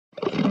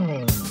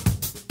Hey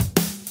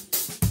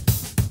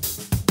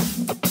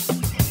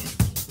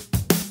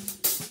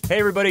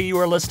everybody, you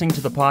are listening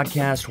to the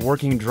podcast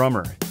Working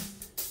Drummer.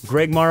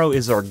 Greg Morrow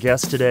is our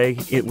guest today.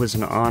 It was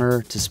an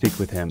honor to speak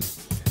with him.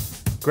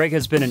 Greg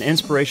has been an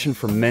inspiration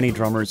for many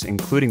drummers,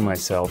 including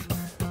myself,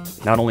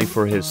 not only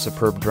for his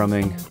superb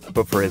drumming,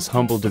 but for his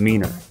humble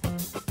demeanor.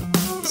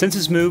 Since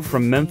his move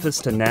from Memphis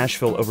to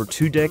Nashville over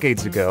 2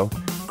 decades ago,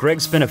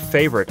 Greg's been a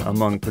favorite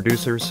among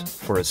producers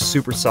for his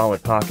super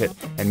solid pocket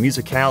and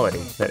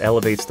musicality that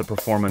elevates the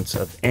performance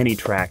of any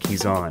track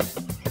he's on.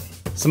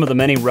 Some of the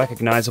many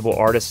recognizable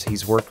artists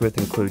he's worked with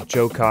include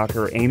Joe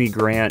Cocker, Amy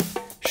Grant,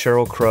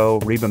 Sheryl Crow,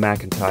 Reba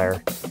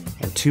McEntire,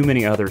 and too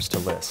many others to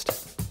list.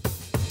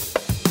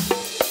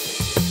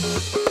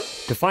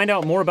 To find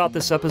out more about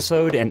this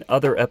episode and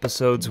other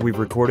episodes we've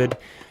recorded,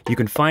 you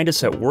can find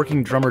us at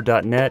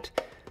workingdrummer.net.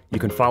 You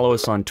can follow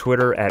us on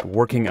Twitter at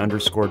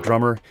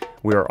working_drummer.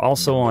 We are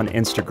also on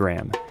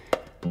Instagram.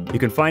 You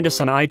can find us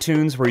on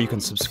iTunes where you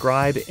can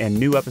subscribe and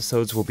new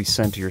episodes will be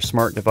sent to your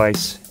smart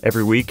device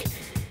every week.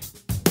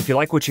 If you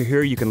like what you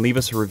hear, you can leave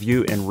us a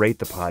review and rate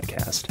the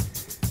podcast.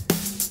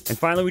 And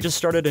finally, we just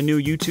started a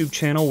new YouTube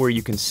channel where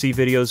you can see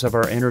videos of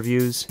our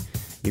interviews.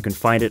 You can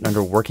find it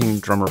under Working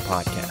Drummer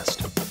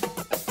Podcast.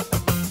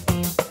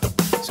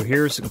 So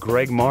here's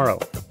Greg Morrow.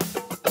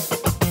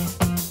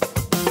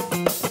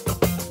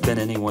 Been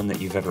anyone that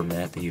you've ever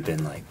met that you've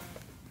been like,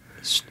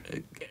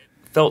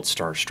 felt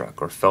starstruck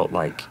or felt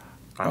like...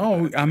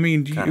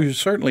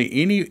 Certainly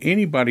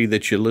anybody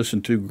that you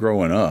listened to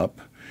growing up,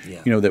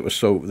 Yeah. that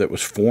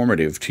was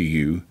formative to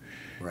you.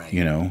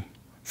 Right.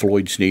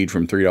 Floyd Sneed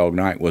from Three Dog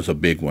Night was a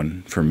big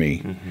one for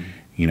me.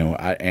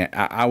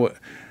 Mm-hmm.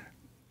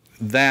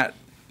 That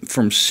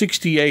from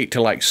 68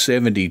 to like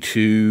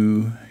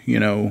 72,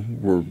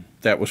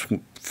 that was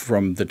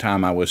from the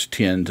time I was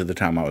 10 to the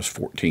time I was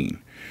 14,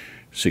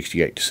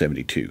 68 to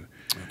 72.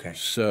 Okay.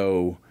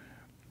 So,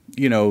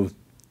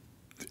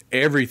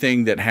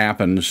 everything that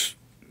happens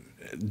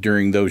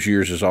during those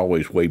years is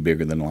always way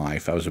bigger than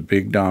life. I was a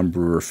big Don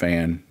Brewer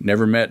fan.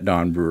 Never met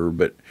Don Brewer,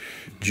 but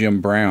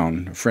Jim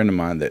Brown, a friend of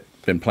mine that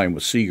been playing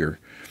with Seeger.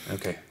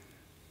 Okay.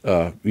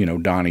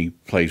 Donnie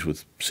plays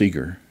with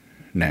Seeger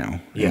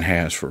now and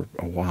has for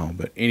a while.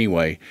 But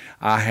anyway,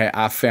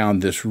 I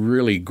found this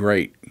really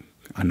great,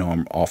 I know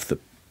I'm off the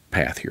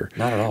path here.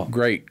 Not at all.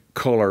 Great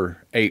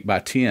color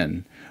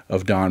 8x10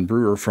 of Don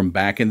Brewer from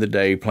back in the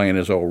day playing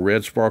his old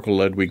Red Sparkle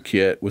Ludwig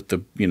kit with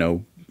the,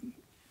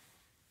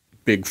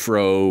 big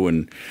fro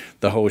and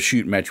the whole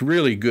shooting match.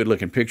 Really good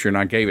looking picture. And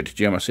I gave it to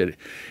Jim. I said,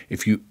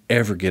 if you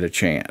ever get a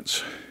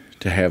chance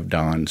to have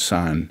Don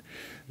sign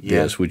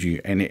this, would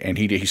you? And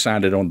he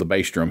signed it on the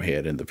bass drum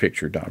head in the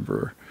picture. Don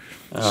Brewer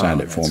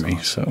signed it for me.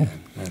 Awesome, so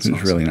it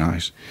was really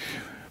nice.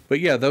 But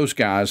yeah, those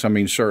guys,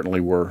 certainly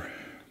were.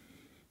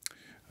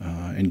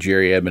 And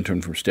Jerry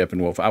Edmonton from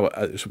Steppenwolf.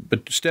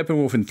 But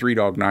Steppenwolf and Three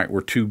Dog Night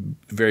were two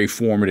very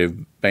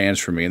formative bands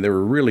for me. And they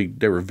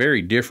were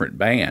very different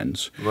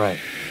bands. Right.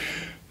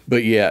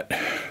 But yet,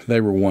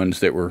 they were ones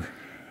that were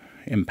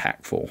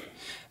impactful.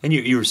 And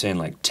you were saying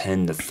like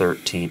 10 to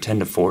 13, 10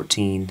 to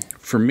 14?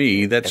 For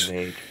me, that's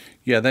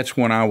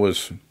when I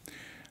was,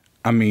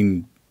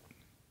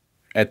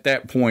 at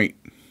that point,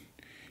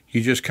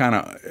 you just kind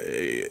of,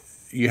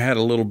 you had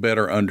a little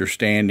better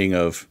understanding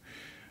of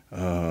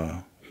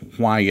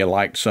why you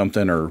liked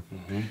something or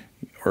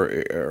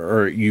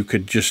you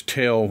could just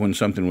tell when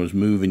something was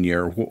moving you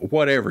or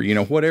whatever,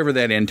 whatever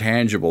that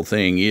intangible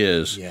thing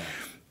is. Yeah.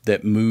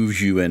 That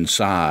moves you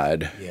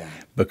inside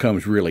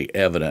becomes really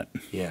evident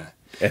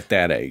at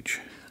that age.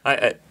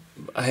 I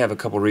have a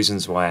couple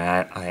reasons why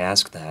I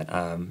ask that.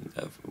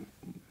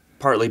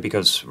 Partly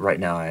because right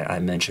now I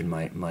mentioned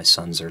my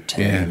sons are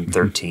 10 and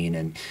 13,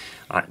 and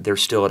they're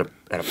still at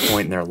a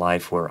point in their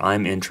life where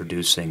I'm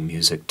introducing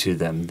music to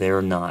them.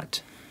 They're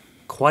not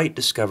quite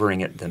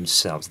discovering it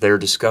themselves. They're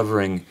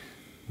discovering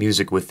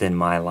music within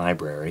my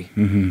library.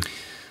 Mm-hmm.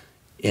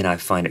 And I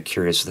find it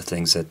curious the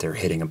things that they're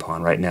hitting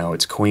upon. Right now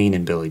it's Queen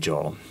and Billy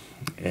Joel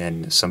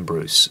and some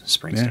Bruce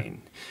Springsteen.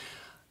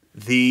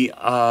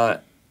 Yeah.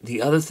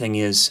 The other thing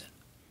is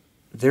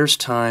there's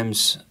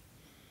times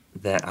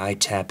that I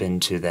tap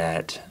into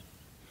that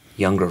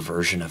younger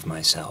version of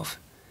myself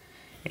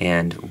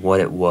and what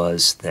it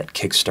was that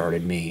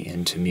kickstarted me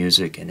into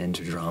music and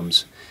into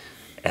drums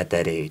at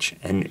that age.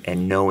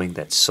 And knowing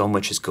that so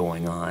much is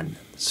going on,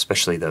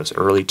 especially those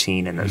early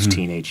teen and those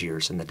teenage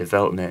years and the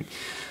development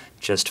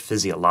just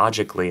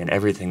physiologically and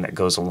everything that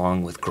goes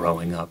along with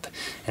growing up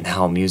and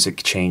how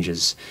music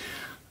changes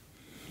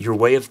your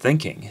way of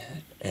thinking.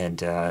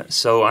 And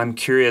so I'm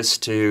curious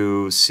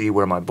to see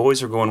where my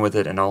boys are going with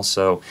it, and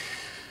also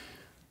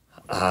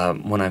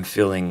when I'm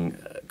feeling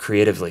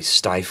creatively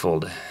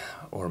stifled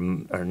or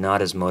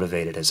not as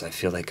motivated as I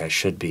feel like I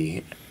should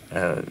be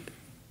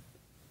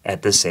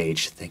at this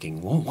age,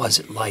 thinking, what was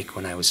it like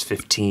when I was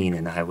 15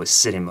 and I was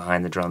sitting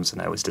behind the drums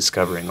and I was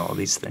discovering all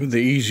these things? The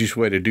easiest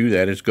way to do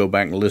that is go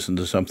back and listen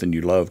to something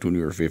you loved when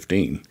you were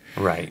 15.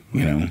 Right.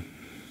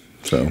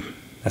 So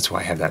that's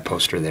why I have that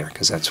poster there,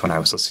 because that's when I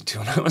was listening to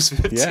when I was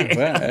 15. Yeah,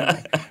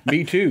 well,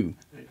 me too.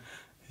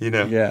 you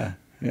know. Yeah.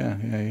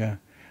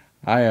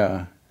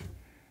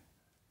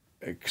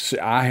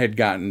 I had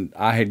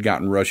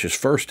gotten Rush's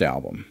first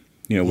album,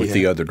 with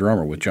the other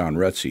drummer, with John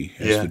Rutsey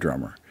as the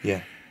drummer.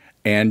 Yeah.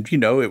 And,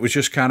 it was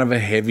just kind of a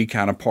heavy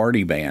kind of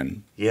party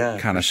band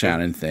kind of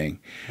sounding thing.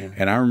 Yeah.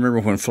 And I remember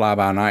when Fly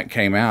By Night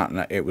came out,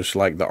 and it was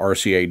like the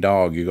RCA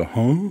Dog. You go,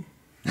 huh?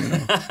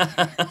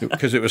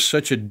 Because it was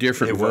such a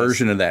different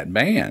version of that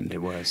band.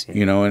 It was.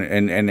 Yeah.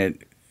 And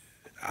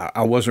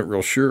I wasn't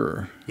real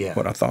sure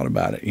what I thought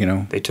about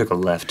it, They took a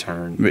left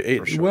turn.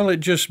 For sure. Well,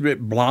 it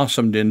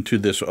blossomed into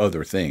this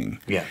other thing.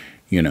 Yeah.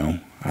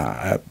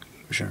 For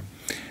sure.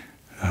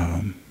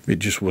 It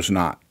just was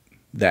not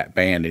that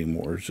band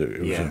anymore. It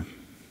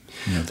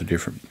was the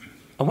different.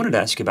 I wanted to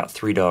ask you about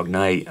Three Dog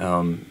Night.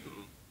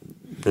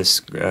 This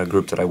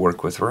group that I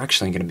work with, we're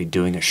actually going to be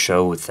doing a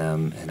show with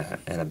them in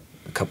a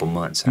couple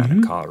months out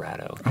in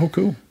Colorado. Oh,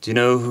 cool. Do you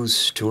know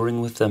who's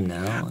touring with them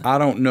now? I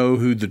don't know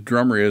who the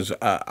drummer is.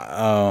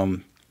 I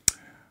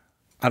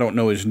don't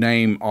know his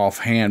name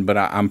offhand, but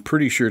I'm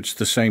pretty sure it's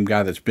the same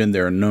guy that's been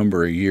there a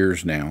number of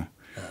years now.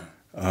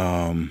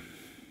 And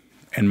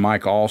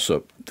Mike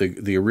Alsop,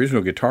 the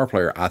original guitar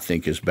player, I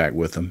think is back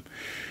with them.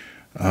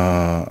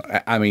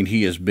 I mean,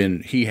 he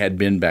had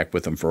been back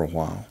with them for a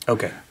while.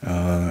 Okay.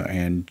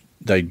 And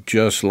they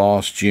just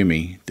lost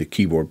Jimmy, the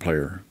keyboard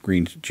player,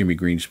 Jimmy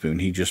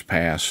Greenspoon. He just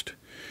passed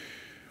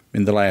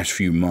in the last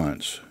few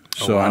months.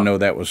 So I know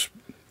that was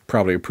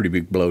probably a pretty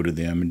big blow to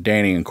them. And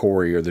Danny and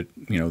Corey are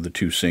the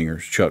two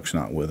singers. Chuck's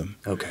not with them.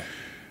 Okay.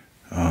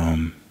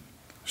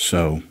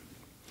 So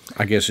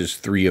I guess it's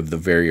 3 of the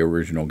very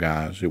original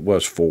guys. It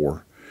was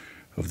 4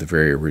 of the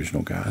very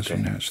original guys,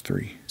 and now it's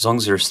 3. As long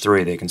as there's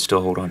 3, they can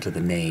still hold on to the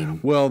name.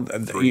 Well,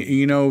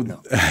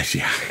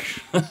 yeah.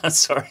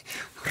 Sorry.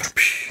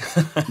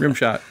 Rim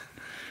shot.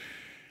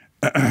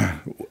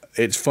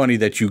 It's funny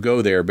that you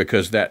go there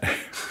because the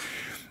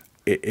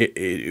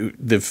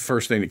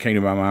first thing that came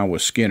to my mind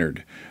was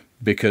Skinnerd,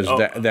 because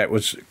that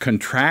was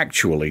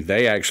contractually.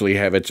 They actually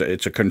have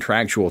it's a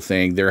contractual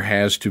thing. There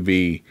has to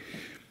be,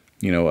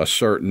 a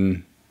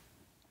certain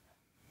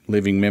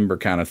living member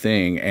kind of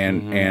thing,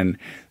 and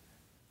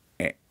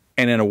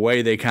in a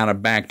way they kind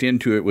of backed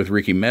into it with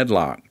Ricky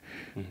Medlock.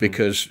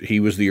 Because he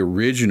was the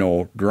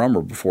original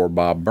drummer before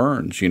Bob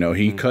Burns. He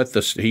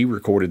he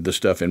recorded the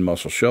stuff in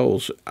Muscle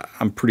Shoals.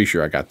 I'm pretty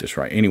sure I got this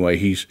right. Anyway,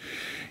 he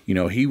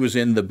was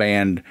in the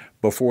band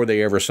before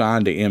they ever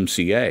signed to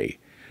MCA.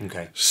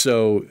 Okay.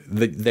 So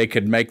they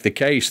could make the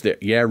case that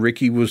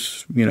Ricky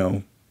was,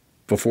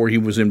 before he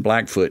was in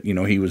Blackfoot,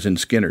 he was in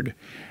Skinnerd,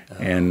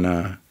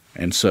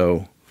 and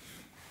so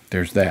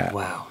there's that.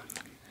 Wow.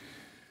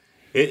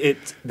 I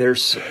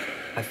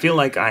feel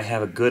like I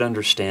have a good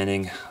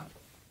understanding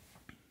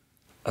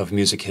of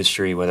music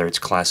history, whether it's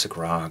classic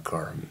rock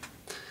or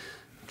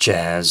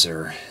jazz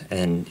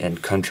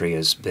and country,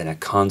 has been a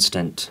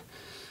constant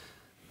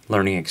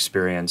learning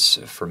experience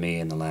for me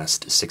in the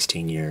last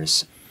 16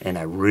 years. And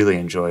I really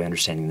enjoy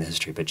understanding the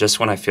history. But just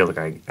when I feel like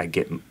I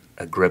get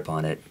a grip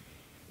on it,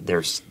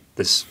 there's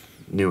this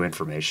new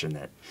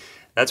information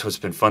that's what's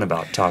been fun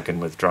about talking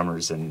with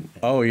drummers and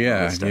all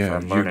this stuff.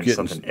 I'm learning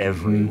something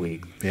every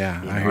week.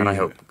 Yeah, and I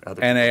hope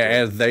other people do.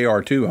 As they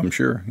are too, I'm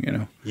sure.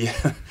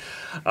 Yeah,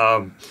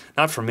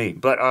 not for me,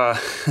 but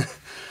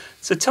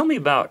so tell me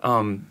about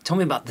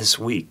this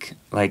week.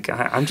 Like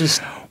I'm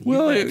just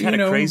had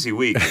a crazy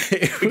week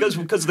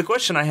because the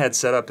question I had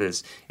set up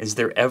is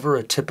there ever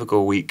a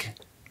typical week?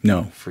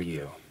 No, for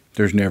you.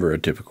 There's never a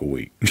typical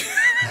week.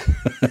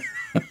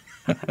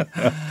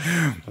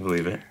 I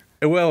believe it.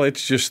 Well,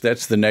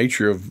 that's the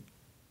nature of,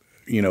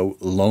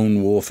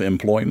 lone wolf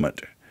employment.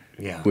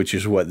 Yeah. Which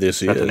is what this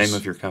is. Is that the name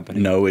of your company?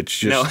 No, it's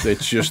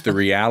just the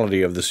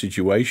reality of the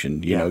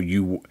situation.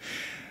 You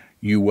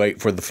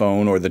wait for the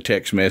phone or the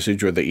text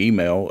message or the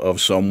email of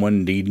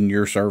someone needing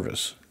your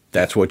service.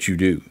 That's what you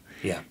do.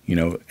 Yeah.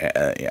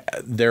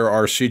 There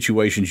are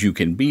situations you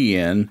can be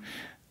in,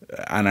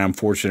 and I'm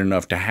fortunate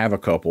enough to have a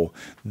couple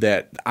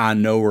that I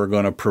know are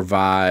going to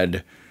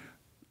provide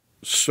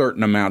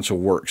certain amounts of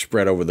work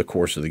spread over the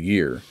course of the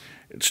year.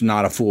 It's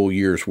not a full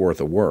year's worth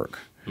of work,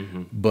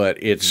 but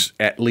it's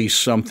at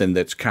least something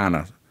that's kind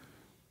of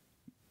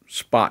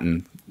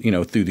spotting,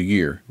 through the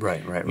year.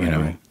 Right.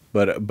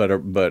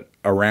 But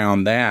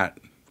around that,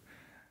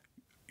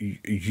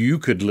 you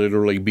could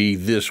literally be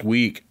this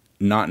week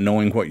not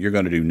knowing what you're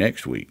going to do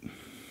next week.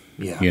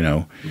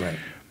 Yeah. Right.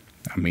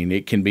 I mean,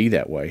 it can be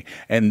that way.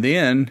 And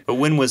then... But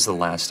when was the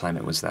last time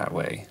it was that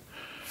way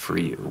for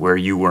you, where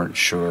you weren't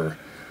sure?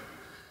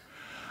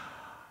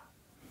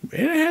 It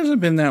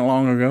hasn't been that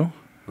long ago.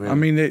 Really? I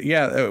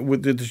mean,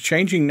 with the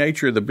changing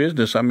nature of the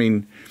business,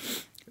 10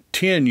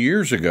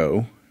 years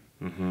ago,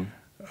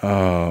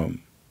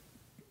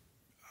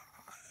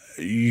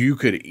 you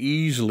could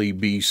easily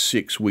be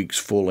 6 weeks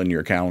full in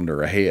your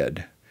calendar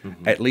ahead,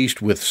 at least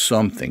with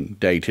something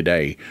day to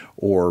day,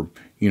 or,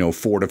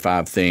 4 to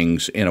 5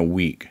 things in a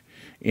week,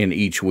 in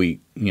each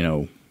week,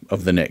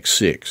 of the next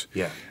 6.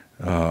 Yeah.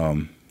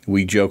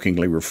 We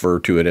jokingly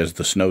refer to it as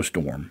the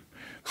snowstorm.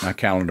 My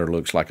calendar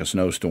looks like a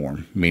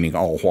snowstorm, meaning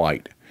all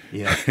white.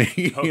 Yeah.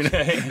 You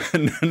Okay.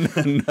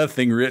 know,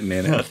 nothing written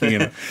in it. You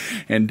know,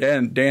 and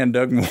Dan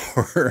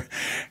Dugmore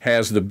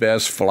has the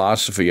best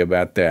philosophy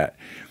about that.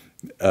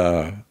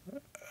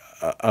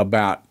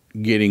 About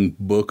getting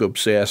book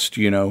obsessed,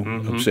 you know,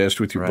 obsessed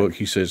with your book.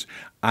 He says,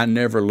 I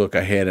never look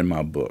ahead in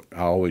my book.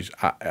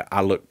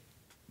 I look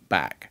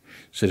back.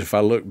 He says, if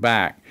I look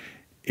back,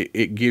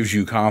 it gives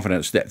you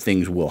confidence that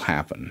things will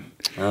happen.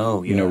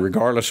 Oh, yeah. You know,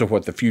 regardless of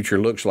what the future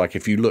looks like,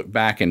 if you look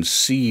back and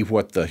see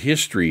what the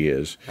history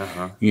is,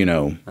 you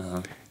know,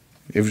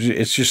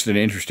 it's just an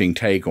interesting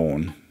take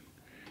on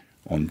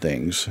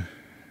things.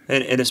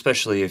 And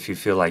especially if you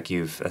feel like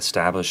you've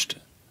established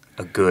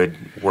a good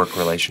work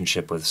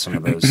relationship with some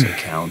of those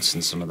accounts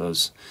and some of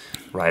those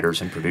writers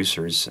and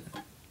producers.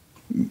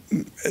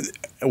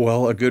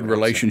 Well, a good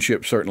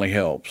relationship certainly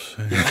helps.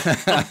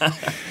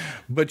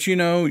 But, you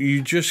know,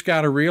 you just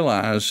got to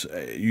realize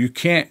you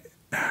can't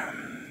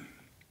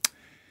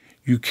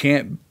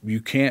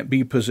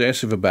be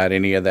possessive about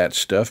any of that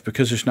stuff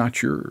because it's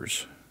not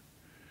yours.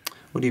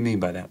 What do you mean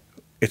by that?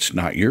 It's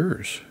not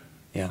yours.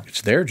 Yeah.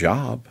 It's their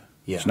job.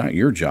 Yeah. It's not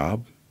your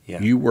job.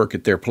 Yeah. You work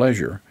at their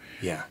pleasure.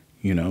 Yeah.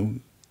 You know,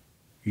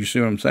 you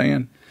see what I'm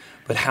saying?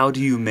 But how do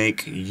you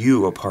make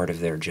you a part of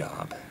their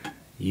job?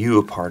 You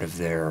a part of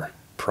their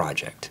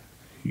project?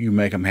 You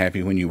make them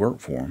happy when you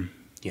work for them.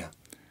 Yeah.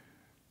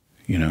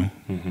 You know,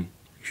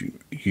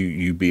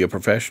 you be a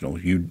professional.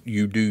 You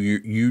do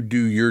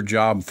your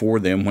job for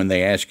them when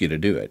they ask you to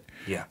do it.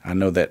 Yeah. I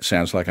know that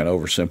sounds like an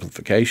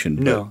oversimplification.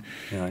 But, no,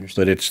 I understand.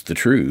 But it's the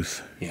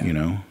truth. Yeah. You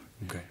know.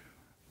 Okay.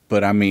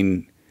 But I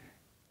mean,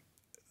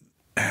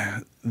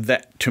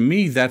 that to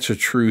me, that's a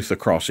truth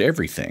across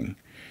everything.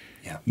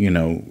 Yeah. You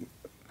know,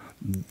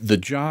 the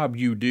job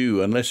you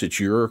do, unless it's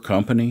your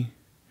company,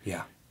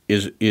 yeah,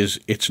 is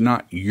it's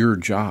not your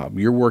job.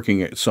 You're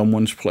working at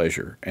someone's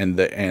pleasure and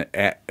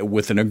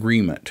with an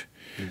agreement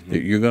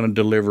that you're going to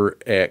deliver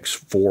X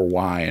for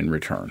Y in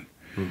return.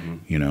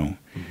 You know,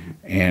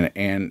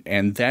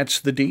 and that's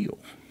the deal.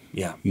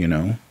 Yeah. You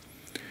know,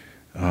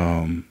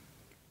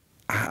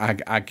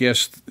 I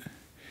guess.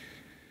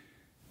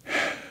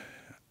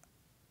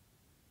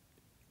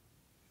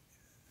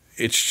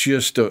 It's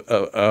just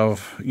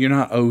you're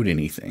not owed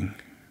anything.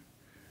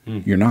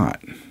 You're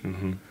not.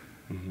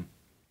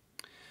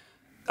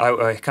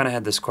 I kind of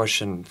had this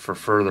question for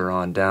further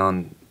on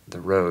down the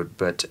road,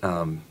 but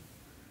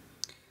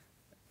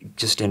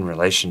just in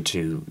relation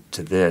to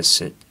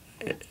this,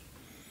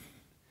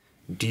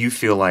 do you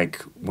feel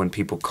like when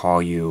people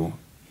call you,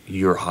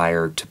 you're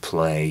hired to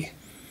play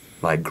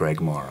like Greg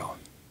Morrow?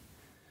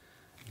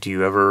 Do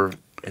you ever,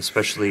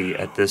 especially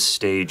at this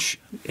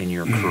stage in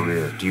your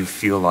career, do you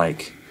feel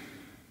like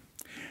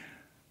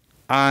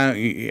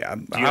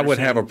I would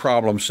have a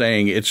problem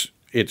saying it's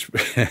it's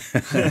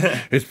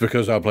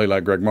because I play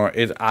like Greg Morrow.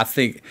 I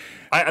think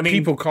I mean,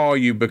 people call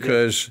you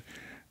because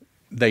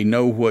they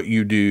know what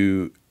you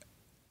do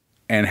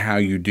and how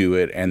you do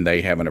it, and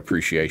they have an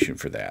appreciation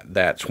for that.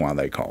 That's why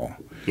they call.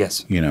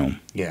 Yes. You know.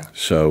 Yeah.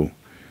 So.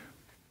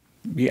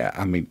 Yeah,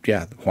 I mean,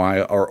 yeah.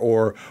 Why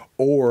or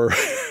or.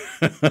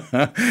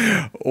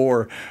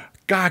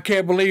 God, I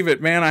can't believe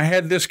it, man. I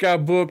had this guy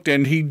booked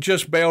and he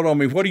just bailed on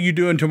me. What are you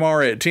doing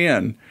tomorrow at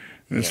 10?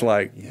 And it's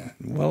like,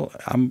 well,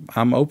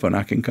 I'm open.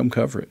 I can come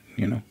cover it,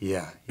 you know.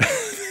 Yeah.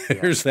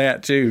 There's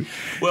that too.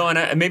 Well,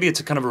 and maybe it's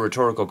a kind of a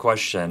rhetorical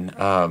question,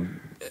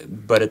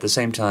 but at the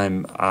same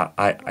time,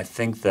 I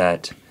think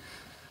that,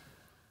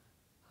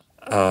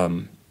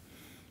 and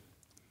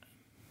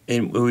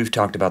we've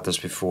talked about this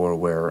before,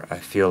 where I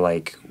feel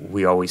like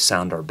we always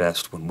sound our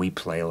best when we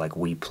play like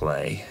we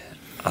play,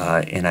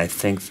 and I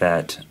think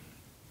that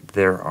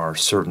there are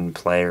certain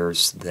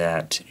players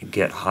that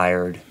get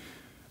hired,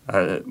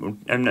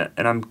 and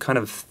I'm kind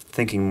of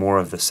thinking more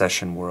of the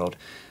session world.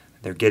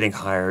 They're getting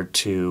hired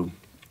to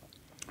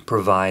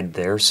provide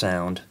their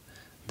sound,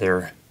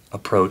 their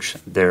approach,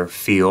 their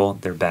feel,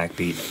 their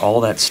backbeat,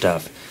 all that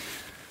stuff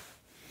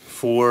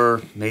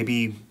for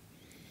maybe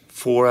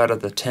 4 out of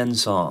the 10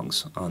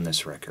 songs on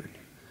this record,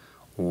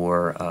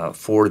 or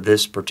for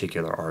this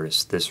particular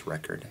artist, this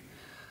record.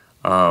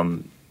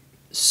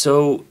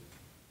 So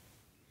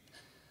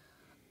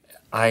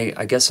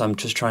I guess I'm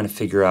just trying to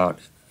figure out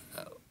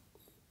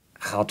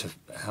how to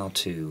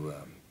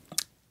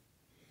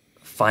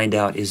find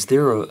out, is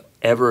there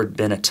ever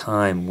been a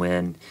time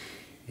when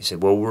you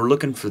said, well, we're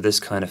looking for this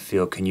kind of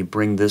feel. Can you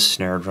bring this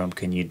snare drum?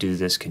 Can you do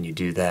this? Can you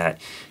do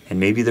that? And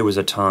maybe there was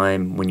a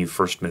time when you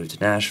first moved to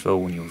Nashville,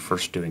 when you were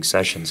first doing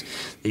sessions,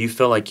 that you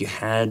felt like you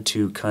had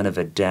to kind of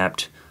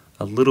adapt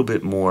a little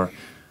bit more,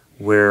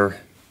 where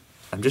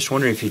I'm just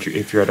wondering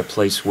if you're at a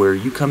place where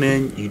you come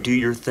in, you do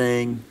your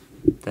thing,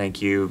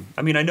 thank you.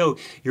 I mean, I know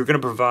you're going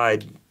to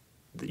provide,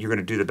 you're going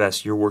to do the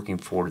best. You're working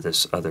for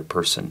this other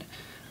person.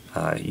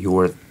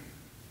 You're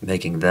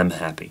making them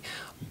happy.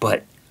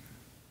 But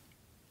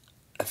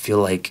I feel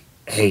like,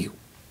 hey,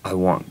 I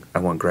want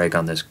Greg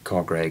on this.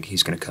 Call Greg.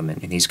 He's going to come in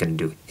and he's going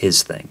to do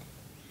his thing.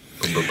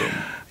 Boom, boom, boom.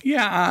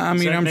 Yeah, I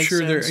mean, I'm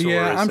sure there.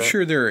 Yeah, I'm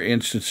sure there are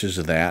instances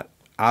of that.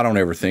 I don't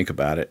ever think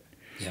about it.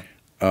 Yeah.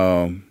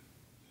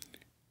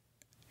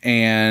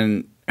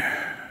 And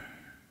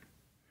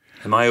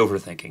am I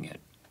overthinking it?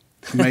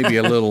 Maybe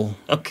a little.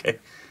 Okay.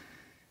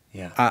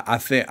 Yeah. I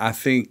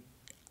think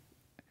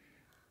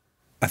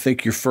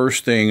your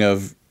first thing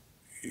of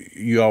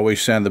you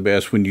always sound the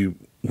best when you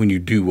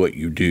do what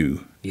you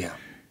do. Yeah.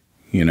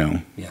 You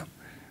know. Yeah.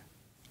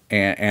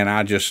 And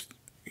I just,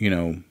 you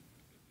know,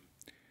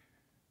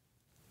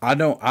 I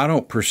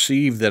don't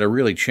perceive that I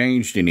really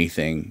changed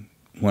anything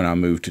when I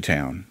moved to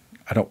town.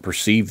 I don't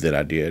perceive that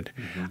I did.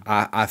 Mm-hmm.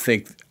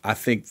 I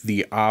think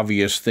the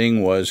obvious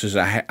thing is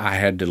I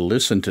had to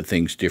listen to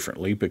things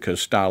differently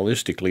because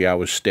stylistically I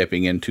was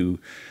stepping into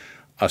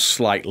a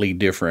slightly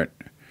different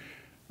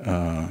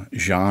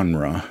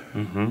genre.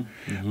 Mm-hmm.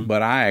 Mm-hmm.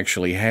 But I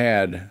actually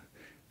had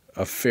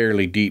a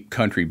fairly deep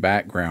country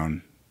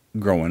background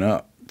growing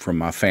up from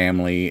my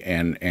family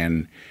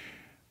and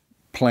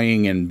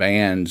playing in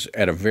bands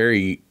at a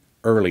very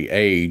early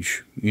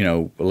age, you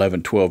know,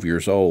 11, 12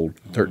 years old,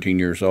 13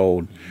 years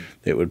old,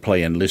 that would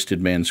play in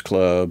enlisted men's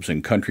clubs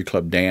and country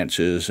club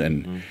dances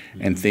and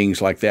things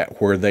like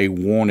that where they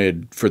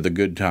wanted for the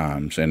good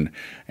times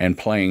and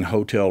playing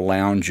hotel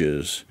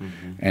lounges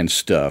and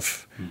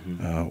stuff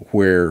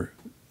where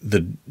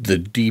the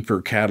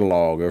deeper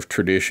catalog of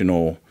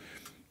traditional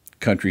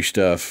country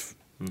stuff,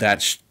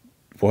 that's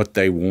what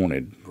they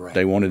wanted. Right.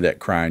 They wanted that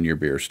cry in your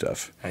beer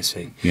stuff. I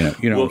see. You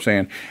know what I'm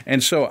saying?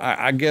 And so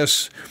I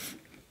guess,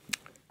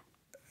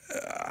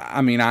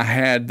 I mean, I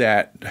had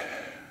that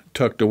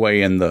tucked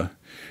away in the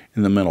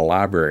mental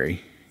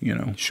library, you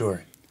know.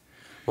 Sure.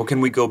 Well,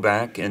 can we go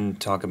back and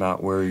talk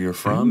about where you're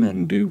from?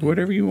 And do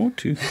whatever you want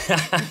to.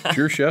 It's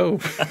your show.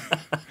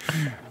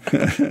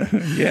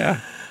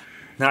 Yeah.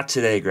 Not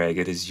today, Greg.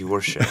 It is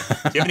your show.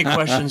 Do you have any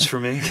questions for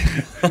me?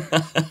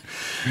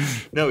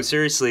 No,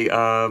 seriously.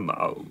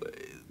 Are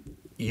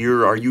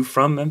you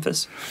from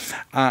Memphis?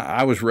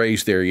 I was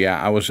raised there,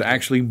 yeah. I was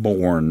actually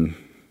born,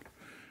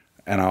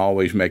 and I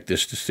always make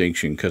this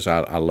distinction because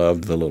I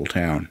loved the little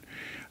town.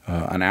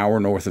 An hour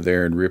north of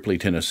there in Ripley,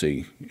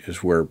 Tennessee,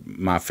 is where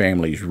my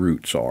family's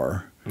roots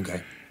are.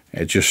 Okay.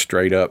 It's just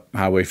straight up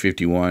Highway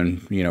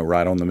 51, you know,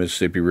 right on the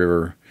Mississippi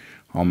River.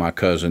 All my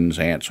cousins,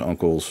 aunts,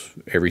 uncles,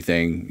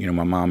 everything. You know,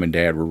 my mom and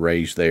dad were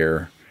raised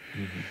there.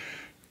 Mm-hmm.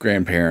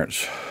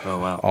 Grandparents, oh,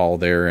 wow. all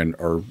there, and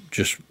or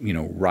just, you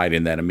know, right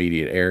in that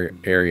immediate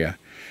area.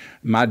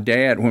 My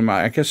dad,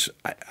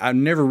 I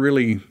never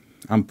really.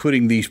 I'm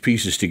putting these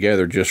pieces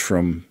together just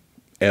from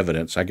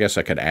evidence. I guess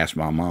I could ask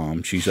my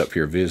mom. She's up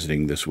here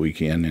visiting this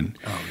weekend, and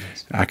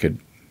nice. I could.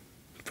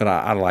 But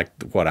I like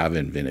what I've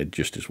invented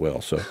just as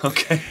well. So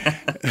okay.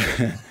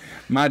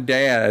 My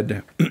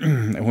dad,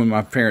 when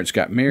my parents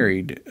got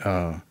married,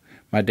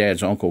 my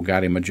dad's uncle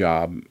got him a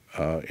job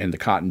in the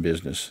cotton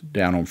business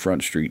down on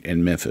Front Street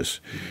in Memphis.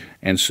 Mm-hmm.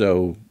 And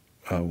so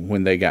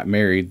when they got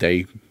married,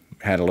 they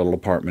had a little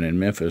apartment in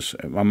Memphis.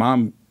 My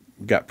mom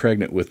got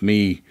pregnant with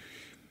me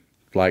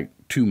like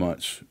 2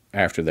 months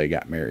after they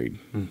got married.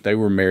 Mm-hmm. They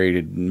were married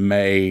in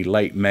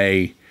late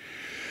May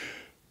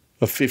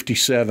of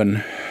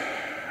 57,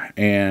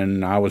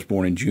 and I was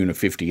born in June of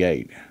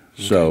 58. Okay.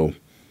 So,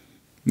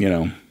 you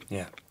know.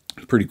 Yeah.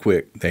 Pretty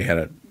quick, they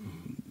had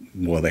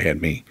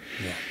me.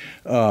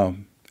 Yeah.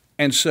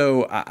 And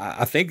so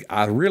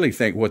I really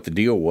think what the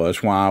deal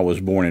was, why I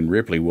was born in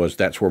Ripley, was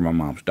that's where my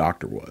mom's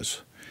doctor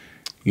was.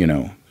 You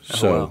know,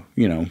 so, wow.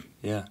 You know.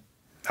 Yeah.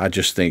 I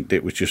just think that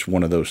it was just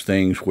one of those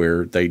things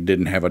where they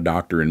didn't have a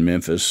doctor in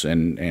Memphis,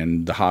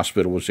 and the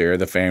hospital was there,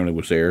 the family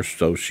was there,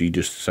 so she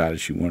just decided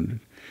she wanted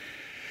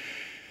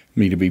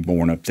me to be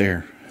born up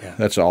there. Yeah.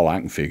 That's all I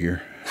can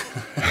figure.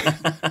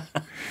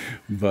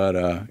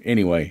 But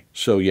anyway,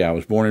 so yeah, I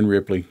was born in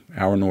Ripley,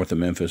 hour north of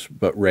Memphis,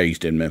 but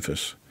raised in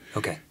Memphis.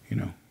 Okay. You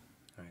know.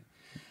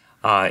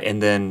 All right.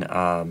 And then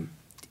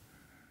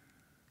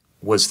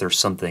was there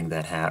something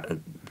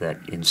that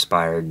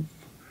inspired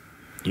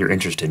your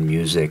interest in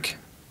music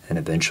and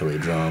eventually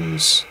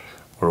drums,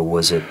 or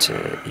was it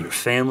your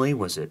family?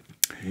 Was it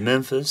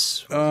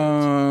Memphis?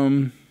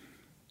 Well,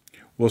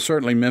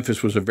 certainly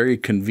Memphis was a very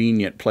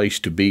convenient place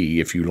to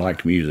be if you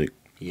liked music.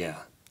 Yeah.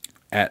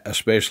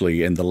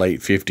 Especially in the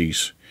late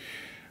 50s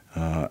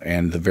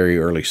and the very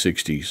early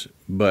 60s.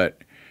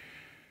 But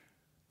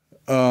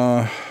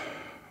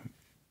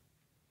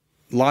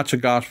lots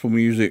of gospel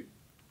music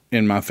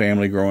in my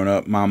family growing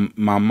up. My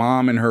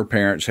mom and her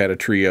parents had a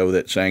trio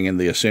that sang in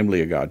the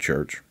Assembly of God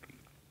Church.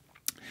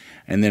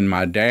 And then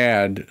my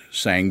dad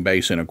sang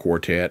bass in a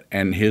quartet,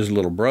 and his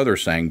little brother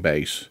sang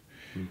bass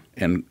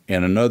in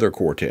another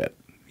quartet.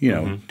 You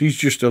know, these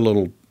just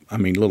little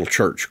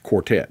church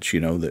quartets, you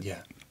know,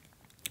 that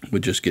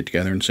would just get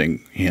together and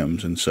sing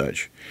hymns and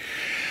such.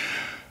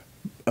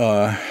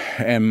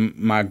 And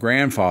my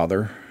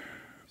grandfather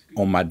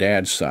on my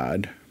dad's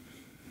side,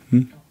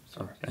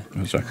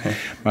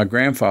 my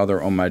grandfather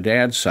on my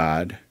dad's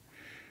side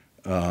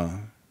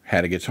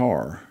had a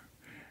guitar,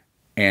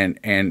 and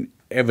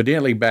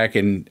evidently back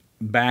in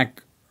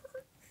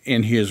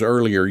his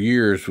earlier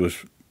years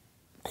was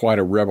quite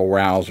a rebel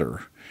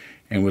rouser,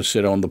 and would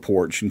sit on the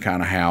porch and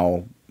kind of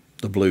howl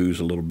the blues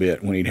a little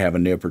bit when he'd have a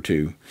nip or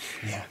two.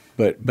 Yeah.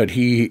 but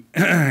he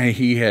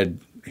he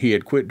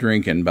had quit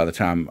drinking by the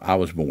time I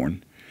was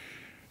born.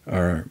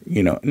 Or,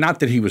 you know, not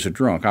that he was a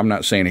drunk. I'm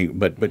not saying he,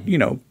 but you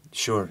know,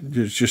 sure,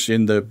 it's just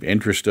in the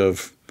interest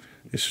of,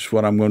 this is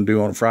what I'm going to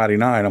do on a Friday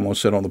night. I'm going to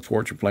sit on the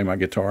porch and play my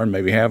guitar and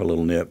maybe have a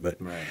little nip. But,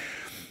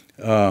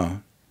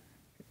 right.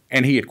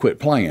 And he had quit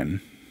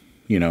playing,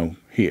 you know.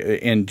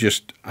 And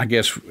just, I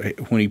guess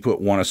when he put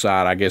one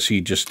aside, I guess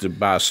he just,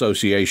 by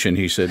association,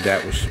 he said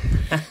that was,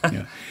 you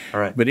know. All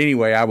right. But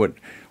anyway,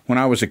 when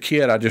I was a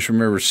kid, I just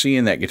remember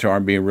seeing that guitar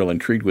and being real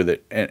intrigued with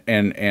it.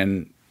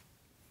 And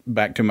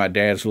back to my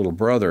dad's little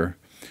brother,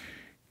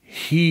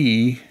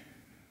 he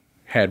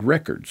had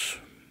records.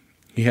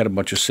 He had a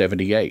bunch of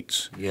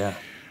 78s. Yeah.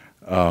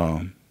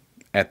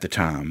 At the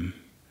time.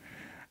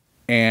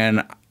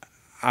 And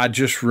I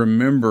just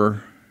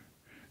remember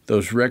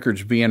those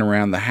records being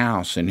around the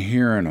house and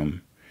hearing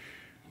them.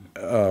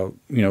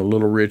 You know,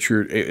 Little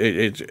Richard,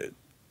 it's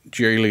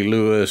Jerry Lee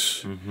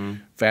Lewis,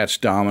 Fats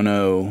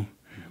Domino,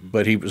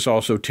 but he was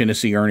also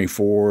Tennessee Ernie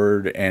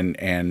Ford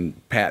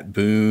and Pat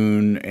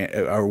Boone,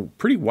 a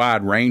pretty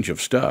wide range of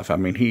stuff. I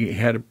mean, he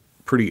had a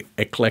pretty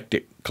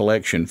eclectic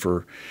collection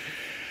for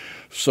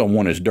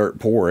someone as dirt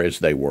poor as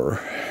they were.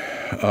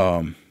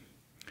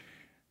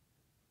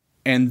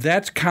 And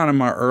that's kind of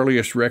my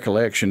earliest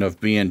recollection of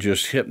being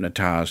just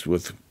hypnotized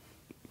with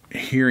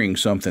hearing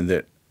something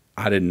that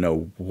I didn't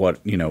know what,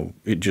 you know,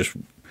 it just,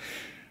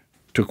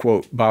 to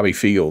quote Bobby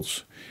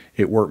Fields,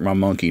 it worked my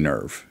monkey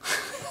nerve.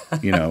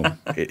 You know,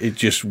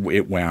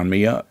 it wound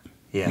me up,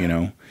 you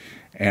know.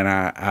 And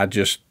I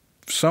just,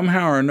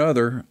 somehow or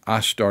another, I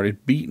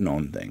started beating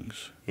on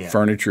things. Yeah.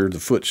 Furniture, the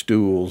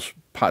footstools,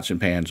 pots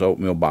and pans,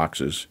 oatmeal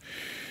boxes.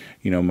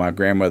 You know, my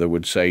grandmother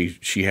would say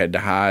she had to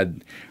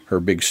hide her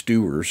big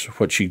stewers,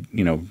 what she,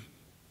 you know,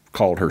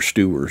 called her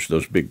stewers,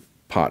 those big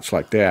pots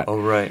like that. Oh,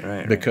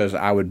 right. Because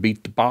I would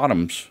beat the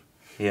bottoms.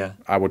 Yeah.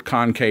 I would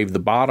concave the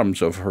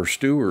bottoms of her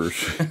stewers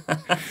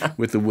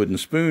with the wooden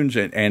spoons,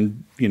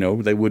 and you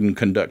know, they wouldn't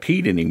conduct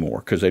heat anymore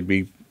because they'd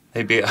be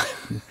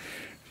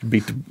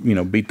beat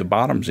the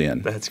bottoms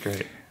in. That's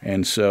great.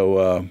 And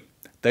so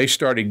they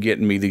started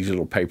getting me these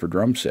little paper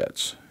drum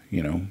sets,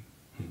 you know,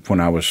 when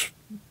I was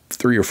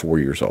 3 or 4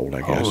 years old,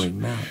 I guess. Holy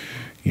mountain.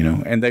 You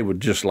know, and they would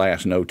just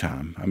last no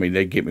time. I mean,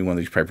 they'd get me one of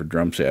these paper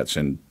drum sets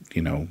and,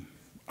 you know,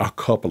 a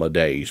couple of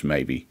days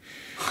maybe,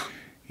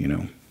 you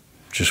know,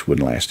 just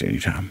wouldn't last any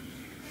time.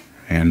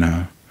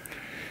 And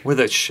were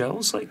the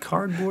shells like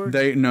cardboard?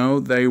 They were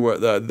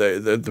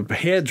the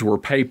heads were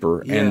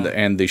paper,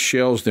 and the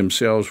shells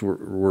themselves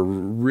were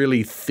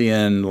really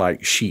thin,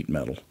 like sheet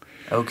metal.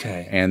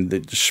 Okay. And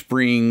the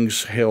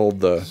springs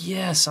held the.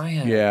 Yes, I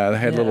had. Yeah, they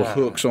had little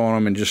hooks on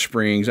them and just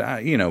springs.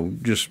 You know,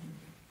 just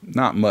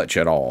not much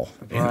at all.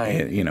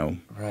 Right. And, you know.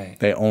 Right.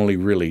 They only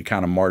really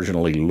kind of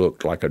marginally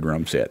looked like a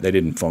drum set. They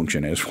didn't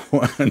function as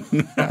one.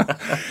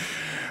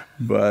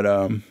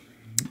 But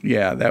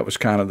yeah, that was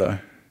kind of the.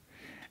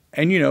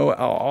 And, you know,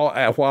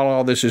 while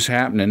all this is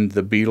happening,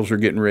 the Beatles are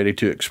getting ready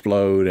to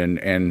explode,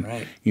 and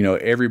right. You know,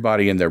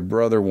 everybody and their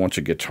brother wants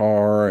a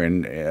guitar,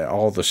 and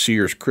all the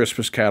Sears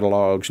Christmas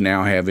catalogs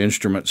now have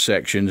instrument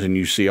sections, and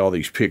you see all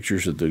these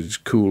pictures of these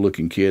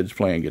cool-looking kids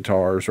playing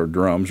guitars or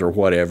drums or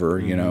whatever,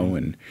 you know,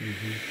 and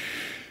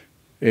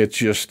it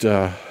just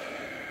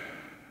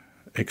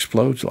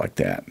explodes like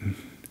that.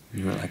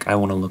 You were like, I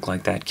want to look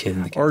like that kid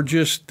in the Or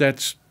just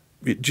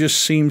it just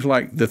seems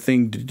like the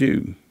thing to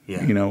do.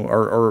 Yeah. You know,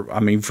 or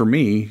I mean, for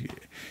me,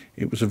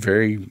 it was a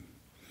very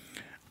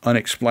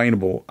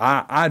unexplainable.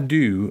 I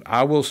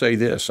will say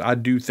this. I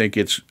do think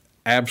it's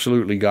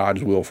absolutely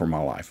God's will for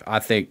my life. I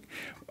think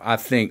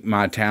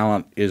my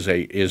talent is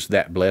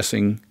that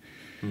blessing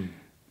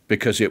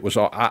because it was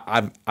all.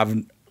 I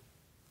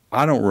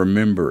don't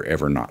remember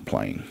ever not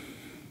playing.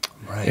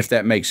 Right. If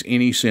that makes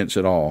any sense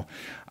at all.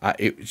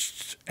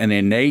 It's an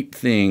innate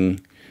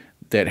thing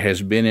that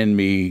has been in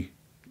me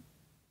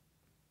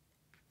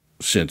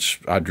since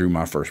I drew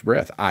my first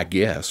breath, I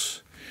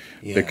guess,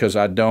 because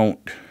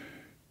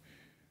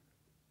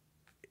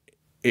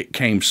it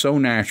came so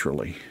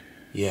naturally.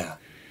 Yeah.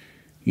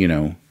 You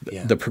know,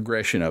 the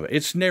progression of it.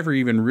 It's never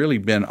even really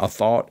been a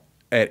thought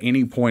at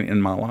any point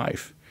in my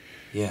life.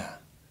 Yeah.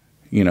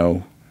 You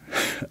know,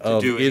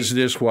 is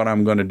this what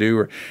I'm going to do?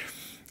 Or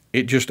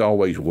it just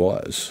always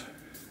was.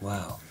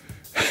 Wow.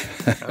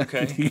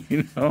 Okay.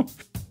 You know?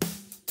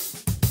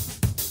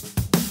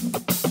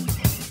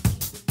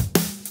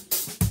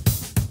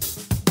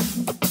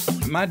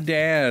 My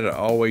dad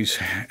always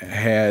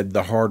had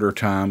the harder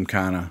time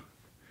kind of,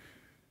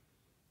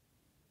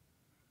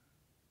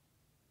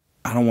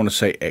 I don't want to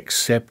say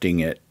accepting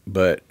it,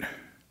 but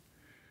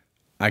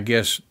I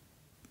guess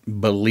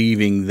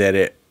believing that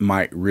it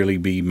might really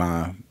be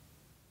my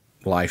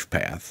life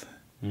path.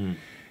 Mm.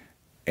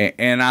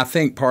 And I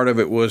think part of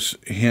it was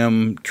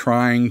him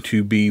trying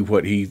to be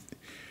what he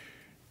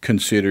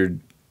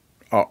considered,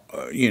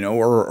 you know,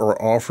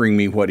 or offering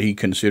me what he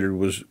considered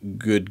was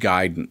good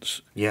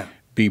guidance. Yeah.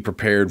 Be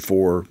prepared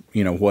for,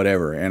 you know,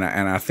 whatever. And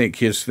I think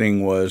his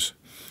thing was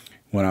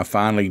when I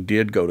finally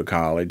did go to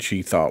college,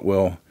 he thought,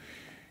 well,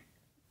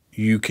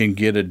 you can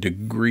get a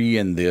degree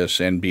in this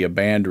and be a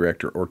band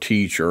director or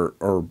teach or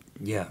or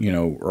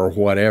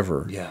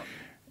whatever. Yeah.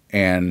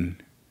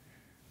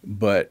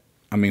 But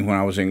I mean, when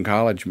I was in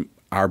college,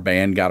 our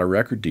band got a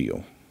record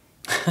deal.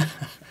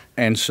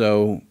 And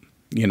so,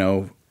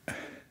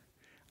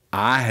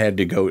 I had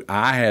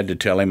to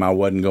tell him I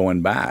wasn't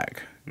going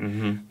back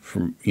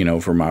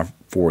for my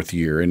fourth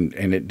year, and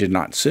it did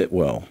not sit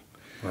well.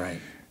 Right.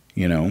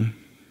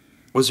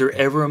 Was there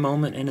ever a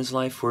moment in his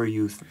life where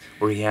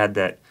he had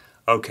that,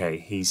 okay,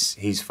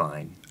 he's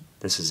fine,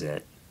 this is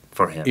it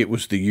for him? It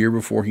was the year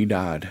before he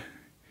died.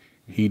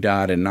 He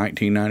died in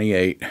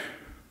 1998.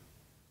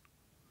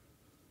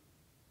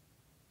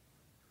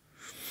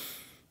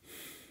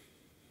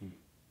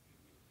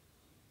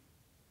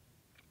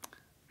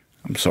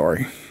 I'm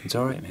sorry. It's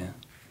all right, man.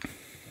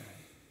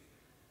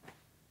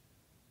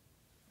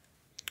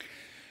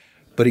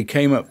 But he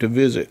came up to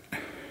visit.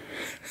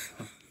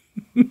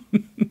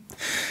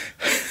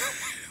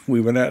 We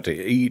went out to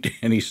eat,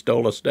 and he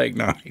stole a steak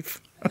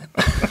knife.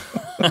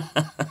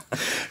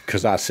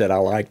 Because I said I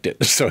liked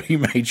it, so he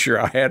made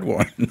sure I had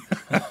one.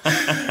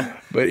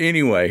 But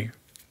anyway,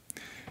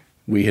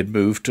 we had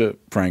moved to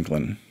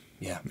Franklin,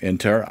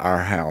 into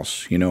our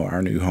house,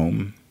 our new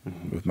home.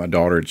 With my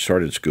daughter had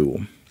started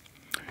school.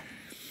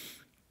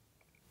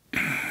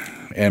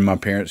 And my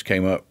parents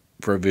came up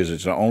for a visit.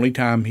 It's the only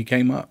time he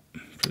came up.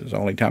 It was the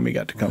only time he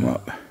got to come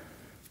up.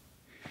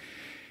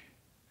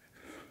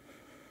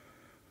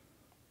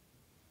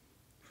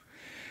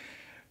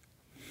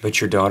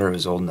 But your daughter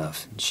was old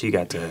enough. She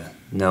got to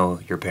know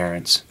your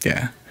parents.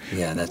 Yeah.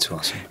 Yeah, that's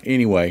awesome.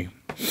 Anyway,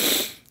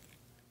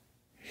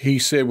 he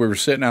said we were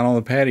sitting out on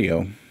the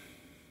patio.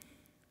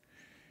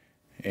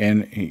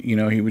 And,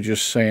 he was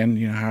just saying,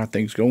 how are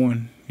things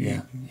going?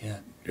 Yeah.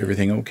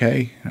 Everything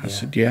okay? I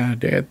said, yeah,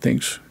 Dad,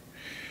 things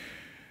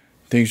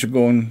are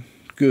going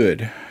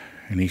good.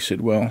 And he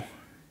said, well,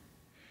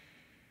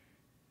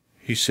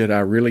 I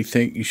really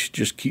think you should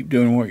just keep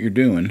doing what you're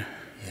doing.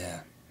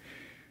 Yeah.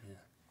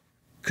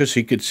 Because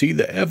he could see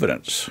the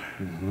evidence,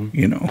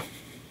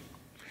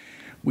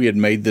 We had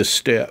made this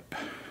step.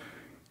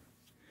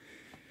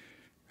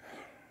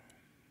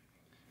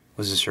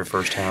 Was this your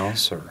first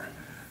house, or?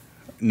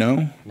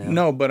 No,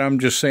 but I'm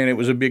just saying it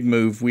was a big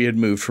move. We had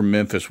moved from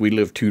Memphis. We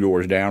lived 2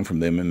 doors down from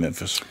them in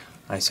Memphis.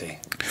 I see.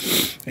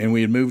 And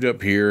we had moved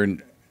up here,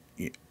 and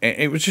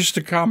it was just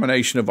a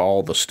combination of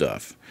all the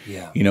stuff.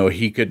 Yeah.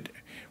 He could,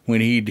 when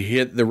he'd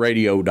hit the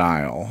radio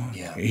dial,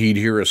 he'd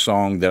hear a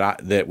song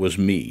that was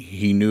me.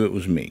 He knew it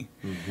was me,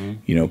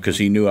 because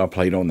he knew I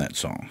played on that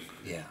song.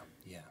 Yeah.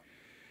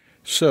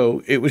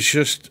 So it was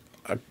just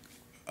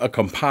a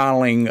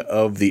compiling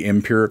of the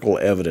empirical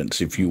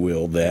evidence, if you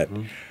will, that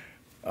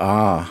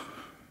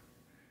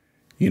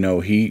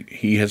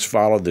he has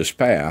followed this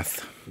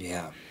path.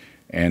 Yeah.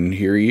 And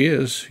here he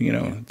is,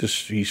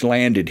 he's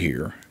landed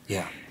here.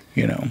 Yeah.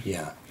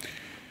 Yeah.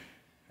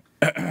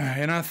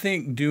 And I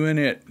think doing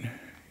it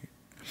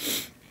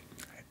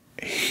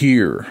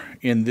here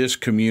in this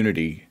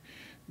community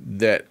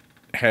that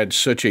had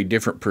such a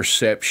different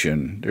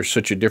perception, there's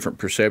such a different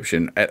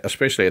perception,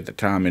 especially at the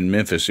time in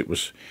Memphis, it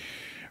was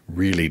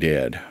really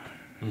dead,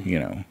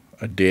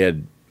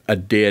 a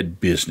dead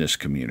business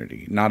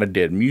community, not a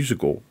dead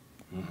musical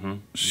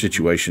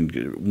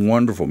situation.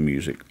 Wonderful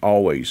music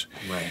always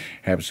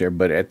happens there,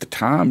 but at the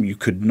time you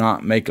could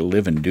not make a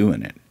living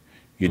doing it.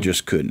 You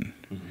just couldn't.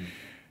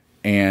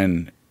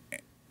 And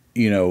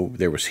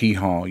there was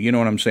hee-haw. You know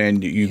what I'm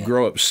saying? You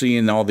grow up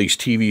seeing all these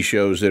TV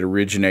shows that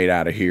originate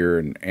out of here,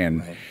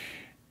 and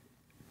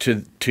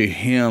to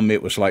him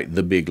it was like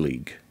the big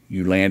league.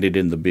 You landed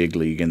in the big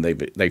league, and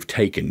they've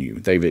taken you,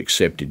 they've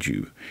accepted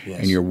you,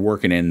 and you're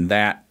working in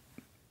that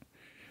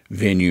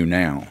venue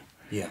now.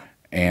 Yeah.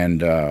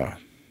 And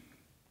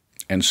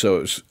so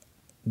it's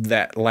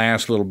that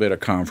last little bit of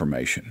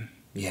confirmation.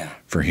 Yeah.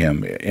 For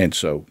him, and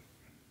so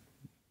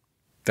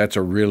that's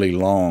a really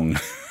long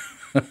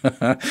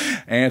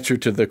answer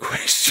to the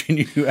question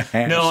you asked.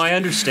 No, I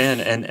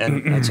understand,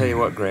 and I'll tell you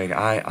what, Greg,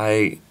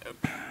 I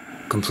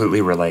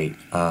completely relate.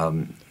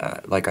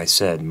 Like I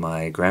said,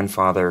 my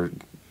grandfather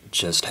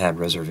just had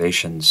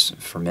reservations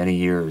for many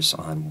years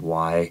on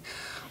why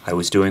I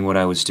was doing what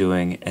I was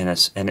doing, and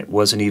it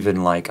wasn't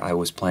even like I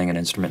was playing an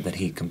instrument that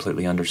he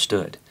completely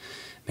understood.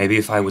 Maybe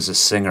if I was a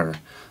singer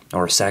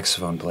or a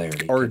saxophone player.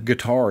 Or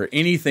guitar,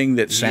 anything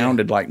that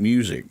sounded like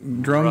music.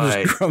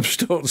 Drums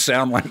don't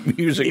sound like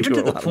music. Even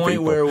to the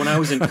point where when I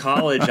was in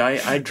college,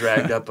 college, I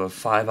dragged up a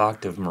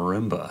 5-octave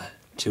marimba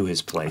to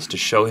his place to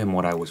show him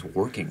what I was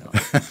working on.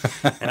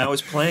 And I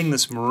was playing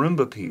this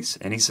marimba piece,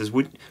 and he says,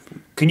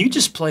 can you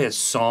just play a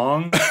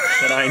song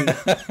that I know?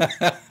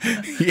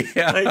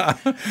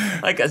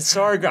 Yeah.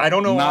 Sorry, I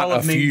don't know all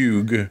of me. Not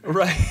a fugue.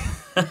 Right.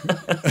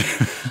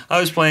 I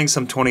was playing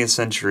some 20th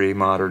century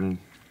modern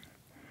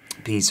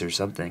piece or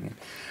something,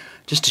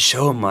 just to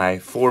show him my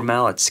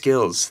 4-mallet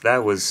skills.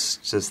 That was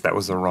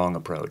the wrong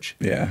approach.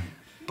 Yeah.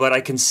 But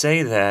I can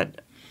say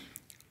that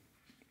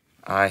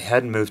I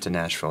hadn't moved to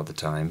Nashville at the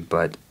time,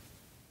 but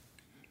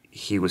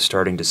he was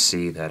starting to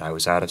see that I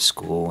was out of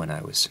school and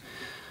I was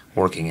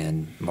working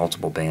in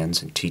multiple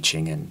bands and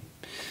teaching and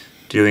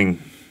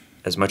doing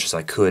as much as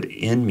I could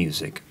in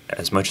music,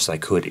 as much as I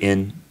could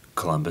in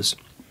Columbus.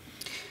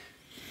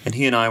 And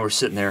he and I were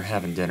sitting there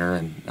having dinner,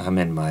 and I'm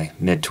in my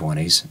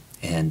mid-20s,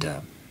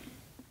 and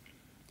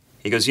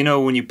he goes, you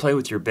know, when you play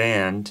with your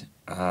band,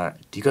 do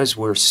you guys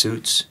wear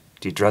suits?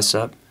 Do you dress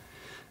up?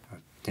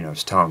 You know, I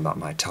was telling him about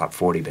my top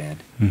 40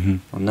 band. Mm-hmm.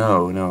 Well,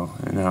 no.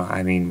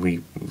 I mean,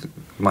 we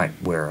might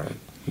wear a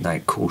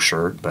nice cool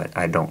shirt, but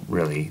I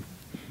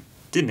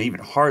didn't even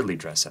hardly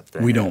dress up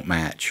then. We don't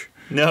match.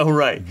 No,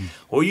 right. Mm-hmm.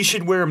 Well, you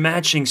should wear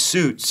matching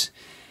suits.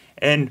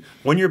 And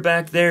when you're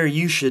back there,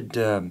 you should,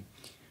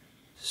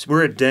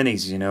 we're at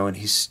Denny's, you know, and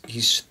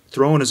he's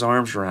throwing his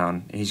arms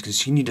around, and he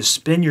goes, you need to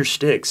spin your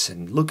sticks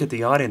and look at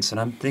the audience. And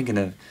I'm thinking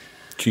of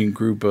Gene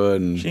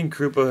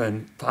Krupa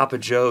and Papa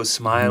Joe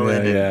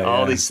smiling and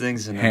all these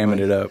things. And hamming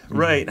it up.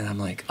 Right. And I'm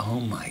like, oh,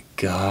 my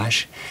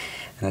gosh.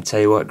 And I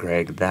tell you what,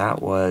 Greg,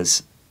 that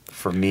was,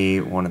 for me,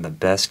 one of the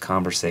best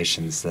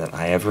conversations that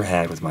I ever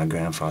had with my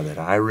grandfather that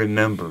I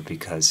remember,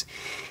 because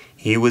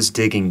he was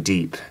digging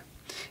deep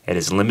at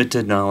his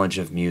limited knowledge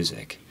of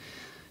music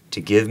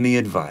to give me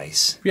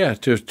advice. Yeah,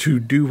 to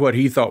do what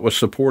he thought was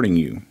supporting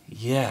you.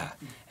 Yeah,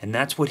 and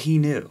that's what he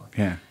knew.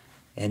 Yeah.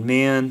 And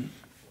man,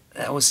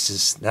 that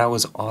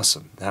was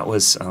awesome. That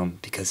was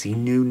because he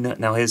knew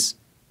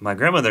my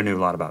grandmother knew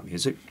a lot about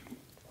music,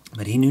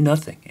 but he knew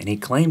nothing, and he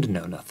claimed to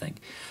know nothing.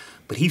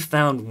 But he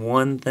found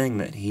one thing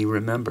that he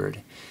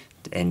remembered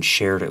and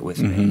shared it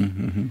with me.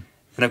 Mm-hmm.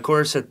 And of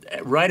course,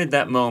 right at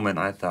that moment,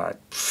 I thought,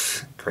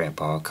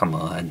 Grandpa, come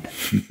on.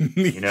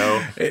 You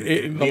know?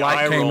 The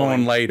light came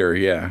on later,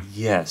 yeah.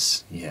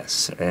 Yes.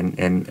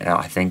 And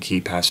I think he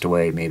passed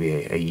away maybe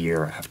a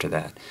year after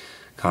that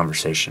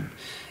conversation.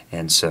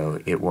 And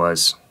so it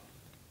was,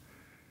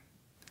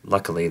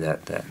 luckily,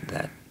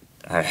 that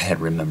I had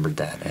remembered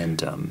that.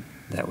 And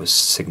that was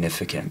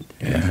significant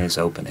in his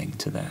opening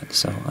to that.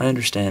 So I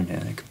understand,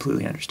 man. I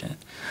completely understand.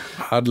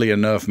 Oddly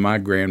enough, my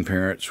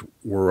grandparents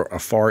were a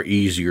far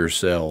easier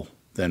sell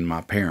than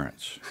my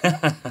parents.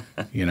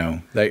 You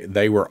know,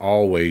 they were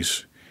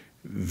always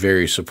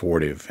very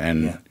supportive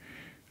and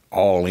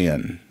all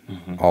in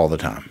all the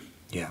time.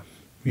 Yeah.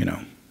 You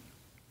know,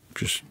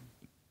 just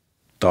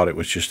thought it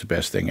was just the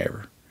best thing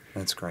ever.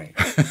 That's great.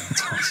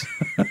 That's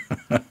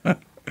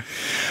awesome.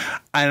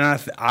 And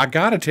I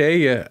got to tell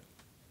you,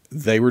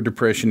 they were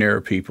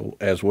Depression-era people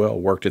as well,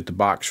 worked at the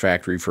box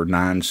factory for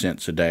 9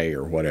 cents a day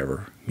or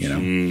whatever, you know.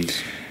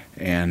 Jeez.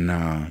 And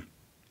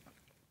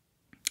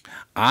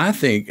I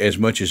think as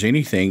much as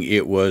anything,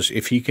 it was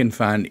if he can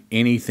find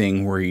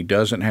anything where he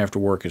doesn't have to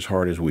work as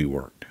hard as we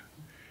worked,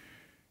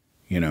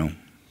 you know,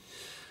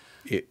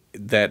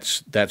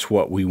 that's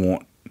what we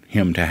want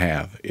him to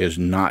have, is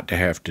not to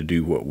have to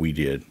do what we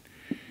did.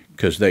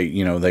 Because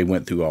they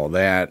went through all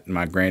that.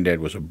 My granddad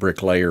was a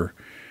bricklayer.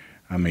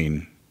 I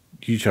mean,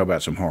 you talk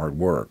about some hard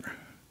work,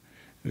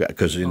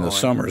 because in the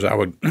summers I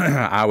would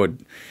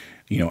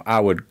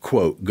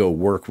quote go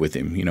work with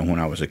him, you know, when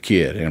I was a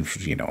kid, and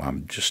you know,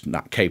 I'm just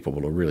not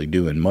capable of really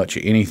doing much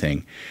of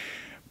anything.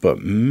 But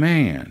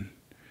man,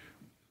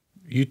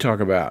 you talk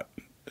about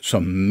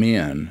some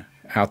men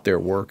out there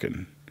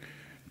working,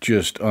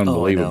 just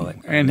unbelievable.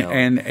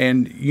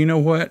 And you know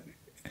what?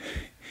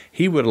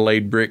 He would have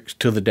laid bricks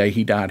till the day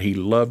he died. He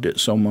loved it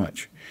so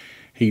much.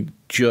 He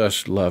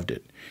just loved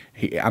it.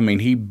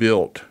 He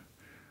built.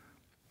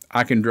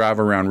 I can drive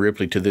around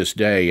Ripley to this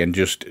day, and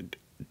just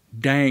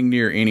dang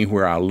near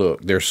anywhere I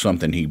look, there's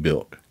something he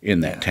built in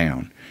that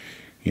town,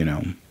 you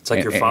know. It's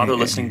like your father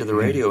listening to the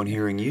radio and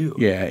hearing you.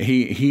 Yeah,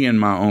 he and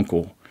my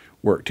uncle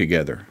worked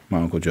together, my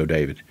Uncle Joe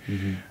David.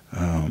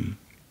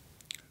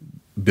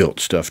 Built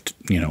stuff,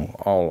 you know,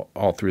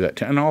 all through that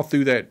town, and all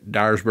through that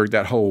Dyersburg,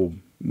 that whole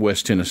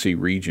West Tennessee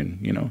region,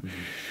 you know.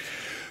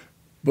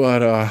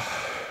 But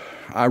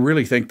I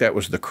really think that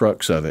was the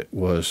crux of it,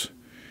 was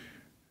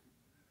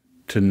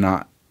to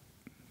not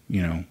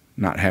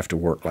have to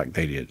work like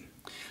they did.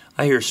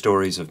 I hear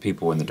stories of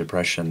people in the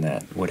Depression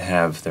that would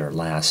have their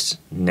last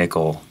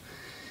nickel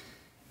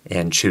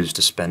and choose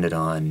to spend it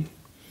on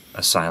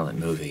a silent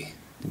movie,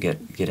 get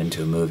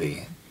into a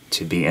movie,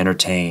 to be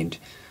entertained,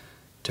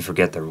 to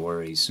forget their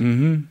worries,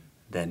 than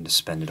to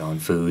spend it on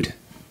food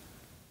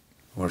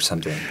or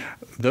something.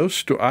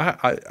 Those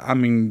I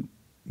mean,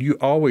 you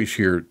always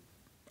hear.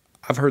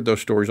 I've heard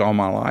those stories all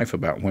my life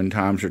about when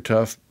times are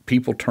tough.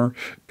 People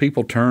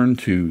turn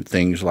to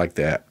things like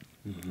that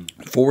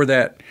for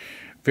that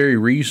very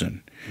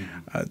reason.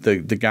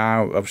 The guy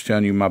I was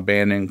telling you, my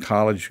band in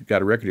college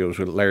got a record deal, was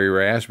with Larry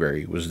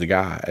Raspberry, was the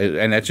guy,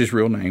 and that's his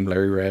real name,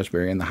 Larry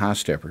Raspberry, and the High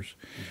Steppers.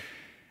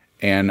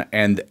 And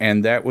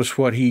that was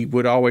what he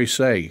would always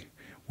say: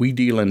 we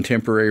deal in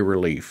temporary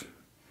relief.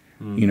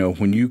 You know,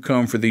 when you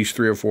come for these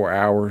 3 or 4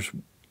 hours,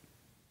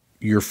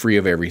 you're free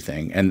of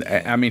everything. And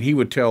I mean, he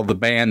would tell the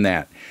band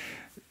that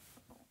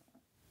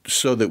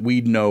so that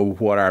we'd know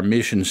what our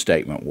mission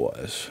statement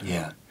was.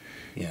 Yeah.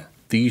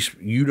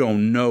 You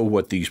don't know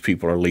what these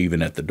people are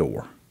leaving at the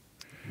door.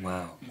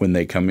 Wow. When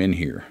they come in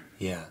here.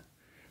 Yeah.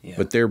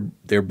 But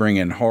they're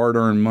bringing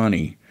hard-earned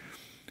money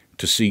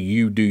to see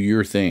you do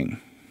your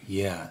thing.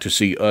 Yeah. To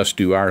see us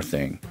do our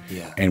thing.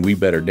 Yeah. And we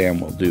better damn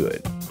well do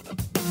it.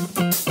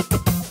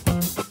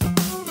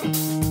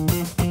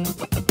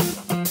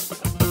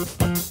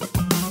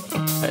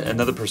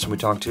 Another person we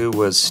talked to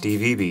was Steve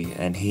Eby,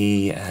 and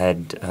he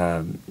had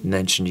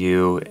mentioned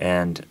you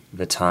and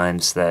the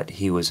times that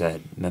he was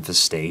at Memphis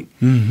State,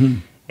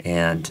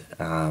 and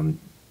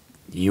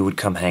you would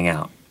come hang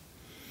out.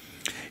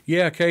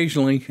 Yeah,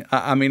 occasionally.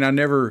 I mean, I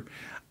never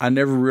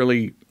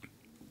really.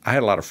 I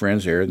had a lot of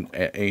friends there,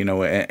 you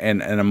know,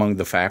 and among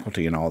the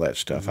faculty and all that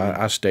stuff.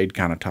 I stayed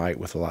kind of tight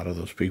with a lot of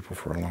those people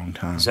for a long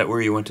time. Is that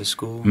where you went to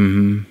school?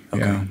 Mm-hmm.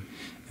 Okay. Yeah.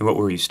 And what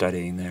were you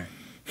studying there?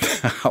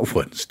 I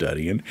wasn't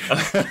studying.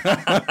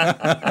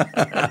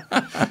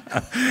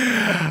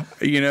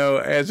 You know,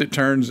 as it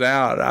turns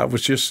out, I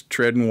was just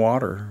treading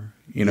water.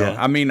 You know,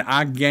 Yeah. I mean,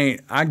 I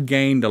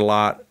gained a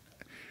lot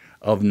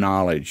of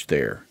knowledge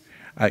there.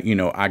 You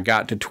know, I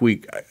got to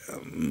tweak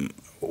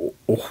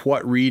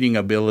what reading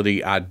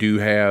ability I do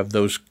have.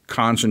 Those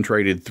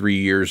concentrated 3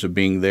 years of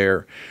being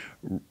there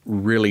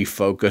really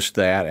focused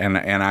that, and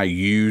I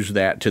use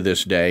that to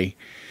this day.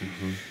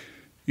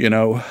 You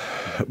know,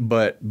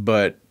 but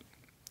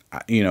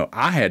you know,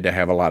 I had to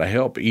have a lot of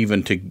help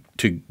even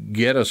to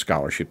get a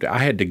scholarship. I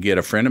had to get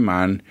a friend of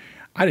mine.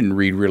 I didn't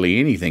read really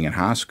anything in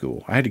high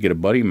school. I had to get a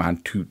buddy of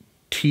mine to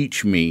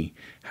teach me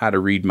how to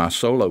read my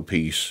solo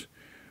piece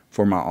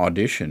for my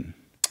audition.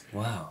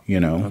 Wow. You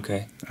know.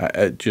 Okay.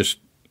 I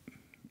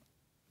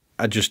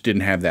just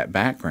didn't have that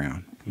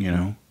background. You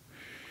know.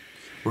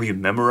 Were you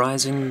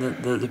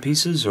memorizing the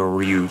pieces, or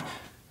were you?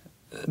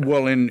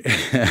 Well, in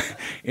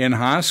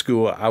high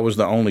school, I was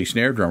the only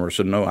snare drummer,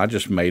 so no, I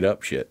just made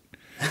up shit.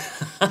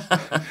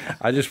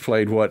 I just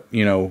played what,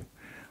 you know,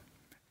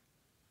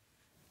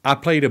 I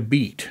played a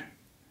beat,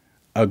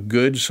 a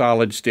good,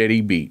 solid,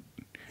 steady beat.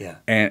 Yeah.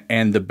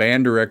 And the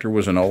band director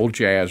was an old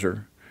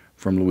jazzer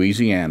from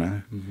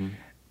Louisiana,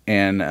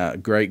 and a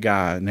great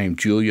guy named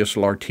Julius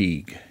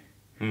Lartigue.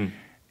 And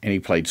he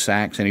played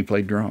sax and he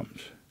played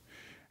drums.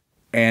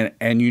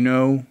 And you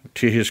know,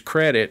 to his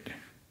credit,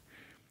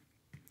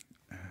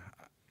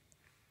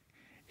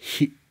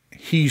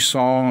 he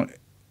saw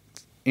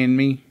in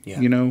me,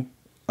 you know,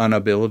 an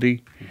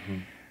ability,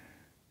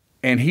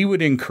 and he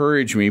would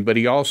encourage me. But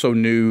he also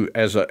knew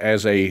as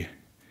a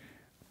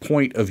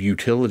point of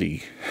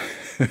utility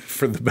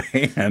for the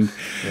band,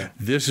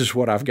 this is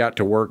what I've got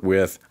to work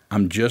with.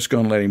 I'm just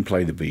going to let him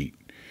play the beat,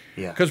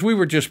 because we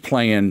were just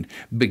playing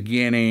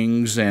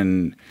beginnings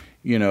and,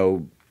 you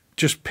know,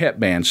 just pep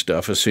band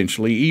stuff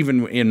essentially.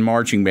 Even in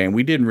marching band,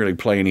 we didn't really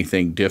play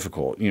anything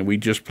difficult. You know, we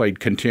just played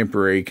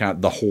contemporary kind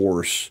of The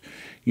Horse,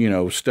 you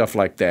know, stuff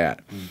like that.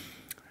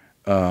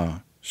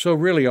 So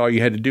really all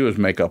you had to do was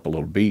make up a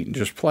little beat and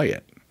just play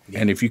it.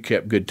 And if you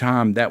kept good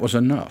time, that was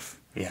enough.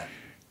 Yeah.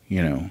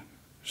 You know,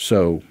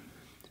 so.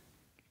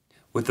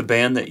 With the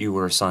band that you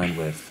were assigned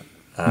with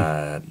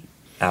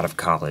out of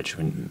college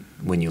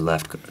when you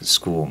left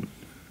school,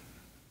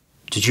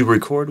 did you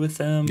record with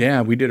them?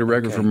 Yeah, we did a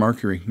record for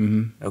Mercury.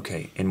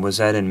 Okay. And was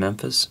that in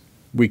Memphis?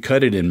 We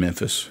cut it in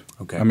Memphis.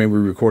 Okay. I mean, we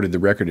recorded the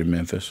record in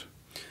Memphis.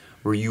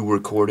 Were you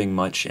recording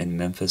much in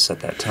Memphis at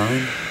that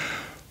time?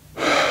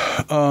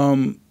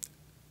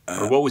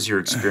 Or what was your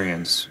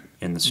experience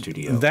in the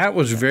studio? That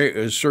was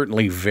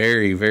certainly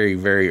very, very,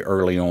 very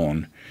early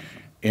on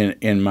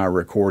in my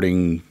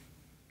recording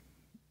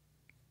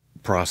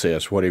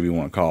process, whatever you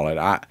want to call it.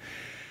 I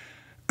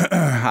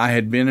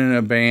had been in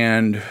a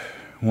band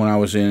when I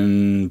was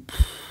in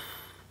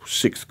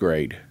 6th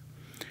grade.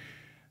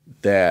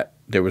 That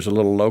there was a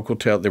little local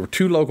there were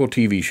 2 local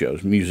TV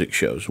shows, music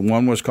shows.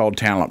 One was called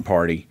Talent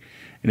Party,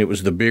 and it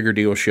was the bigger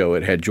deal show.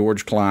 It had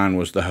George Klein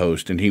was the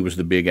host, and he was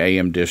the big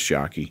AM disc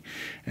jockey.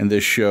 And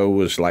this show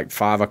was like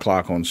 5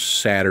 o'clock on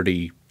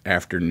Saturday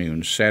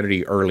afternoons,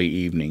 Saturday early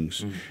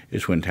evenings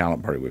is when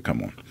Talent Party would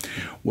come on.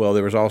 Well,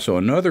 there was also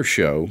another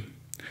show.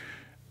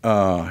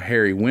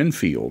 Harry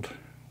Winfield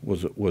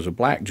was a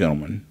black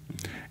gentleman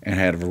and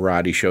had a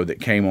variety show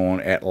that came on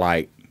at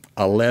like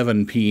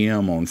 11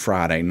 p.m. on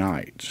Friday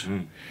nights.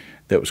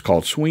 That was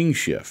called Swing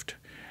Shift,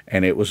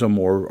 and it was a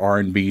more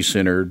R&B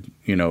centered,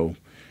 you know,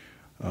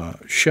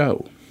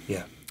 show.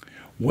 Yeah.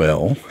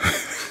 Well,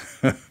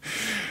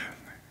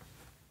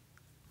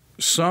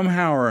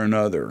 somehow or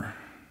another,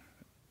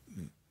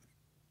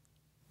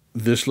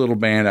 this little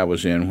band I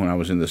was in when I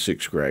was in the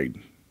 6th grade,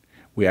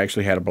 we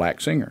actually had a black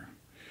singer.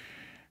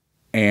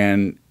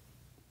 And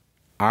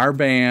our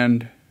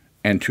band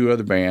and 2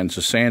 other bands,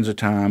 the Sands of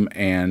Time,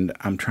 and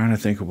I'm trying to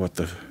think of what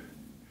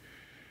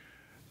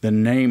the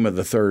name of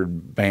the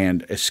 3rd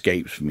band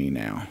escapes me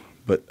now.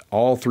 But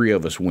all 3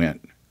 of us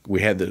went.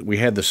 We had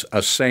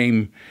a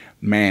same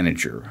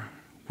manager,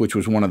 which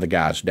was one of the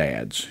guys'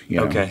 dads. You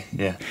know? Okay,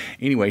 yeah.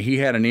 Anyway, he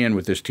had an in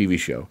with this TV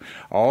show.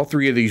 All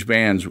 3 of these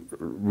bands,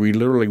 we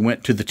literally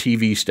went to the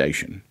TV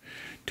station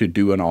to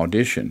do an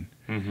audition,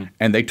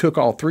 and they took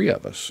all 3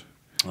 of us.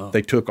 Oh.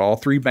 They took all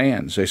 3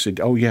 bands. They said,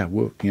 "Oh yeah,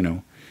 we'll put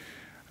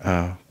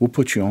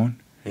you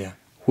on." Yeah.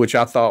 Which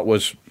I thought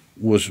was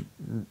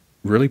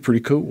really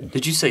pretty cool.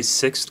 Did you say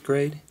 6th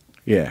grade?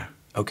 Yeah.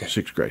 Okay.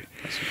 6th grade.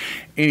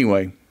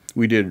 Anyway,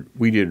 we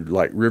did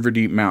like River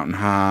Deep Mountain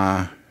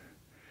High,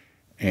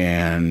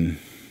 and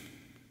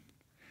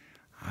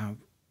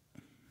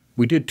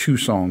we did 2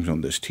 songs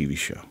on this TV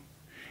show.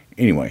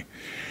 Anyway,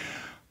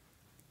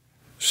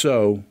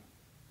 so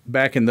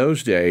back in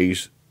those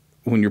days,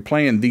 when you're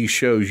playing these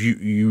shows,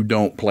 you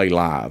don't play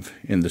live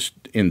in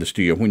the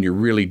studio when you're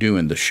really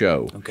doing the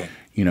show. Okay.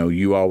 You know,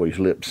 you always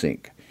lip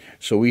sync.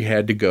 So we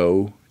had to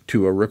go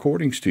to a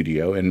recording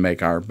studio and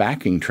make our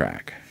backing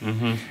track.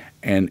 Mm-hmm.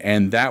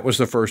 And that was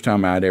the first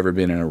time I'd ever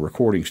been in a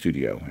recording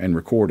studio and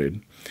recorded.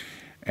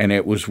 And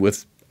it was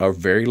with a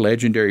very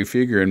legendary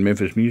figure in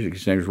Memphis music.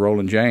 His name was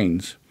Roland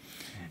James,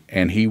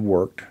 and he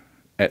worked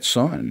at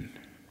Sun.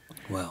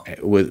 Wow.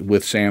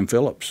 With Sam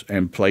Phillips,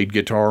 and played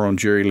guitar on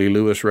Jerry Lee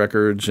Lewis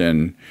records.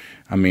 And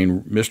I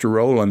mean, Mr.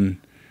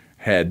 Roland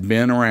had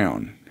been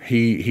around.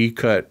 He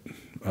cut,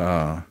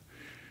 I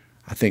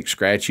think,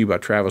 Scratchy by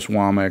Travis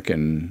Womack,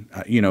 and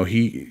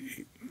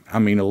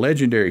a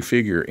legendary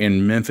figure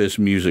in Memphis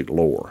music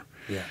lore.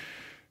 Yeah.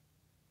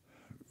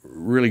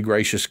 Really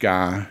gracious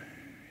guy.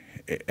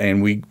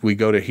 And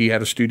he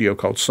had a studio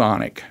called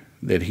Sonic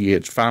that he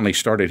had finally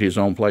started his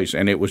own place,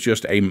 and it was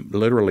just at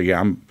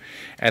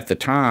the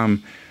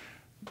time,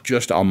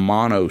 just a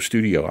mono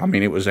studio. I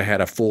mean, it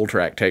had a full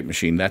track tape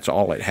machine. That's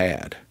all it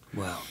had.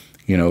 Wow.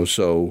 You know,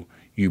 so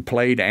you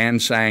played and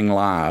sang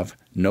live,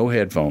 no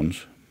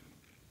headphones.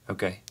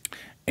 Okay.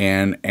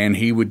 And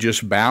he would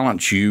just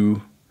balance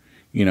you,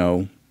 you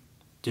know.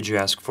 Did you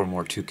ask for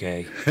more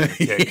 2K?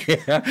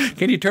 Yeah.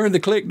 Can you turn the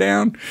click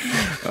down?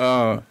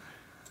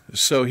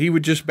 So he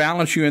would just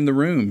balance you in the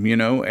room, you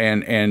know,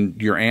 and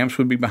your amps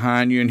would be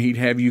behind you, and he'd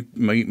have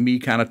me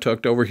kind of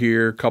tucked over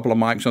here, a couple of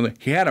mics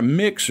he had a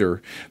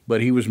mixer,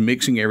 but he was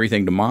mixing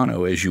everything to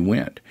mono as you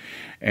went.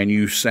 And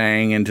you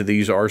sang into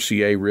these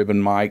RCA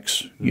ribbon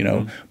mics, you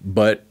know,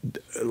 but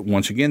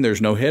once again,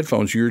 there's no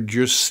headphones. You're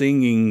just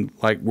singing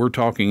like we're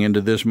talking into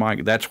this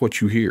mic. That's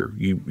what you hear.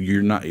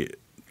 You're not,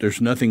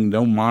 there's nothing,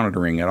 no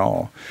monitoring at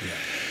all. Yeah.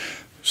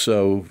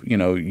 So, you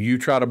know, you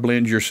try to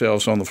blend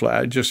yourselves on the fly.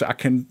 I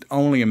can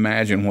only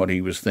imagine what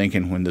he was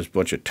thinking when this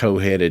bunch of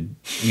toe-headed,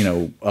 you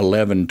know,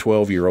 11,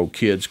 12-year-old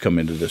kids come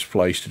into this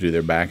place to do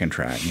their backing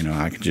track. You know,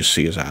 I can just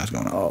see his eyes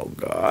going, oh,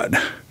 God,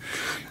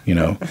 you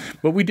know.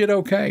 But we did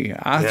okay.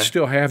 I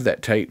still have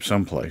that tape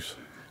someplace.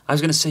 I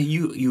was going to say,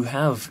 you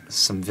have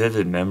some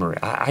vivid memory.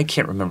 I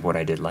can't remember what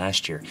I did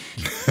last year.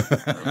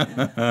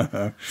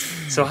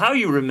 So how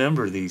you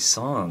remember these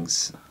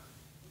songs...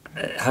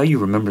 How you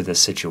remember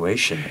this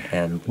situation?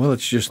 And well,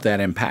 it's just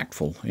that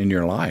impactful in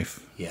your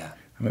life. Yeah.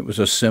 I mean, it was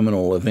a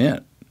seminal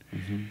event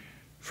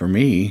for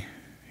me,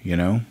 you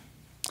know.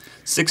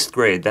 6th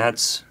grade,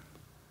 that's...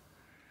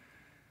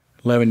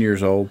 11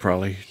 years old,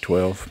 probably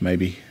 12,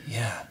 maybe.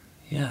 Yeah,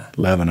 yeah.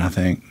 11, I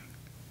think.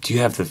 Do you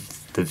have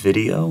the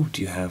video?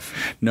 Do you have...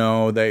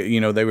 No, they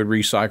would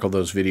recycle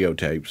those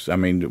videotapes. I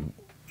mean,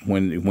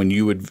 when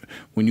you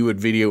would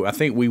video, I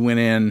think we went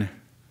in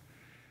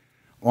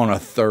on a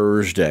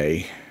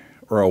Thursday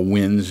or a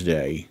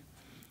Wednesday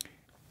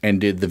and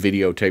did the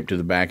videotape to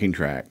the backing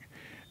track.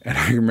 And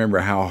I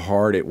remember how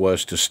hard it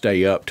was to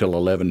stay up till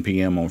 11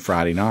 p.m. on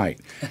Friday night,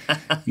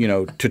 you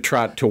know, to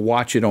try to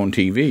watch it on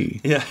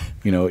TV. Yeah.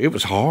 You know, it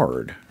was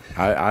hard.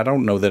 I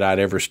don't know that I'd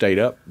ever stayed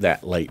up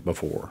that late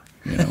before,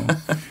 you know.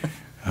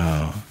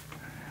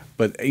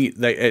 But it's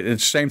the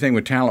same thing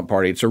with Talent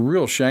Party. It's a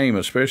real shame,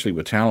 especially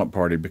with Talent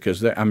Party, because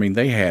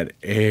they had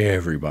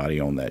everybody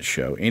on that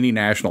show. Any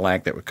national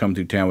act that would come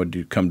through town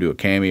would come do a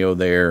cameo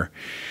there,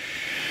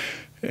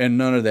 and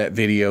none of that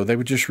video. They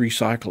would just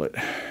recycle it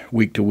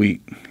week to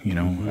week. You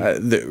know,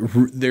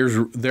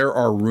 there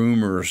are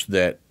rumors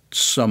that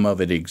some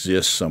of it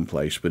exists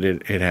someplace, but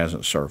it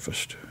hasn't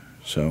surfaced.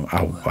 So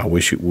I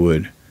wish it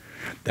would.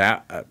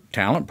 That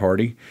Talent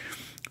Party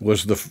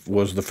was the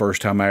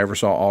first time I ever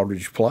saw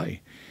Aldridge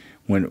play.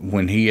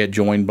 When he had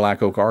joined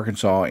Black Oak,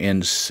 Arkansas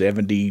in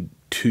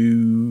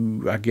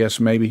 '72, I guess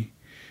maybe,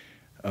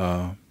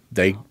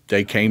 they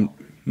came.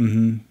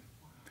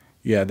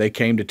 They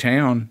came to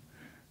town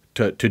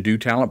to do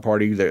Talent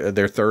Party.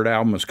 Their third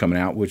album was coming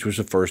out, which was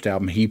the first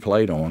album he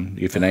played on.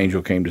 If an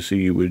Angel Came to See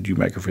You, Would You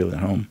Make Her Feel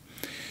at Home?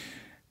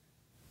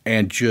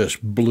 And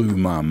just blew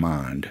my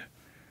mind.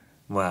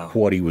 Wow,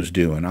 what he was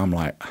doing. I'm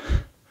like,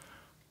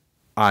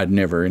 I'd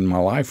never in my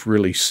life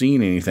really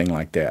seen anything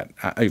like that.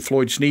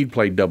 Floyd Sneed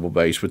played double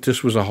bass, but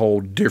this was a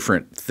whole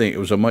different thing. It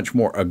was a much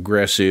more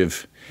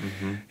aggressive.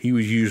 He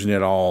was using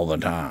it all the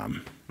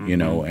time, you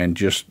know, and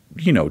just,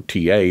 you know,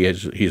 T.A.,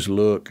 his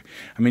look.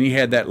 I mean, he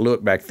had that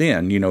look back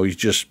then. You know, he's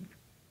just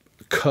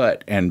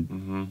cut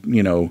and,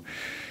 you know,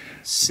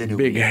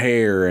 sinewy, big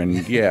hair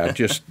and,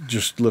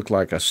 just looked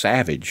like a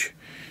savage,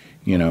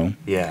 you know.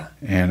 Yeah.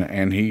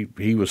 And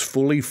he was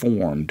fully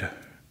formed.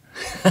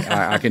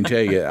 I can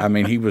tell you. I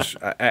mean, he was.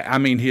 I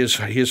mean,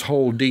 his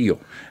whole deal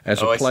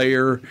as a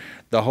player,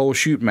 the whole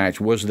shoot match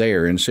was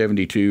there in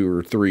 '72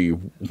 or '3,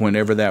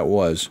 whenever that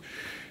was.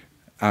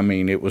 I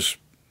mean, it was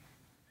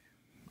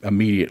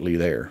immediately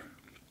there.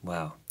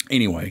 Wow.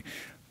 Anyway,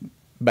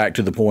 back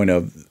to the point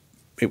of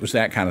it was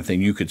that kind of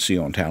thing you could see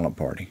on Talent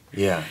Party.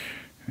 Yeah.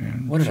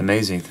 What an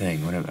amazing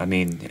thing.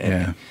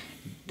 Yeah.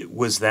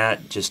 Was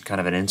that just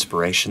kind of an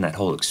inspiration, that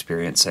whole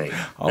experience?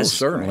 Oh,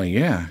 certainly,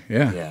 yeah.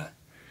 Yeah.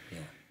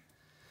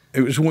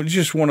 It was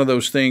just one of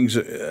those things.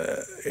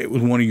 It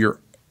was one of your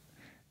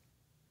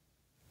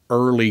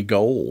early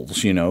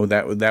goals,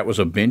 that was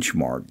a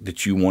benchmark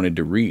that you wanted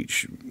to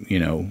reach,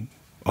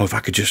 Oh,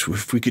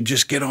 if we could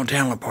just get on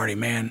Talent Party,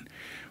 man,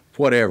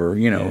 whatever,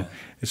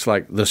 It's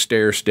like the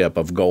stair step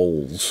of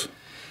goals.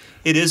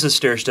 It is a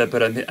stair step,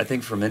 but I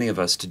think for many of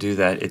us to do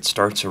that, it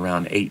starts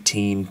around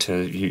 18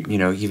 to,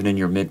 even in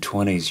your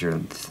mid-20s, you're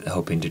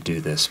hoping to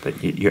do this.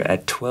 But you're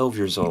at 12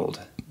 years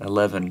old,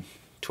 11,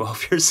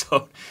 12 years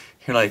old,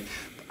 you're like,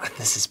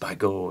 this is my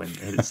goal. And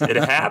it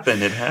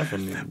happened. It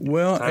happened.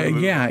 Well,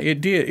 yeah, it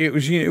did. It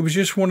was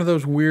just one of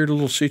those weird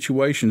little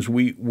situations.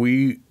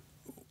 We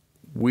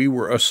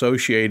were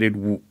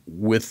associated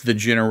with the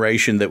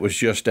generation that was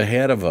just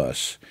ahead of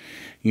us.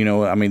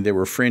 There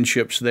were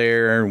friendships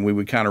there, and we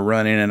would kind of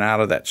run in and out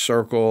of that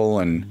circle,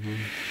 and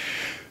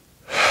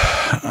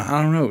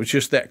I don't know, it was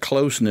just that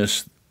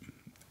closeness.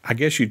 I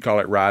guess you'd call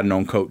it riding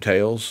on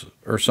coattails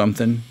or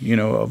something,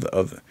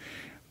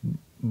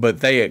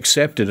 but they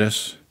accepted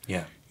us,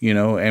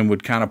 and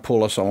would kind of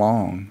pull us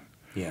along,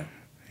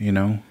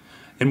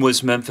 And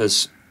was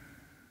Memphis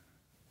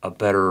a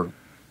better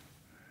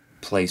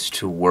place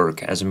to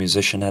work as a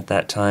musician at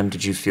that time?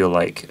 Did you feel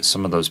like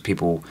some of those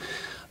people,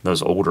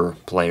 those older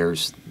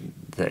players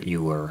that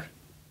you were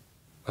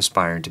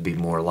aspiring to be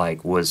more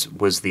like, was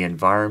the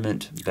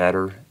environment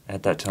better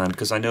at that time?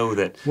 Because I know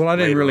that. Well, I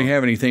didn't really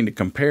have anything to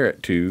compare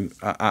it to.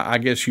 I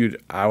guess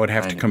I would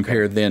have to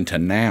compare then to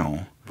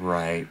now.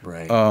 Right.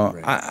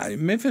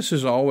 Memphis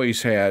has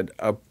always had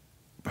a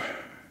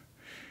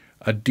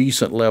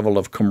decent level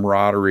of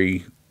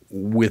camaraderie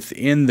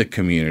within the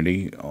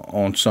community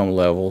on some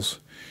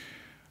levels.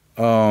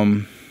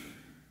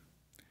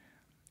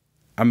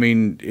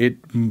 It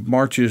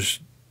marches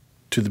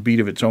to the beat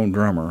of its own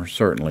drummer,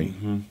 certainly.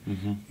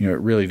 It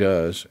really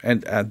does.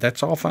 And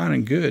that's all fine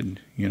and good,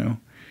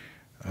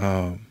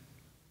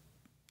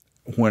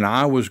 When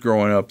I was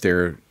growing up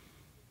there,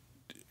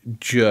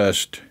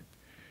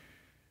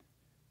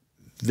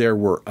 there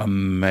were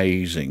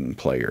amazing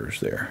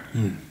players there,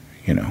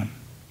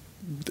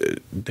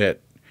 that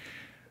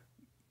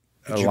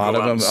a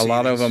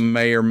lot of them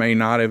may or may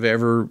not have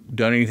ever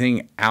done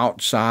anything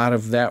outside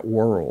of that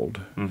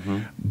world,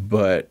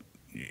 but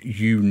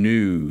you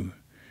knew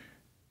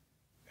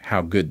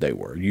how good they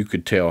were. You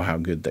could tell how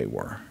good they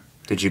were.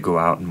 Did you go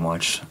out and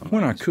watch?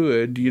 When I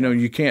could,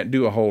 you can't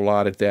do a whole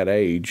lot at that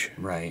age.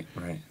 Right.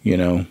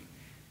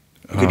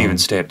 You could even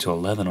stay up till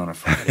 11 on a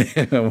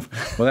Friday. Well,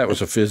 that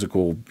was a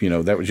physical,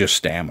 that was just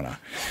stamina.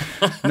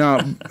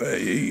 No,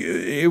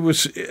 it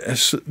was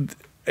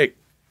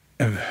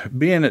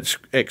being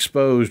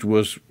exposed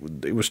was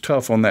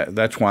tough on that.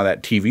 That's why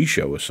that TV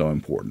show was so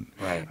important.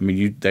 Right.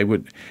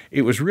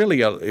 It was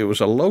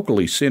a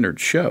locally centered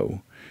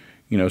show,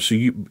 so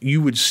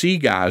you would see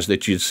guys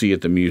that you'd see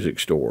at the music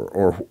store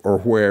or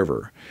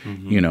wherever,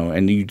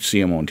 and you'd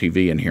see them on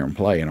TV and hear them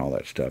play and all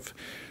that stuff.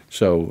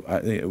 So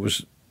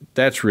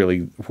that's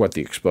really what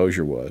the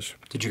exposure was.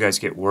 Did you guys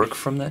get work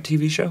from that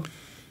TV show?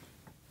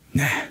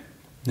 Nah.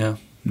 No?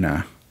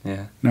 Nah.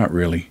 Yeah. Not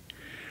really.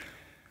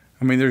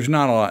 There's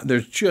not a lot.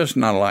 There's just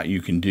not a lot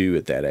you can do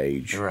at that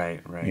age.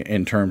 Right.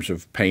 In terms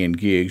of paying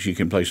gigs, you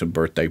can play some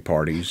birthday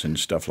parties and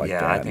stuff like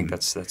that. Yeah, I think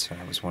that's what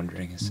I was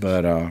wondering.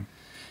 But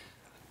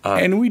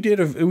and we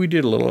did a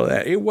little of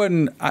that. It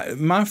wasn't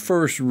my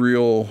first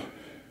real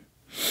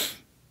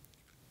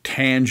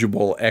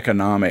tangible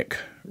economic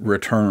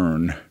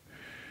return.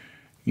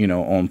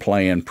 On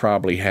playing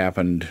probably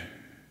happened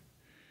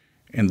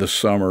in the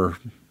summer,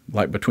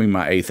 like between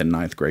my 8th and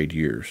 9th grade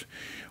years.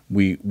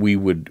 We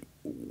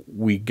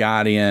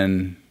got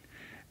in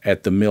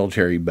at the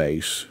military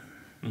base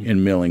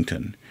in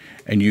Millington,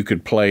 and you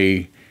could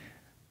play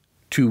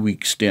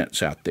 2-week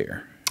stints out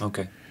there.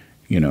 Okay.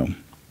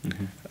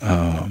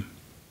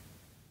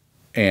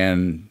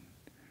 And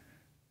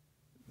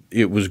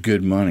it was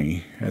good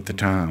money at the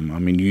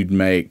time. You'd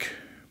make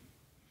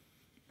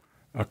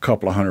a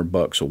couple of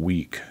 $100 a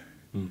week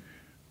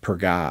per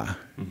guy,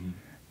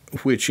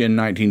 which in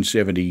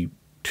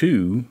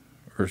 1972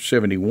 or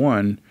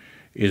 71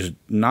 is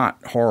not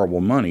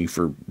horrible money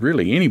for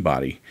really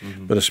anybody,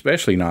 but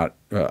especially not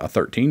a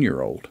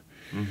 13-year-old,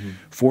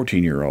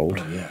 14-year-old.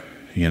 Oh,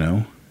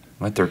 yeah.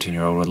 My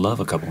 13-year-old would love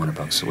a couple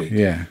 $100 a week.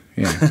 Yeah.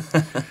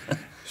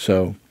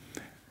 So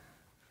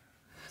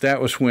that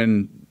was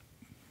when,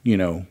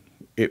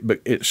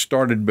 it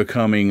started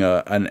becoming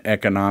an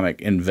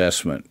economic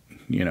investment,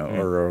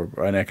 or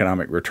an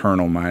economic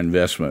return on my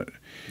investment,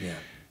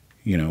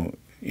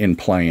 in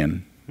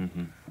playing.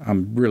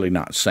 I'm really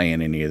not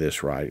saying any of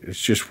this right.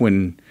 It's just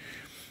when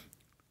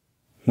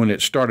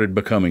it started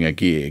becoming a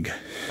gig.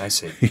 I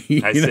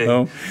see. I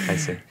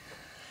see.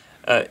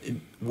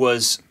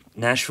 Was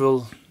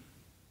Nashville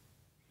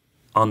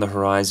on the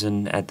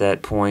horizon at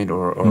that point,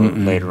 or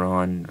later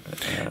on?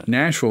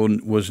 Nashville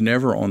was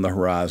never on the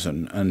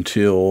horizon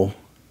until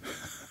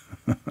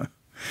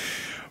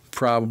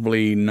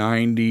Probably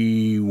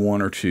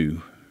 91 or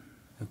 2.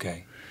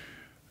 Okay.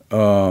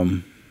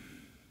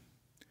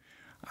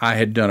 I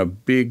had done a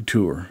big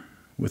tour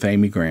with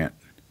Amy Grant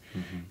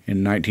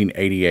in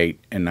 1988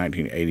 and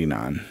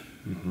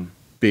 1989.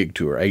 Big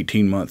tour,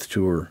 18-month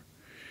tour.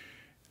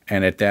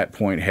 And at that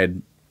point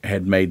had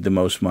made the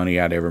most money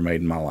I'd ever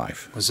made in my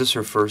life. Was this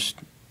her first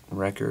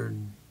record?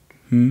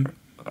 I'm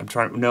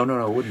trying. No,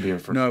 it wouldn't be her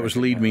first. No, it was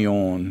record, Lead Me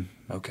On.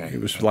 Okay. It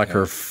was like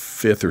her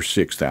 5th or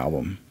 6th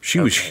album. She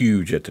was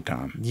huge at the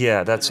time.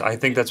 Yeah, I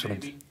think that's what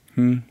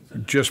I'm.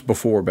 Just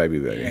before Baby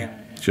Baby.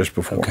 Just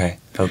before. Okay.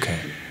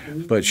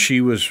 But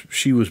she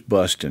was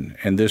busting,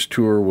 and this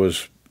tour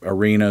was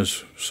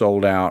arenas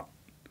sold out.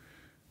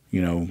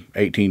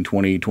 18,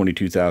 20,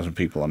 22,000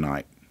 people a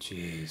night.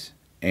 Jeez.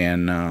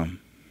 And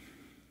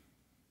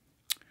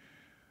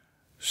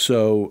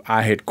so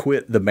I had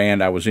quit the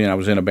band I was in. I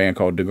was in a band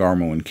called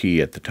Degarmo and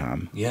Key at the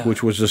time,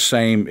 which was the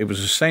same. It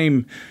was the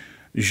same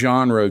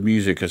genre of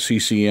music, a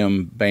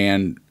CCM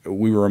band.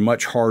 We were a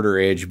much harder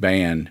edge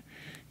band.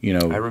 I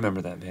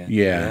remember that band.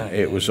 Yeah,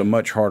 it was a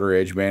much harder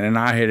edge band, and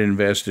I had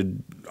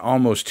invested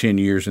almost 10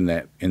 years in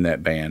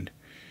that band.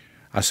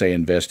 I say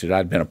invested.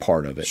 I'd been a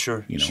part of it.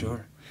 Sure.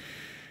 Sure.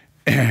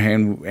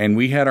 And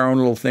we had our own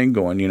little thing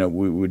going.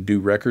 We would do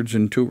records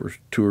and tour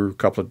a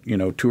couple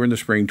of tour in the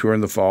spring, tour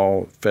in the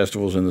fall,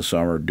 festivals in the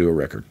summer, do a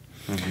record.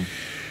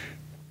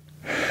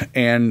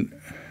 And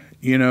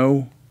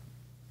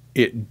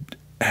it.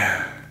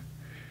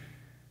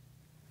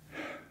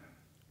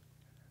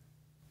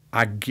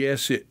 I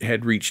guess it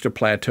had reached a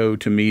plateau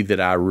to me that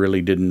I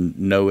really didn't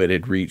know it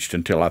had reached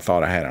until I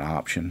thought I had an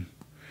option.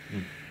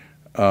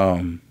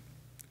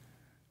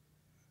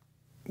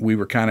 We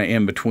were kind of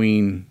in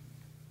between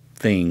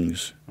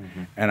things,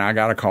 and I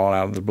got a call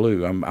out of the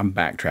blue. I'm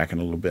backtracking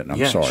a little bit, and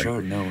I'm sorry. Yeah,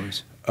 sure, no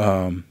worries.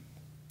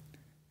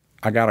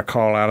 I got a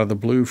call out of the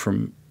blue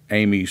from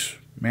Amy's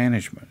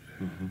management,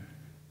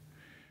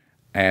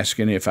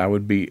 asking if I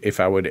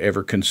would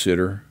ever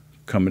consider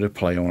coming to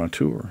play on a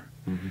tour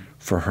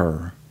for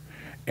her.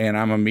 And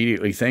I'm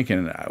immediately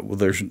thinking, well,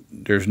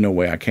 there's no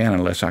way I can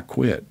unless I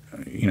quit,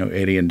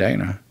 Eddie and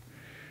Dana.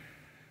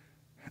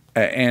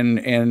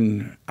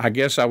 And I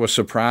guess I was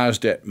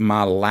surprised at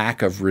my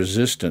lack of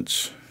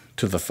resistance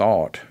to the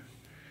thought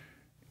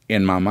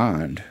in my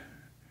mind.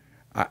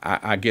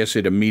 I guess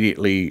it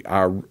immediately,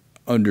 I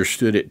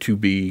understood it to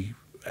be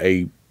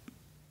a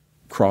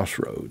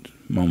crossroads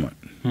moment,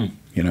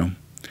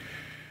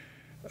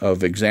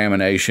 of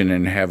examination,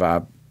 and have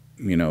I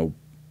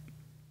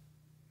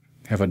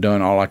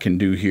done all I can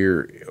do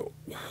here?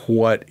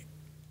 What,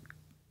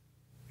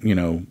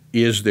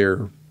 is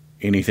there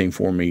anything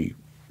for me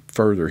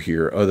further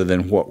here other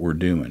than what we're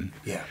doing?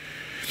 Yeah.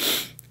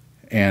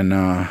 And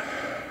I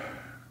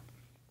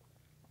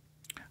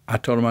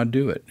told him I'd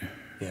do it.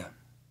 Yeah.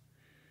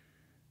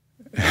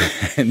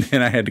 And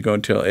then I had to go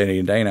and tell Eddie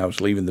and Dana I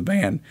was leaving the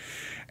band.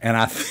 And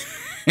I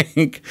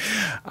think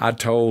I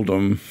told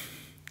them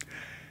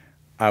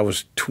I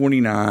was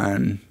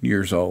 29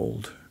 years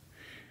old,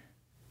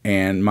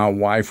 and my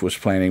wife was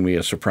planning me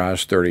a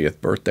surprise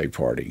 30th birthday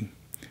party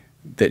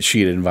that she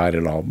had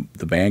invited all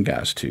the band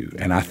guys to.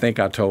 And I think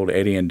I told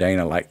Eddie and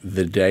Dana like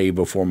the day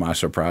before my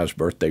surprise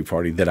birthday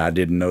party that I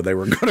didn't know they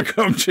were going to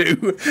come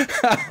to.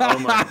 Oh,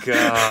 my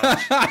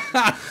gosh.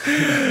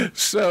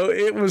 So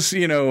it was,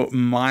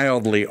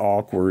 mildly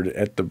awkward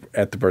at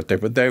the birthday,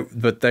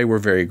 but they were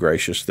very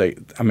gracious. They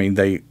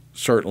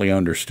certainly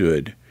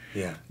understood.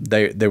 Yeah.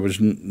 There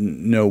was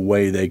no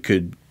way they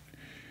could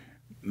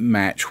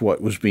match what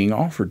was being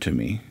offered to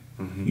me,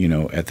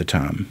 at the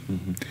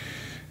time.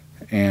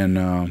 And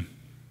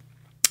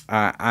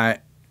I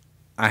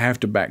have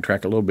to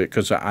backtrack a little bit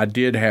because I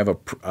did have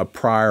a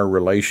prior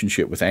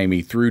relationship with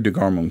Amy through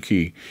Degarmo and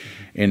Key.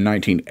 In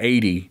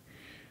 1980,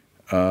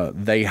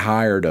 they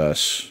hired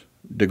us,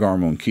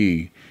 Degarmo and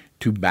Key,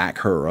 to back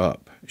her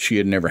up. She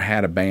had never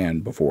had a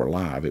band before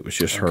live. It was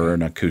just her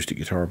and an acoustic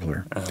guitar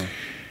player.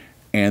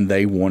 And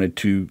they wanted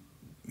to,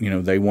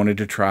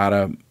 try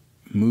to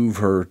move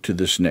her to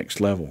this next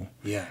level.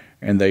 Yeah.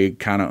 And they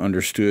kind of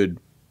understood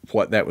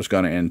what that was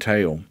going to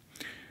entail.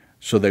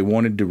 So they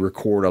wanted to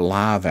record a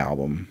live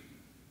album,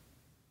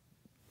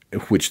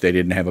 which they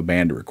didn't have a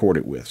band to record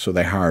it with. So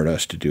they hired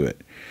us to do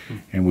it.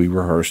 And we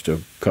rehearsed a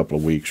couple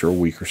of weeks or a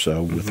week or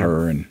so with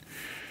her, and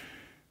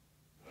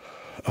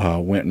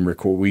went and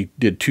recorded. We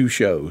did 2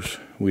 shows.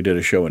 We did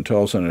a show in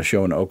Tulsa and a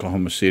show in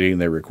Oklahoma City,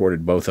 and they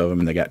recorded both of them,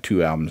 and they got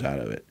 2 albums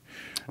out of it.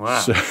 Wow.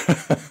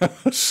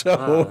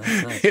 So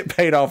nice. It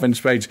paid off in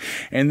spades.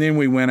 And then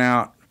we went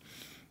out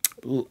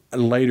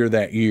later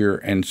that year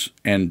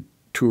and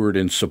toured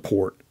in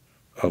support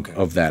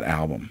of that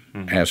album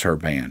as her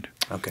band.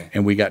 Okay.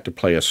 And we got to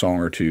play a song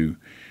or two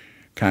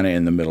kind of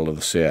in the middle of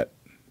the set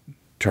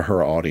to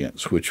her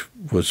audience, which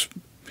was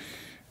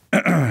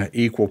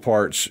equal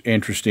parts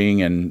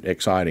interesting and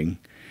exciting.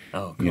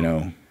 Oh,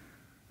 cool.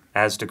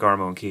 As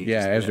Degarmo and Key.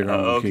 Yeah, as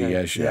Degarmo and Key.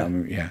 Yes, yeah.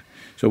 Yeah.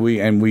 So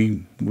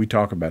we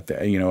talk about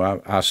that.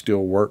 I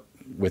still work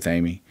with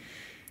Amy,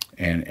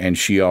 and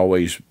she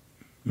always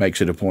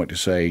makes it a point to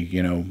say,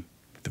 you know,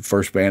 the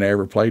first band I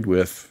ever played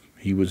with,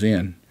 he was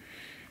in.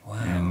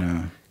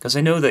 Wow. Because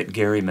I know that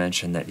Gary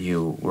mentioned that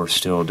you were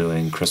still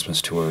doing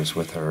Christmas tours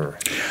with her.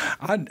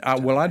 I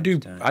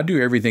do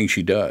everything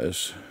she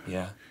does.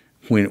 Yeah.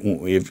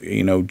 If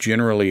you know,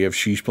 generally, if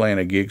she's playing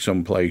a gig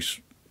someplace,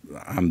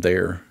 I'm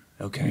there.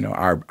 Okay. You know,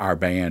 our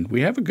band.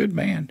 We have a good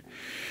band.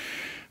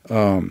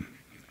 I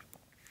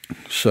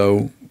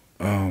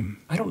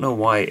don't know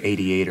why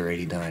 88 or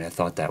 89. I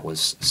thought that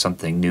was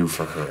something new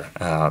for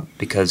her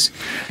because.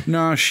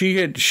 No,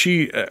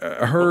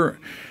 her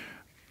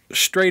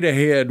Straight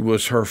Ahead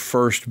was her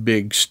first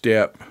big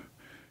step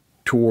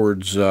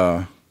towards,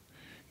 you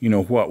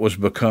know, what was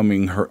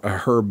becoming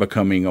her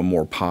becoming a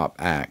more pop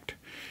act.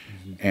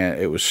 Mm-hmm. And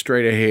it was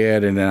Straight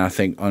Ahead, and then I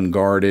think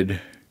Unguarded,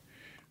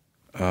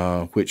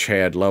 which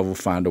had Love Will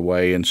Find a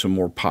Way and some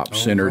more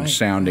pop-centered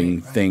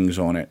sounding things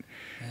on it.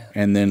 Yeah.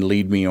 And then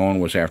Lead Me On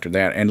was after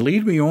that. And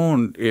Lead Me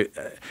On,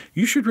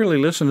 you should really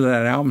listen to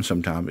that album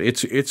sometime.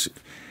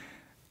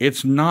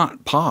 It's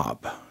not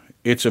pop.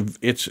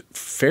 It's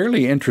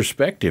fairly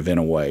introspective in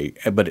a way,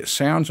 but it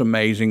sounds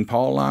amazing.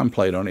 Paul Lime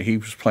played on it. He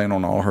was playing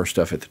on all her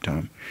stuff at the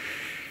time,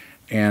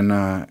 and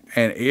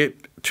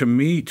it to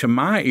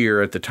my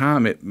ear at the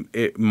time,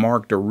 it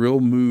marked a real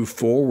move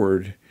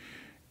forward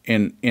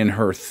in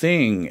her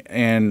thing,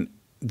 and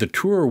the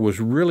tour was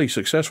really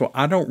successful.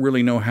 I don't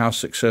really know how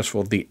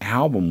successful the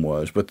album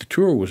was, but the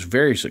tour was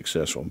very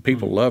successful.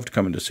 People loved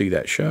coming to see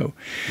that show.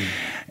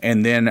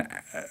 And then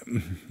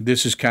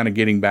this is kind of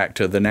getting back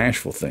to the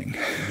Nashville thing.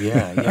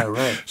 Yeah,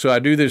 right. So I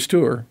do this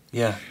tour.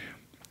 Yeah.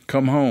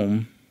 Come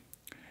home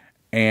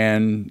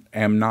and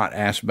am not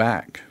asked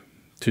back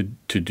to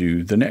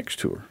do the next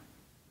tour.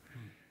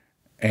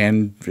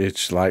 And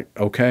it's like,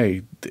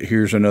 okay,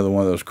 here's another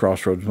one of those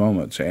crossroads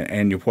moments.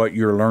 And what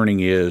you're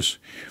learning is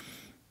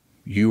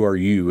you are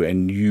you,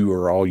 and you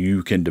are all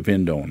you can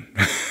depend on.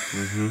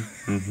 Mm-hmm,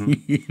 mm-hmm.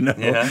 You know,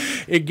 yeah.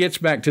 It gets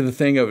back to the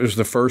thing of, it was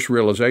the first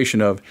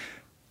realization of,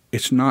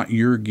 it's not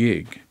your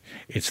gig.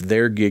 It's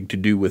their gig to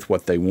do with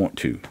what they want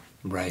to.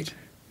 Right.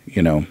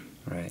 You know.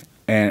 Right.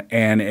 And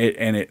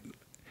it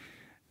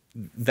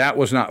that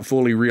was not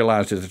fully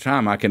realized at the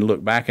time. I can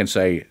look back and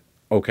say,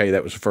 okay,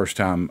 that was the first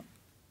time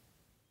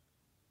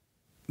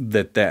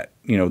that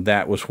you know,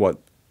 that was what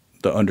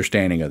the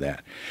understanding of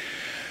that.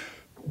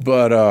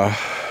 But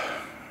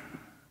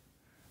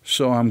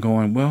so I'm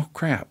going, well,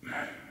 crap.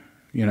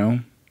 You know,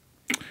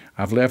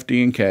 I've left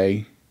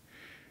D&K,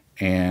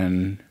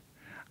 and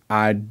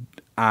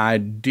I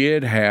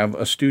did have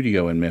a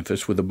studio in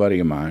Memphis with a buddy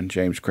of mine,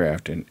 James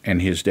Kraft,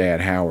 and his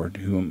dad, Howard,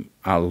 whom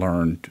I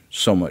learned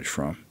so much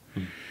from.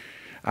 Hmm.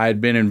 I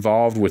had been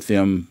involved with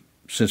them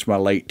since my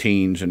late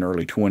teens and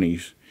early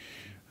 20s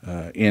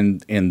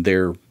in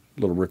their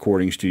little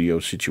recording studio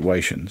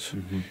situations.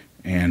 Mm-hmm.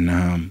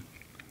 And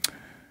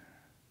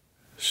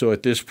so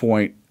at this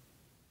point,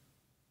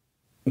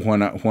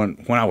 when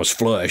I was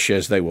flush,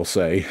 as they will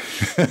say,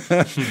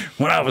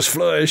 when I was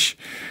flush,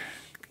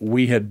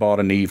 we had bought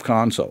a Neve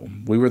console.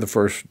 We were the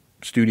first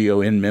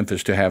studio in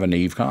Memphis to have a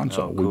Neve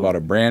console. Oh, cool. We bought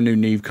a brand new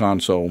Neve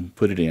console,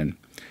 put it in,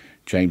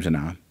 James and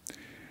I.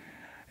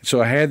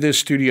 So I had this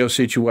studio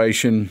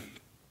situation,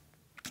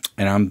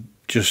 and I'm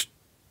just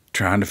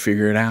trying to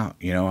figure it out.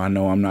 You know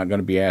I'm not going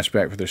to be asked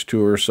back for this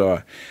tour,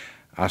 so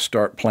I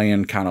start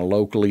playing kind of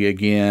locally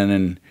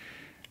again,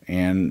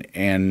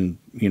 and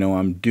you know,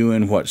 I'm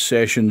doing what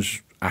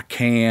sessions I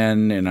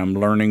can, and I'm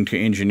learning to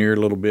engineer a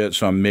little bit,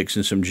 so I'm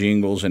mixing some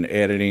jingles and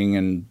editing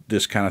and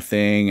this kind of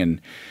thing,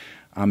 and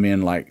I'm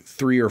in like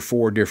 3 or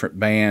 4 different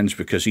bands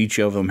because each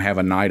of them have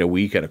a night a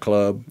week at a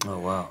club. Oh,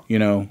 wow. You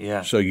know?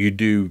 Yeah. So you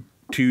do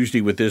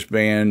Tuesday with this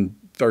band,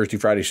 Thursday,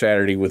 Friday,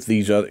 Saturday with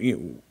these other,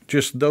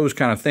 just those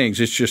kind of things.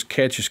 It's just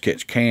catch as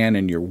catch can,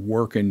 and you're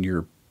working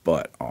your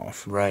butt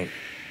off. Right.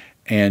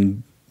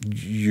 And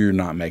you're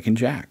not making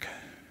jack.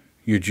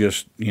 You're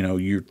just,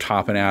 you're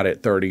topping out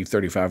at 30,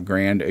 35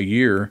 grand a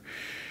year.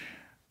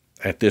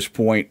 At this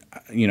point,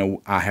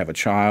 I have a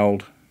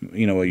child,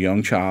 a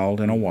young child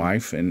and a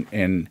wife,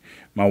 and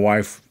my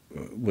wife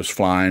was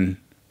flying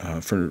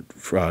for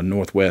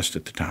Northwest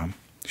at the time.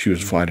 She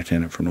was a flight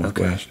attendant for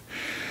Northwest. Okay.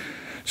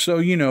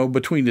 So,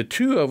 between the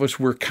two of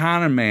us, we're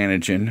kind of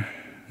managing.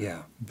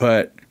 Yeah.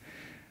 But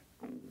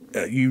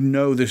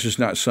this is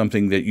not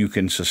something that you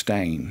can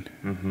sustain.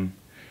 Mm-hmm.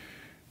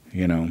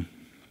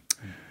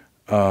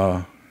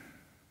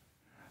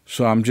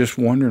 So I'm just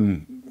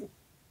wondering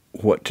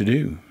what to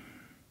do,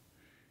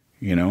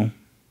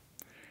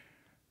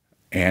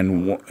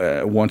 And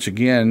once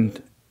again,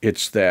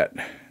 it's that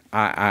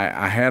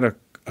I had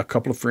a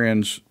couple of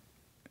friends,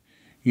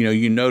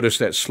 you notice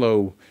that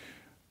slow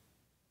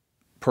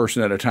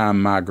person at a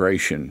time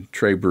migration.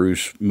 Trey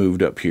Bruce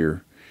moved up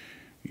here.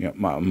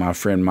 My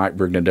friend Mike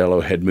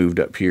Brignadello had moved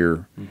up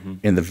here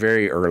in the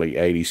very early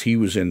 80s. He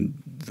was in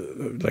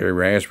the Larry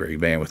Raspberry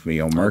band with me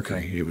on Mercury.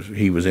 Okay.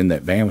 He was in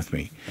that band with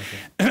me.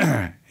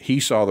 Okay. He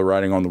saw the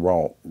writing on the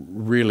wall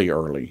really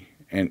early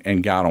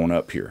and got on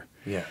up here.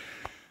 Yeah.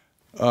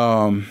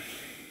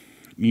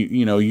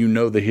 you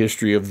know the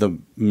history of the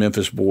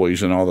Memphis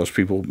boys and all those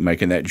people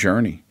making that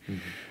journey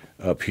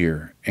up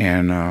here.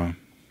 And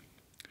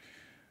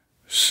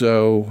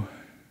so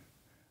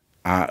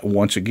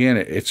once again,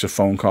 it's a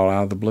phone call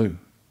out of the blue.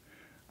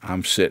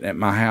 I'm sitting at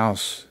my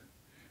house,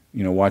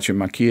 watching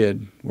my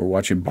kid. We're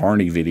watching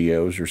Barney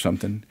videos or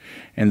something,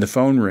 and the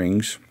phone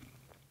rings,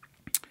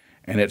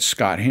 and it's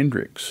Scott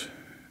Hendricks,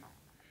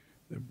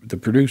 the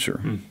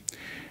producer.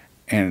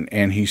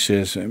 And he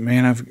says,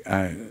 "Man,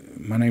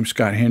 my name's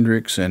Scott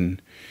Hendricks,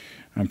 and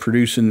I'm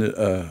producing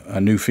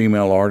a new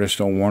female artist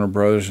on Warner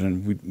Brothers,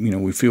 and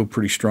we feel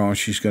pretty strong.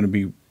 She's going to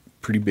be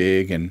pretty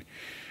big, and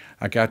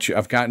I've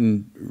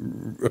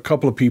gotten a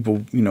couple of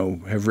people,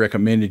 have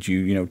recommended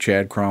you.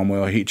 Chad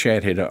Cromwell.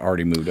 Chad had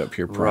already moved up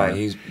here prior. Right,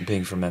 he's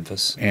being from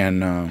Memphis.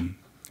 And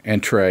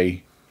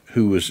Trey,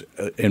 who was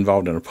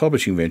involved in a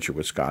publishing venture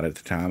with Scott at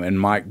the time, and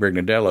Mike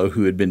Brignadello,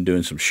 who had been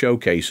doing some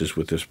showcases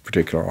with this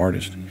particular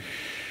artist.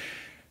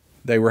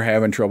 They were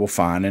having trouble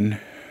finding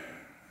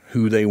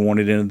who they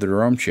wanted into the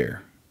drum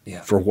chair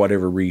for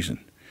whatever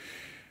reason.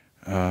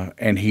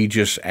 And he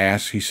just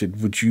asked, he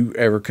said, would you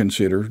ever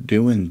consider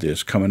doing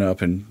this, coming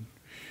up and,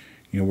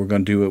 we're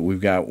going to do it. We've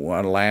got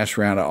a last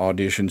round of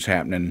auditions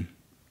happening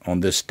on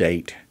this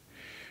date.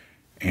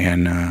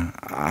 And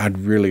I'd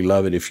really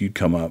love it if you'd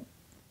come up.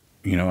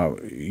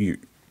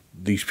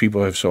 These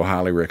people have so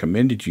highly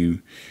recommended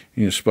you,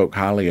 spoke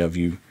highly of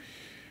you,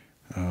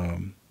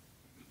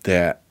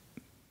 that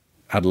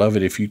I'd love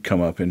it if you'd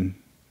come up and,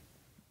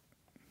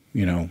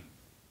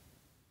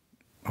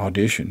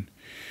 audition.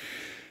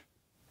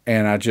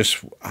 And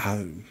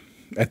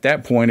at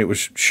that point, it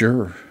was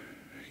sure,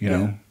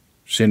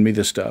 send me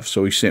the stuff.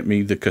 So he sent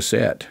me the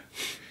cassette,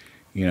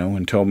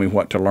 and told me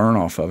what to learn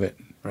off of it.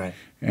 Right.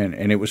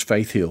 And it was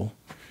Faith Hill.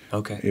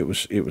 Okay. It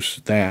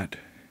was that.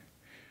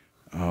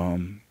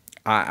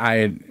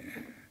 I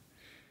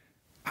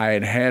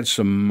had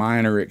some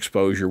minor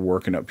exposure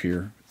working up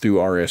here through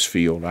R.S.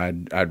 Field.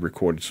 I'd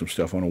recorded some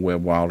stuff on a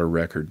Webb Wilder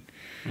record,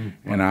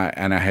 and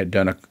I had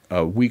done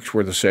a week's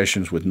worth of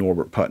sessions with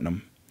Norbert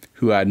Putnam,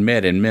 who I'd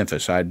met in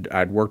Memphis.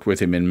 I'd worked with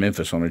him in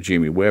Memphis on a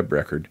Jimmy Webb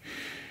record,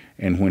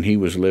 and when he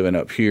was living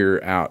up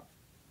here out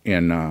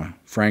in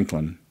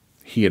Franklin,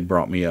 he had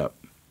brought me up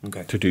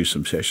to do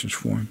some sessions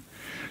for him.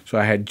 So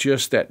I had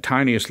just that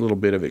tiniest little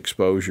bit of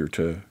exposure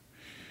to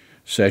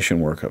session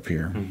work up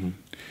here,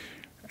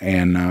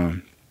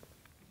 and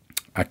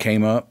I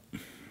came up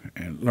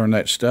and learned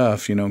that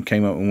stuff, came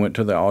up and went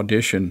to the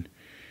audition,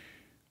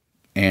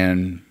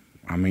 and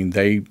I mean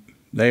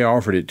they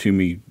offered it to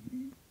me,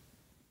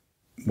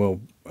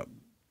 well,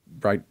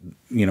 right,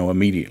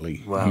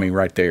 immediately. Wow. I mean,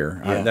 right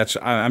there. Yeah.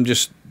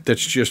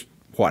 That's just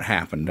what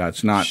happened.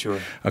 That's not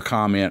a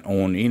comment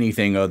on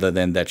anything other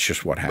than that's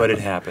just what happened. But it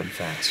happened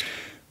fast.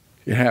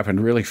 It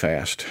happened really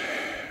fast,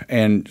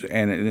 and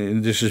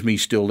this is me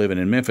still living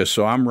in Memphis,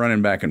 so I'm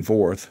running back and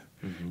forth.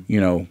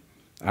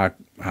 I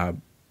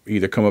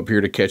either come up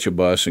here to catch a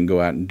bus and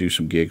go out and do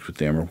some gigs with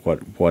them or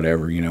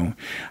whatever.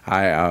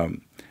 I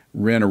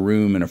rent a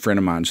room in a friend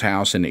of mine's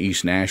house in the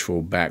East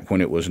Nashville back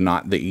when it was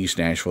not the East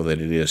Nashville that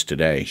it is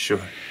today.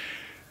 Sure.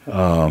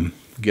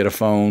 Get a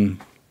phone.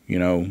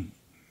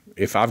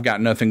 If I've got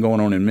nothing going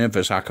on in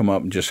Memphis, I come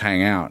up and just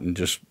hang out and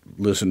just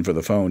listen for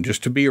the phone,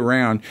 just to be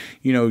around.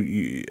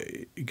 You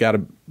got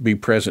to be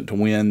present to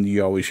win.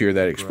 You always hear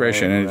that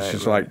expression, and it's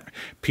just like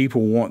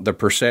people want the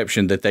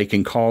perception that they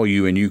can call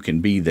you and you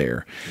can be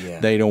there. Yeah.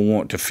 They don't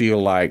want to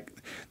feel like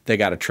they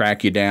got to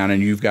track you down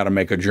and you've got to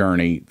make a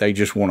journey. They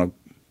just want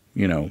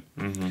to,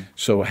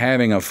 So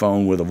having a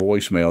phone with a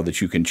voicemail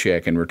that you can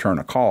check and return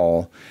a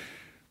call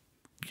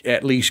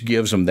at least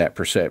gives them that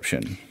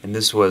perception. And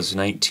this was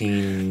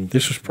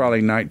This was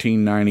probably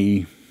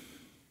 1990.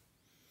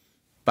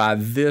 By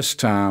this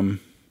time,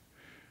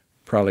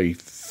 probably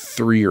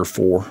 3 or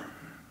 4.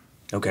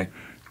 Okay.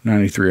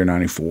 93 or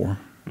 94.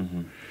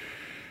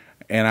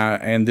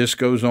 And this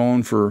goes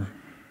on for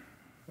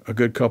a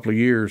good couple of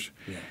years.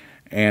 Yeah.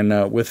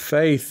 And with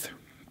Faith,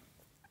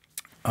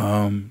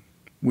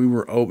 we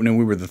were opening.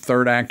 We were the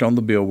third act on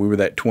the bill. We were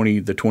the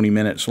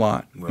 20-minute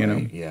slot.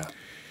 Right. Yeah.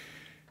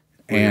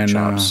 Well, and your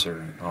chops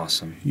are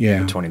awesome.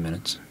 Yeah. 20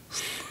 minutes.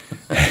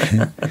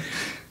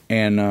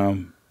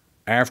 And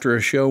after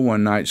a show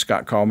one night,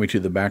 Scott called me to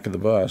the back of the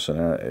bus, and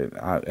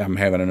I'm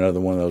having another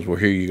one of those, well,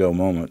 here you go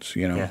moments,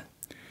 Yeah.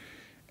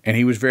 And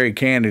he was very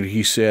candid.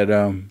 He said,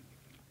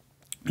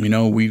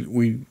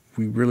 we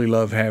really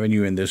love having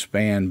you in this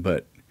band,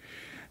 but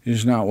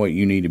it's not what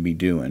you need to be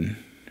doing.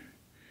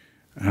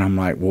 And I'm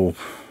like, well,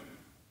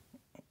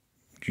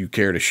 do you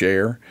care to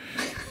share?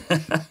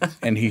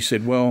 And he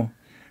said, well,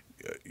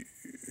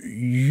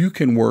 you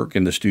can work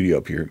in the studio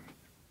up here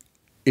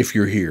if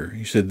you're here.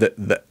 He said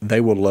that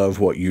they will love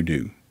what you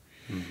do.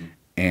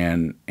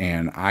 And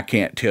I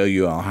can't tell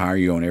you I'll hire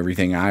you on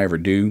everything I ever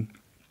do,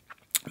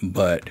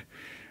 but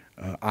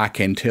I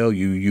can tell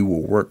you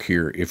will work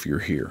here if you're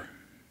here.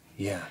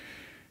 Yeah.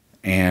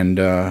 And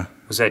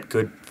was that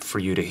good for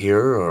you to hear,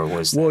 or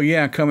was that? Well,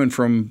 yeah, coming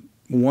from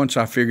once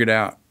I figured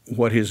out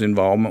what his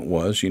involvement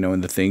was,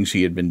 and the things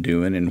he had been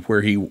doing and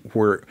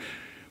where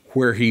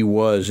where he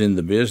was in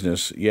the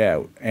business,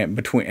 yeah, and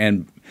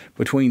between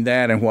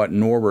that and what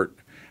Norbert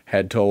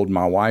had told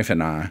my wife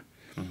and I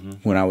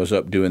when I was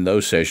up doing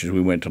those sessions,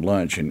 we went to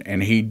lunch,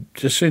 and he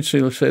just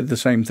essentially said the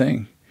same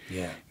thing.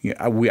 Yeah,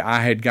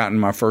 I had gotten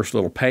my first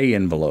little pay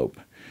envelope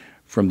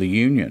from the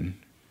union,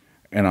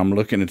 and I'm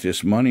looking at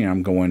this money, and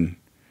I'm going,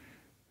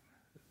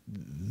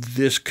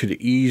 this could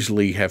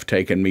easily have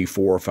taken me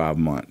 4 or 5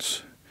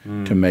 months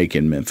to make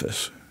in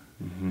Memphis,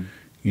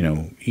 you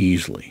know,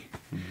 easily.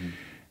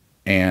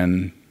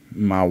 And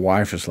my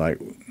wife is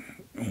like,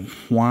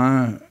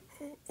 why?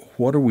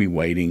 What are we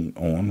waiting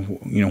on?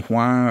 You know,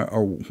 why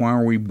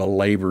are we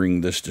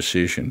belaboring this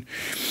decision?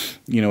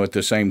 You know, at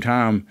the same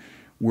time,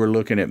 we're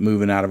looking at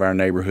moving out of our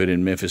neighborhood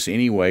in Memphis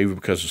anyway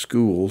because of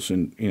schools,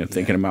 and you know,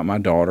 thinking about my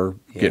daughter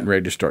getting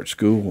ready to start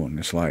school, and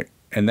it's like,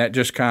 and that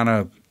just kind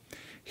of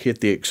hit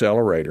the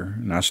accelerator,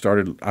 and I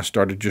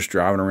started just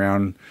driving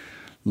around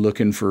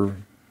looking for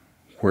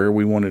where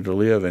we wanted to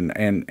live, and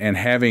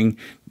having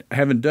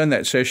done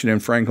that session in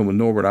Franklin with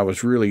Norbert, I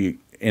was really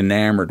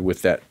enamored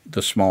with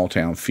the small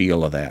town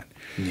feel of that.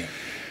 Yeah.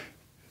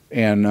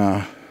 And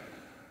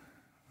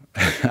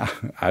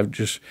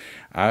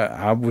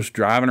I was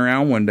driving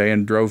around one day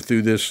and drove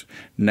through this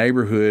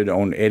neighborhood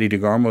on Eddie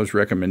Degarmo's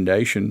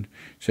recommendation.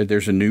 Said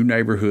there's a new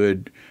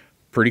neighborhood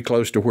pretty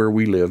close to where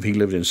we live. He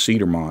lived in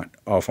Cedarmont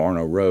off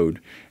Arno Road,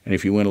 and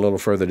if you went a little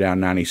further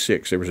down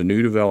 96, there was a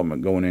new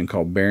development going in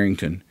called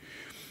Barrington.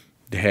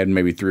 They had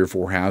maybe 3 or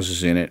 4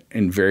 houses in it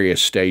in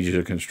various stages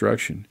of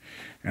construction.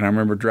 And I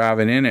remember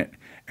driving in it,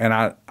 and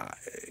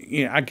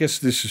I guess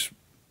this is,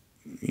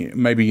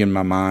 maybe in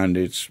my mind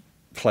it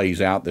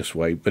plays out this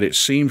way, but it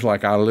seems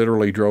like I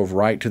literally drove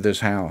right to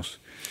this house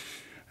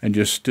and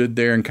just stood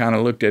there and kind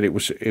of looked at it.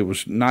 It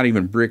was not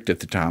even bricked at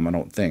the time, I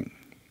don't think.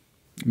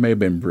 It may have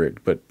been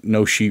bricked, but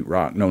no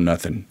sheetrock, no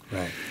nothing.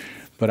 Right.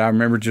 But I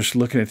remember just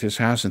looking at this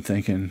house and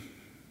thinking,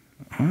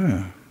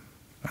 I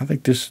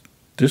think this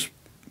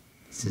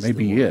may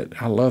be it.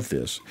 I love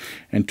this.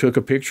 And took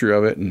a picture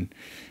of it and,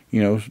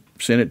 you know,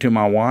 sent it to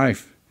my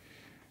wife.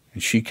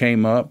 And she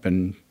came up,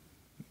 and,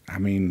 I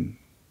mean,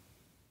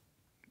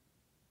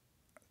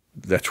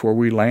 that's where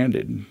we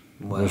landed.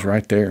 Wow. It was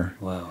right there.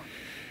 Wow.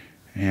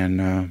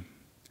 And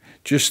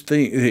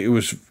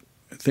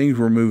things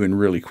were moving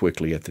really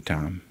quickly at the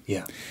time.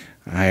 Yeah.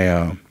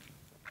 I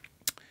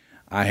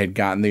had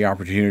gotten the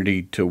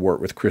opportunity to work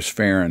with Chris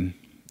Farron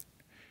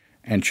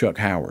and Chuck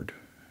Howard,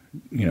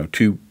 you know,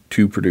 two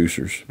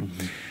producers,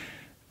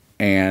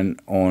 and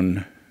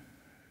on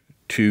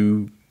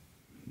 2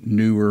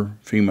 newer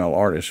female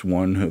artists,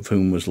 one of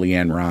whom was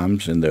Leanne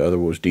Rhymes and the other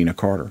was Dina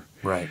Carter.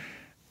 Right.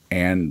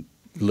 And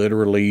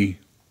literally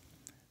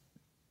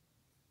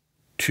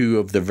 2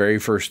 of the very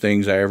first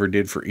things I ever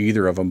did for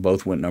either of them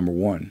both went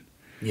 #1.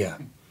 Yeah.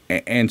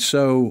 And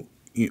so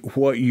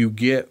what you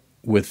get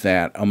with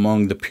that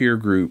among the peer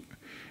group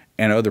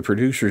and other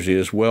producers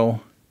is,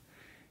 well,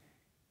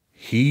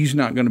 he's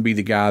not going to be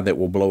the guy that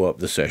will blow up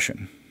the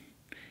session.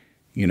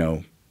 You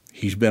know,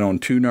 he's been on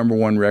 2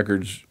 #1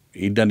 records.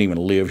 He doesn't even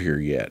live here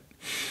yet.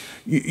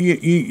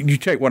 You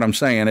take what I'm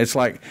saying. It's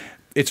like,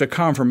 it's a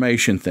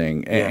confirmation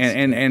thing. Yes.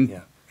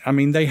 And I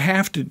mean, they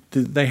have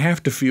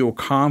to feel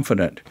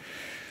confident,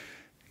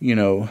 you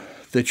know,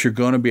 that you're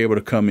going to be able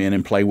to come in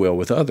and play well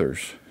with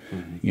others,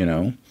 you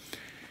know.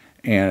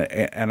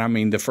 And I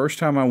mean, the first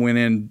time I went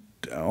in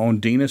on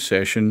Dina's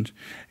sessions,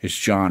 it's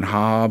John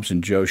Hobbs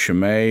and Joe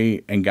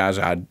Chimay and guys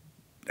I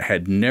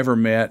had never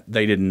met.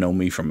 They didn't know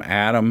me from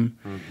Adam,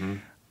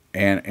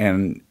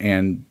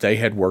 and they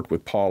had worked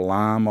with Paul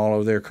Lime all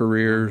of their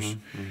careers,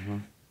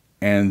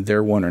 and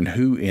they're wondering,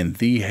 who in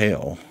the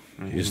hell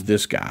is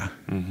this guy,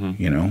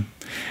 you know?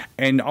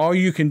 And all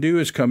you can do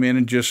is come in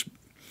and just,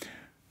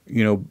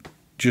 you know,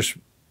 just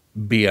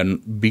be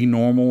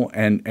normal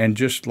and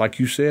just like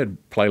you said,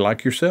 play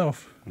like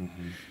yourself,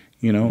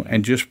 you know,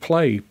 and just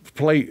play,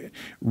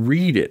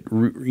 read it,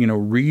 you know,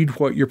 read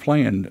what you're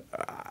playing,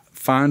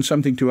 find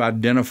something to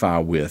identify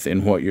with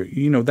in what you're,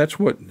 you know, that's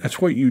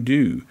what you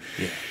do.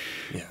 Yeah.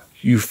 Yeah.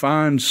 You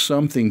find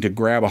something to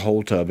grab a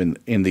hold of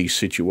in these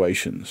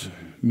situations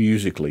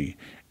musically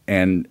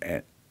and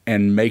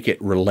make it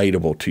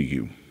relatable to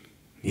you,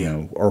 you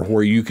know, or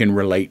where you can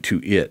relate to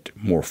it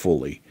more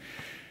fully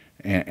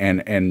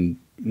and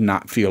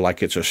not feel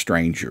like it's a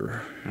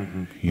stranger,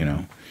 you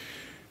know.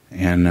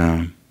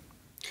 And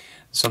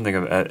something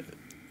of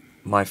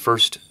my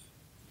first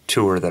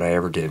tour that I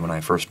ever did when I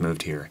first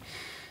moved here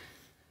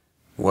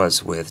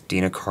was with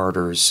Dina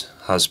Carter's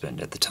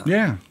husband at the time.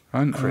 Yeah,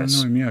 I know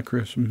him. Yeah,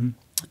 Chris.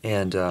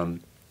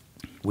 And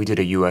we did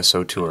a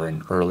USO tour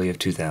in early of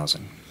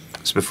 2000.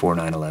 It was before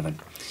 9/11.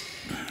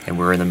 And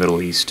we were in the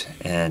Middle East,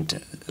 and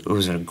it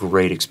was a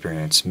great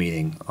experience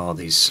meeting all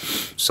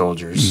these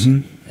soldiers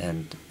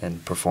and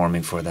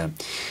performing for them.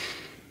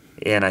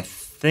 And I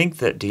think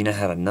that Dina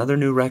had another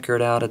new record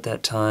out at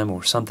that time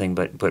or something,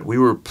 but we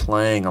were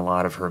playing a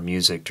lot of her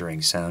music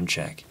during sound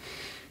check.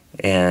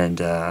 And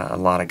a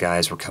lot of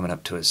guys were coming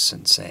up to us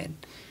and saying,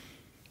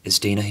 "Is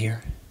Dina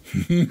here?"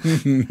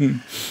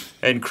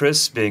 And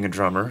Chris, being a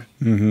drummer,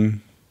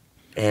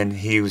 And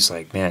he was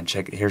like, man,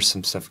 here's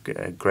some stuff.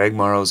 Greg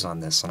Morrow's on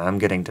this, and I'm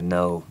getting to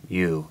know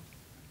you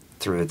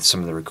through some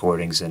of the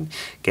recordings and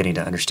getting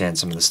to understand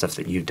some of the stuff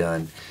that you've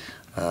done,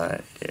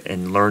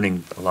 and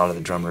learning a lot of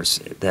the drummers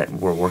that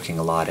were working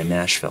a lot in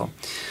Nashville.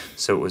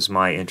 So it was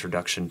my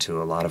introduction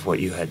to a lot of what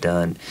you had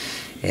done.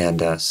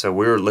 And so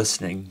we were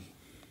listening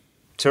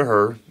to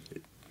her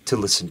to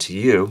listen to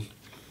you,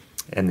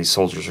 and these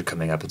soldiers are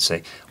coming up and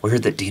say, we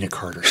heard that Dina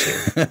Carter's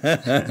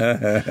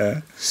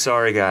here.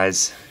 Sorry,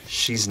 guys.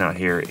 She's not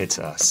here. It's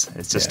us.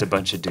 It's just a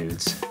bunch of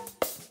dudes.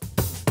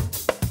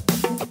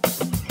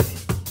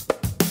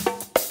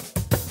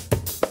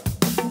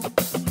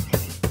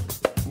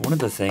 One of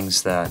the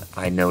things that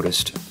I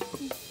noticed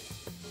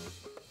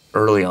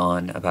early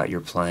on about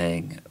your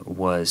playing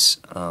was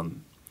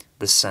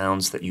the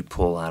sounds that you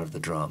pull out of the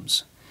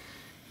drums,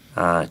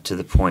 to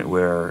the point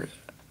where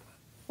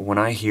when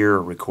I hear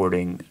a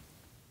recording,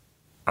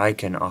 I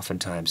can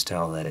oftentimes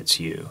tell that it's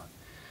you.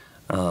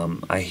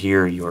 I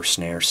hear your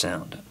snare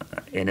sound,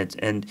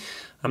 and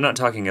I'm not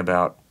talking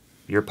about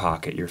your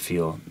pocket, your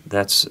feel.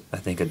 That's, I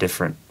think, a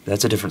different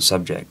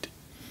subject.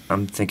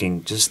 I'm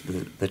thinking just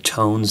the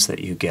tones that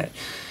you get.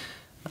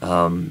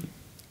 I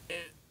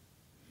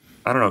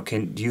don't know.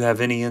 Do you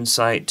have any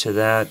insight to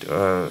that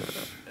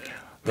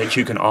that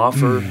you can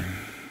offer?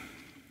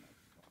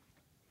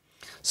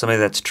 Somebody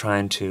that's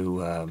trying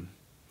to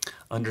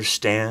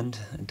understand,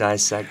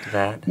 dissect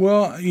that.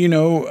 Well, I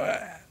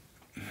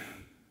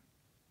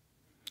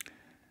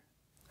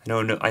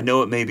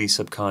know it may be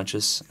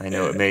subconscious. I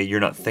know you're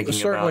not thinking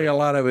certainly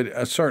about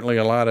it. Certainly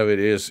a lot of it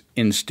is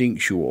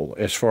instinctual.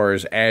 As far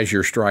as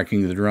you're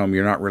striking the drum,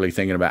 you're not really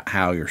thinking about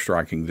how you're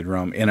striking the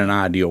drum. In an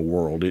ideal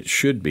world, it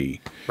should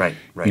be right.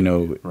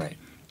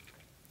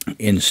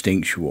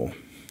 Instinctual.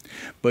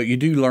 But you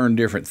do learn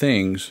different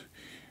things.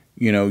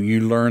 You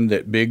learn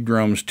that big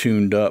drums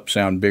tuned up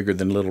sound bigger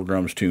than little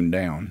drums tuned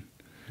down.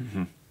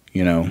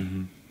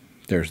 Mm-hmm.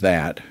 There's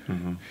that.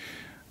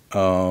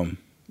 Mm-hmm.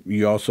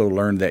 You also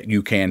learn that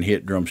you can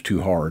hit drums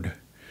too hard,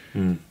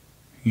 to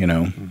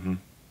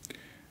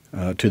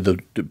the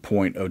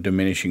point of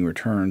diminishing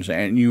returns.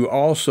 And you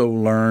also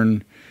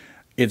learn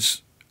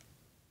it's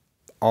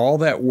all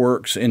that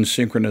works in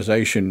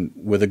synchronization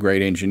with a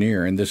great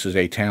engineer, and this is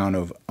a town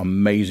of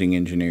amazing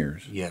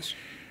engineers. Yes.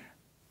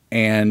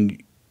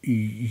 And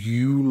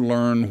you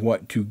learn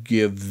what to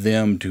give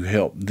them to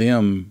help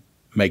them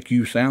make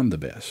you sound the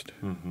best,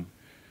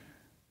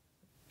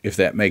 if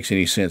that makes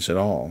any sense at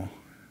all.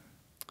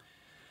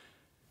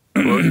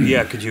 Well,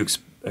 yeah, could you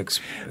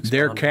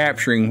They're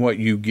capturing what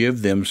you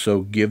give them,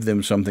 so give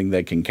them something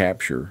they can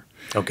capture.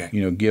 Okay.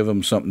 Give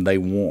them something they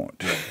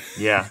want.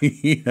 Yeah.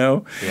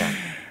 Yeah.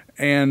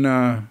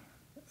 And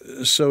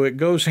so it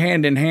goes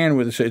hand in hand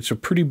with this. It's a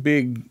pretty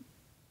big,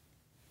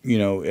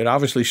 it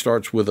obviously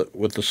starts with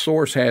the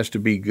source has to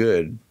be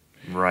good.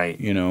 Right.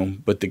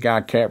 But the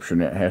guy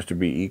capturing it has to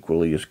be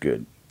equally as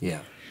good.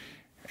 Yeah.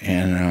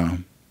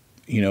 And,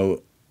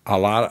 a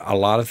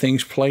lot of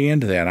things play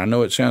into that. I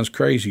know it sounds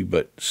crazy,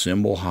 but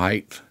cymbal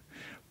height,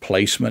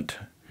 placement,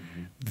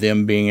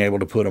 them being able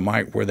to put a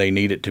mic where they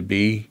need it to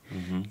be,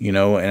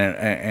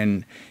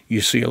 and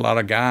you see a lot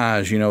of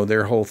guys,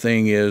 their whole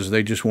thing is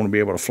they just want to be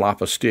able to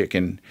flop a stick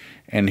and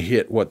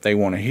hit what they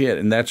want to hit,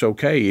 and that's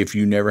okay if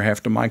you never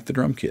have to mic the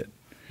drum kit.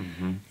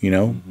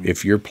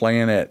 If you're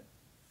playing at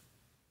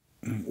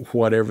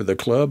whatever the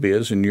club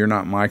is and you're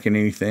not micing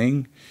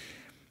anything,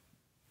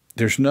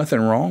 there's nothing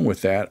wrong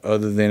with that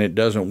other than it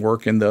doesn't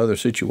work in the other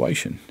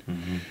situation,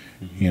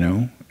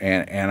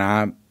 and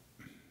I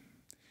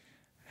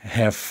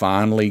have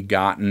finally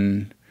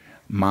gotten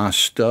my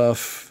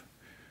stuff,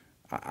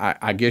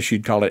 I guess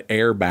you'd call it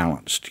air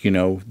balanced,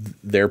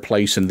 their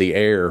place in the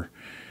air.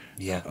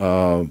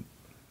 Yeah.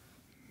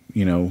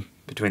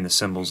 Between the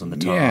cymbals and the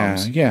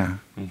toms. Yeah.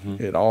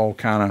 It all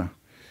kind of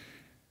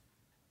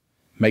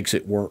makes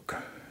it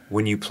work.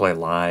 When you play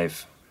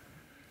live,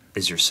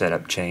 is your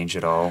setup change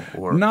at all?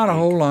 Or not a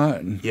whole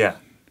lot. Yeah.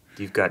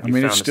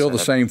 It's still the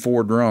same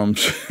 4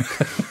 drums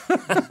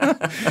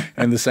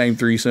and the same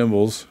 3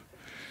 cymbals.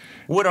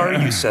 What are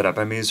you set up?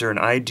 Is there an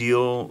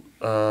ideal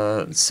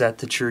set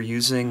that you're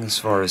using as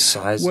far as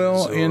sizes?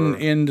 Well,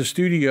 in the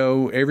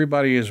studio,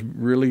 everybody has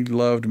really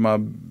loved my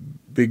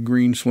big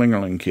green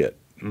Slingerland kit.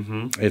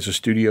 It's a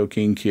Studio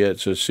King kit.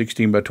 It's a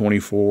 16 by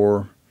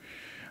 24,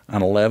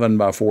 an 11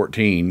 by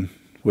 14,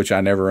 which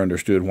I never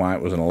understood why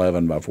it was an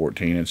 11 by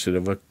 14 instead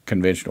of a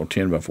conventional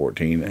 10 by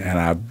 14, and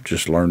I've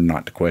just learned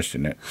not to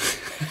question it.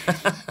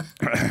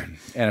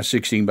 And a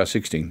 16 by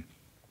 16.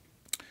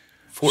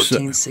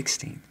 14,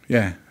 16.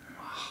 Yeah.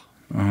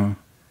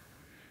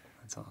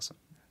 That's awesome.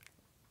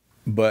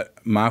 But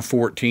my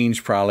 14's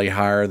probably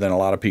higher than a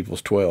lot of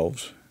people's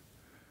 12s.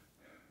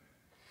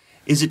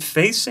 Is it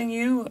facing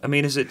you?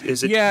 Is it?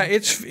 Yeah,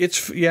 it's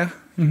It's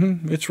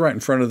right in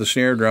front of the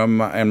snare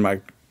drum, and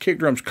my kick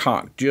drum's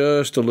cocked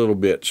just a little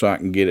bit so I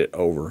can get it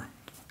over.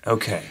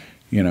 Okay.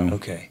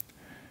 Okay.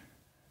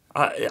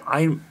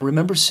 I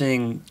remember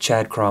seeing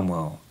Chad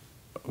Cromwell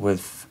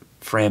with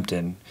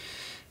Frampton,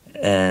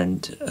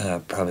 and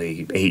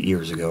probably 8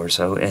 years ago or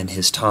so, and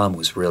his tom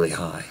was really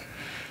high.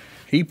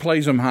 He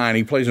plays them high, and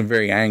he plays them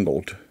very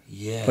angled.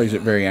 Yeah. Plays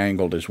it very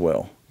angled as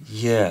well.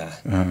 Yeah.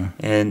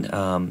 And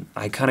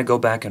I kind of go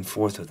back and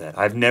forth with that.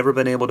 I've never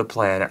been able to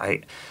play it.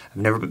 I've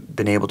never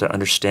been able to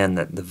understand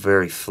the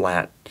very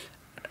flat,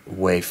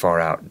 way far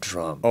out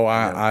drum. Oh,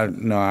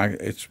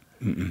 it's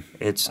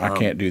I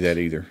can't do that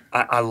either.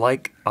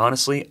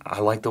 Honestly, I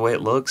like the way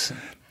it looks.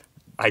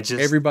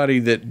 Everybody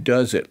that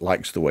does it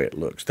likes the way it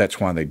looks. That's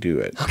why they do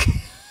it. Okay.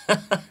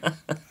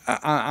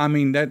 I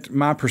mean, that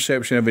my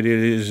perception of it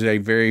is a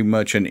very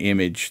much an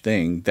image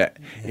thing, that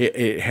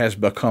it has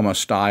become a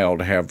style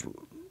to have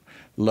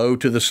low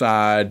to the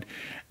side,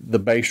 the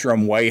bass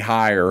drum way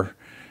higher,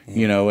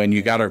 and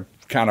you got to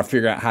kind of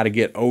figure out how to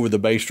get over the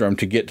bass drum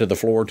to get to the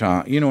floor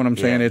tom. You know what I'm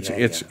saying?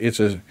 It's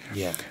a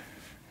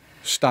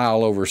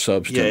style over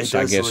substance,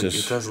 I guess.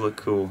 It does look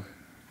cool.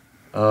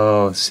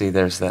 Oh, see,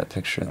 there's that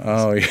picture.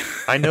 Oh, yeah.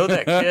 I know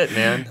that kid,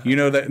 man.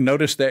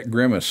 Notice that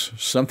grimace.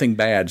 Something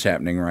bad's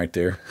happening right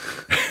there.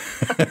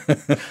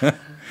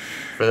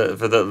 For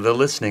the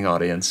listening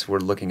audience, we're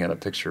looking at a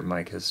picture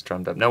Mike has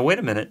drummed up. Now, wait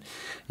a minute.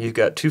 You've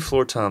got 2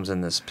 floor toms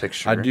in this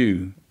picture. I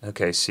do.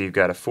 Okay, so you've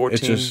got a 14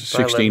 It's a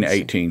 16,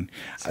 18.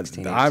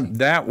 16, 18.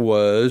 That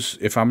was,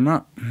 if I'm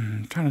not,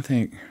 I'm trying to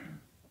think.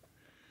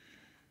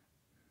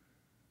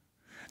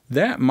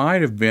 That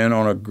might have been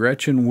on a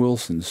Gretchen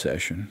Wilson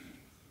session.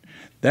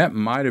 That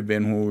might have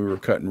been when we were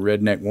cutting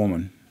Redneck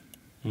Woman.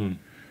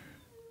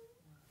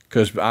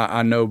 Because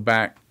I know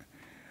back,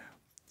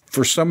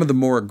 for some of the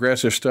more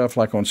aggressive stuff,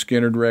 like on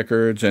Skinnerd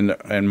records and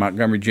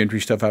Montgomery Gentry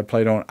stuff I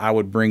played on, I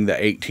would bring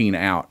the 18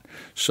 out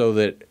so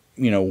that,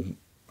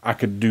 I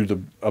could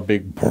do a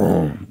big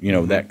boom,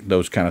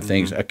 those kind of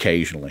things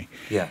occasionally.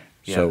 Yeah.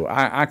 So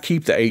I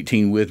keep the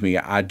 18 with me.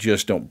 I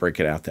just don't break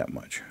it out that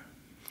much.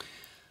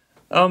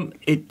 Do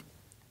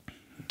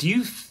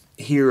you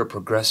hear a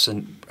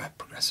progression?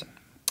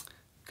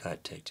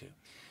 Cut, take 2.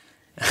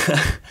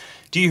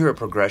 Do you hear a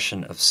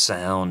progression of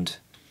sound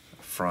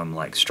from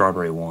like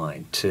Strawberry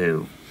Wine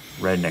to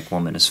Redneck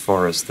Woman as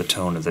far as the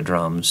tone of the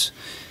drums?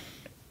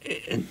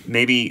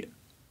 Maybe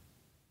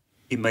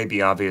it might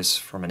be obvious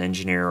from an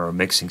engineer or a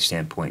mixing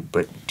standpoint,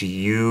 but do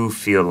you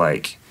feel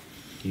like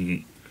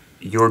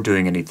you're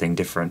doing anything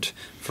different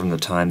from the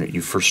time that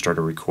you first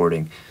started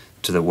recording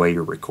to the way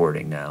you're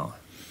recording now?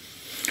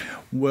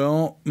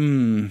 Well,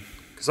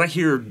 because I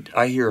hear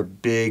a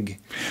big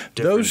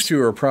difference. Those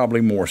two are probably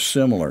more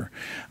similar.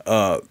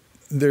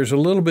 There's a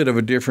little bit of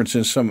a difference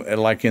in some,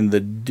 like in the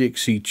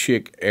Dixie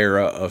Chick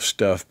era of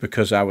stuff,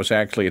 because I was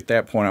actually, at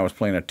that point, I was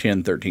playing a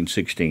 10, 13,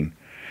 16.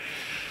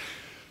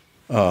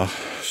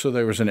 So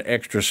there was an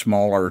extra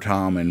smaller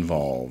tom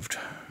involved.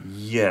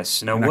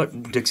 Yes. Now,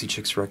 what Dixie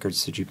Chicks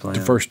records did you play on?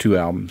 The first 2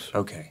 albums.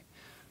 Okay.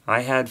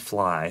 I had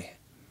Fly.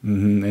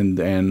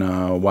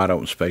 And Wide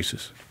Open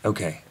Spaces.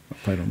 Okay. I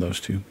played on those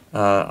 2.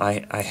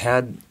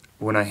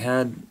 When I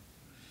had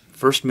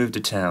first moved to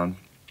town,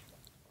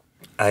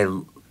 I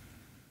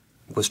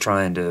was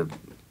trying to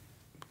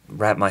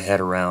wrap my head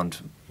around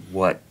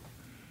what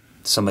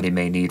somebody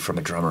may need from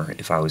a drummer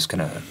if I was going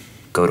to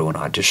go to an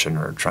audition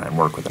or try and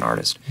work with an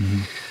artist.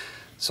 Mm-hmm.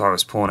 So I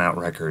was pulling out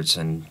records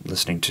and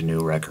listening to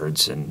new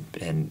records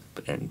and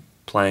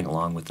playing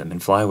along with them.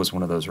 And Fly was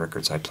one of those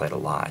records I played a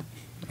lot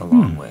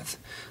along with.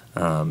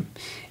 And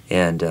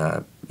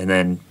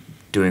then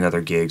doing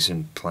other gigs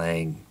and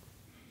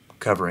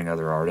covering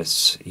other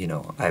artists,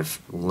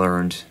 I've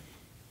learned,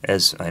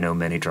 as I know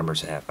many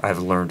drummers have, I've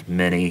learned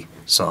many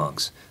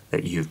songs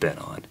that you've been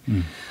on.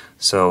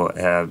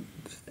 So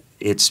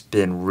it's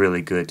been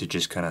really good to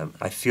just kind of,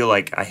 I feel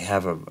like I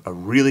have a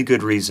really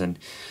good reason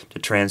to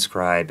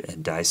transcribe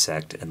and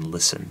dissect and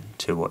listen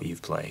to what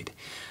you've played.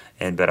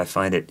 But I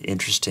find it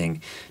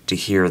interesting to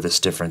hear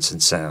this difference in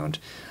sound.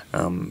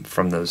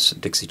 From those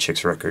Dixie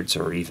Chicks records,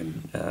 or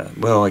even,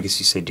 I guess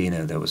you say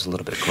Dino, that was a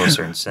little bit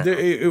closer in sound.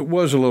 It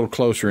was a little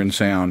closer in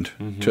sound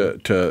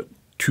to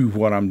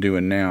what I'm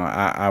doing now.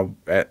 I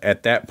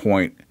at that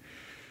point,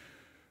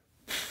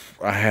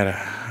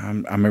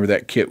 I remember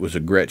that kit was a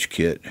Gretsch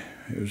kit.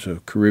 It was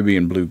a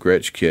Caribbean Blue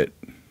Gretsch kit.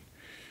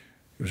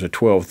 It was a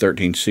 12,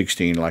 13,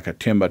 16, like a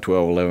 10 by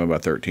 12, 11 by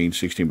 13,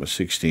 16 by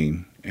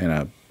 16, and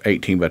a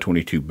 18 by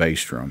 22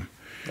 bass drum.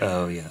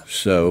 Oh, yeah.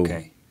 So.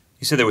 Okay.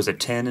 You said there was a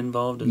 10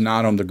 involved?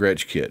 Not on the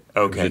Gretsch kit.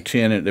 Okay.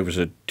 There was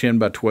a 10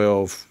 by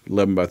 12,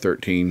 11 by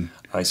 13.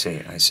 I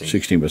see.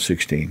 16 by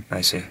 16.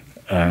 I see.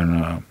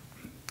 And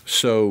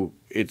so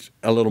it's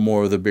a little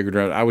more of the bigger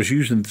drum. I was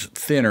using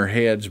thinner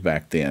heads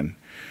back then.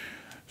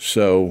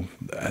 So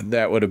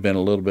that would have been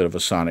a little bit of a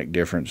sonic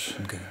difference.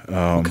 Okay.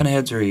 What kind of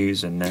heads are you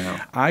using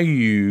now? I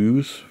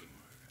use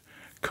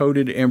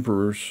coated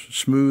Emperors,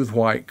 smooth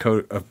white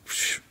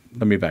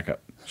let me back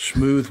up.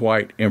 Smooth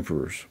white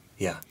Emperors.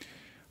 Yeah.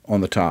 On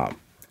the top,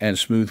 and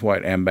smooth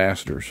white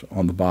Ambassadors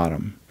on the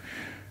bottom.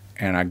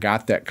 And I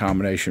got that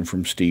combination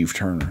from Steve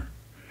Turner,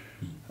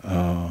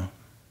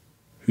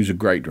 who's a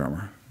great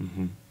drummer.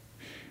 Mm-hmm.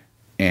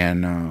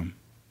 And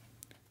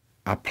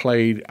I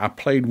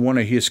played one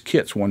of his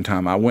kits one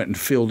time. I went and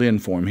filled in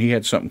for him. He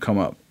had something come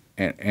up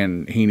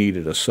and he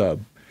needed a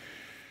sub.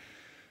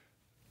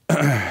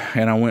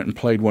 And I went and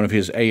played one of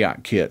his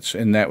AOC kits,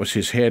 and that was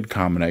his head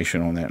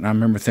combination on that. And I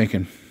remember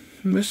thinking,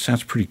 this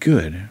sounds pretty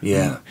good.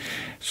 Yeah.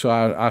 So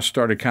I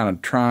started kind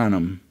of trying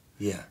them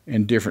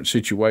in different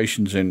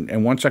situations.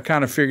 And once I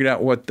kind of figured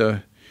out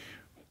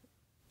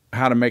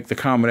how to make the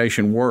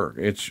combination work,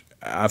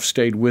 I've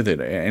stayed with it.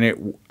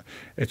 And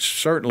it's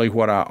certainly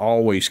what I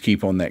always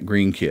keep on that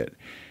green kit.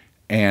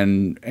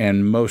 And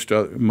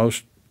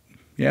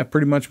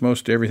pretty much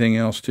most everything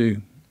else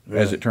too,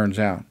 really? As it turns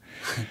out.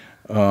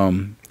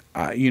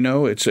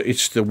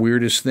 It's the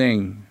weirdest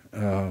thing.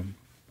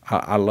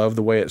 I love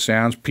the way it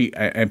sounds,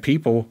 and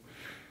people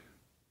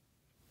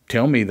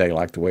tell me they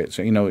like the way it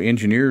sounds.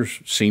 Engineers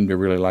seem to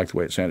really like the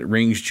way it sounds. It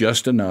rings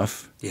just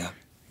enough. Yeah.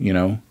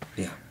 Yeah.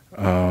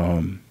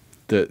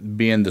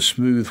 Being the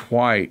smooth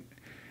white,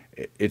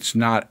 it's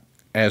not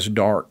as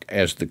dark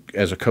as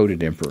a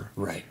coated emperor.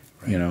 Right.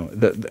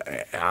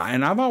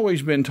 And I've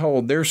always been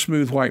told their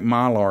smooth white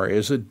mylar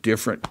is a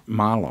different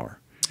mylar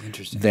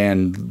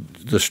than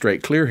the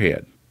straight clear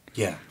head.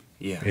 Yeah,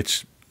 yeah.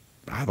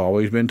 I've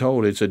always been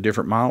told it's a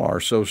different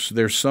mylar. So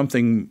there's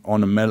something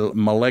on a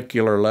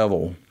molecular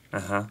level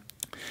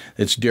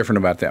that's different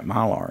about that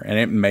mylar, and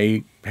it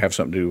may have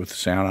something to do with the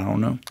sound. I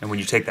don't know. And when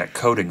you take that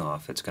coating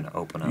off, it's going to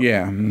open up.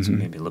 Yeah, it's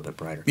maybe a little bit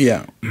brighter.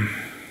 Yeah,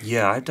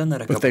 yeah. I've done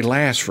that a couple. But they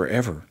last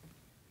forever.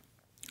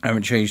 I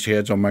haven't changed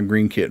heads on my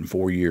green kit in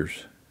 4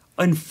 years.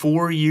 In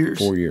 4 years?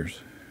 4 years.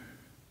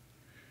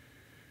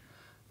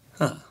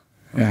 Huh.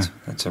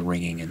 That's a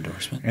ringing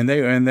endorsement.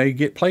 And they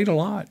get played a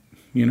lot,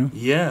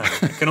 Yeah,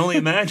 I can only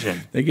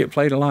imagine. They get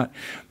played a lot.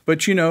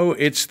 But,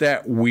 it's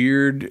that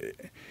weird,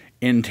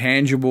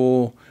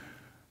 intangible,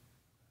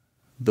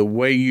 the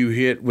way you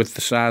hit with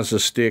the size of the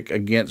stick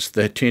against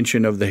the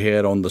tension of the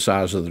head on the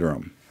size of the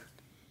drum.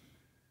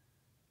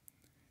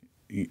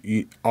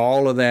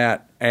 All of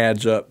that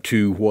adds up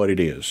to what it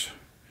is.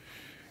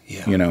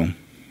 Yeah.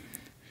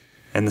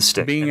 And the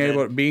stick. Being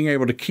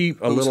able to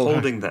keep a little. Who's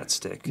holding that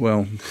stick?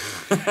 Well,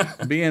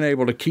 being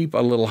able to keep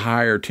a little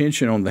higher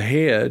tension on the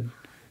head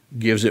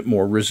gives it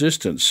more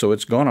resistance, so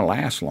it's going to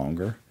last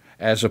longer,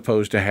 as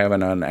opposed to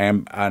having an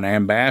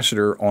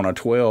ambassador on a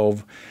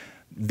 12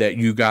 that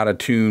you got to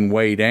tune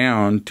way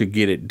down to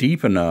get it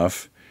deep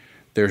enough.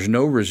 There's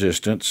no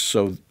resistance,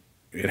 so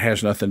it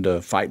has nothing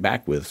to fight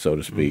back with, so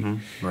to speak.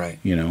 Right.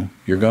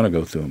 You're going to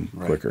go through them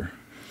quicker.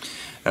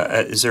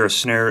 Is there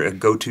a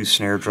go-to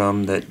snare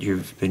drum that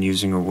you've been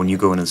using, or when you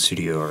go into the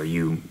studio, or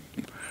you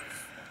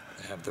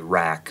have the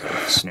rack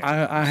of snares?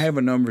 I have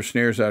a number of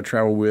snares that I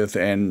travel with,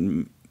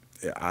 and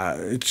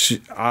I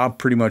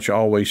pretty much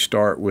always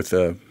start with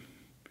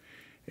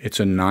it's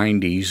a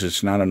 90s.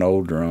 It's not an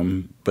old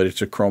drum, but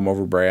it's a chrome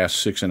over brass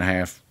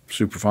 6.5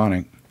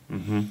 Superphonic.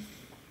 And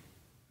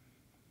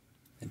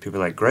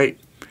people are like, great.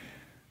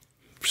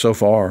 So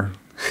far.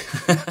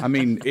 I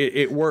mean,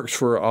 it works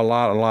for a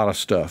lot of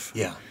stuff.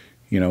 Yeah.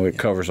 It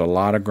covers a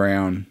lot of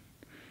ground,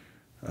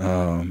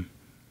 and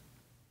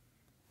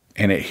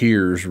it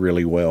hears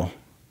really well.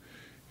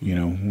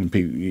 When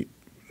people, in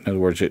other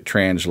words, it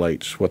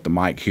translates what the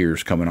mic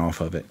hears coming off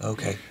of it.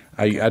 Okay.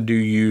 I do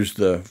use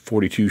the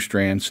 42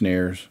 strand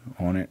snares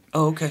on it.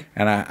 Oh, okay.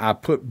 And I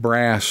put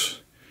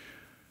brass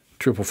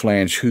triple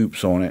flange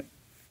hoops on it,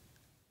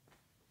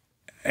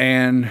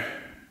 and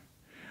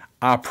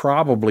I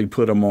probably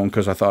put them on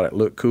because I thought it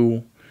looked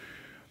cool.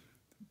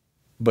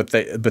 But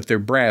they're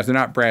brass. They're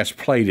not brass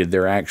plated.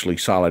 They're actually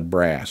solid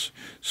brass.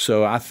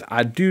 So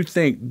I do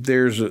think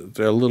there's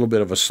a little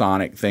bit of a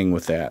sonic thing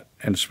with that,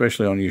 and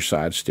especially on your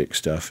side stick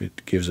stuff,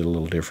 it gives it a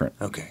little different.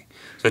 Okay.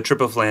 So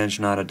triple flange,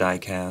 not a die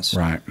cast.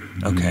 Right.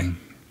 Okay.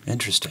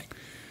 Interesting.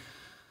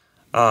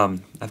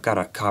 I've got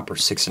a copper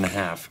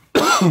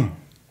 6.5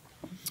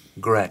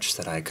 Gretsch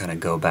that I kind of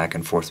go back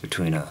and forth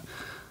between.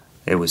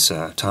 It was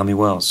Tommy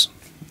Wells.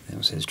 It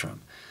was his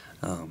drum.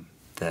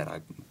 That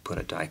I put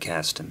a die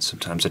cast and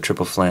sometimes a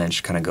triple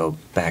flange, kind of go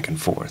back and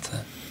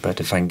forth. But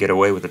if I can get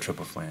away with a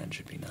triple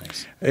flange, it'd be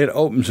nice. It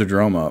opens the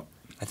drum up.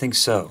 I think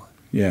so.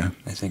 Yeah.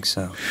 I think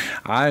so.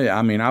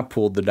 I mean, I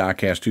pulled the die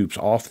cast hoops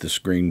off this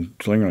green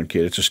Slingerland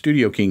kit. It's a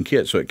Studio King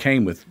kit, so it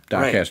came with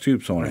die cast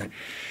hoops on it.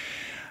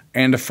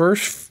 And the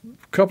first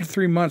couple,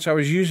 3 months I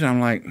was using, I'm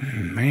like,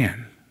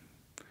 man,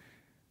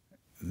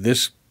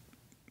 this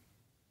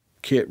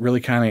kit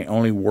really kind of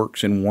only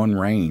works in one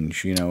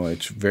range.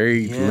 It's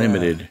very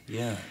limited.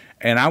 Yeah.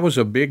 And I was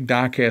a big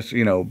die-cast,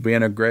 being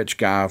a Gretsch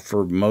guy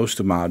for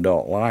most of my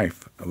adult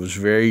life. I was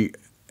very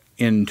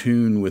in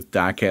tune with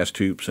die-cast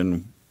hoops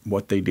and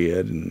what they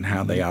did and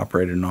how they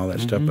operated and all that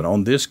stuff. But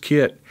on this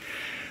kit,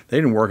 they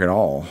didn't work at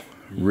all,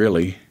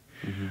 really.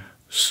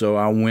 So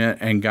I went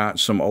and got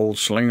some old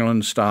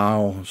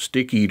Slingerland-style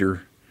stick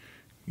eater,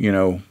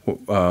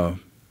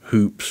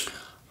 hoops.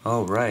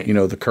 Oh, right.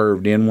 The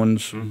curved-in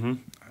ones.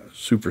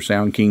 Super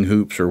Sound King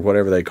hoops or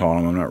whatever they call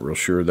them. I'm not real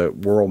sure. The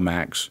World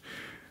Max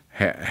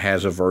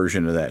has a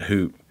version of that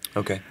hoop.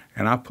 Okay.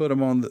 And I put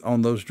them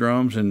on those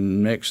drums,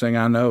 and next thing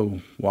I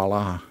know,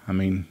 voila. I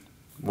mean,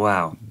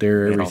 wow.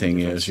 There everything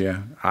is,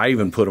 yeah. I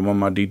even put them on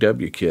my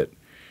DW kit.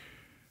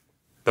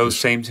 Those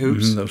same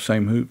hoops? Those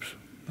same hoops.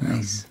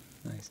 Nice,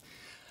 nice.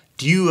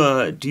 Do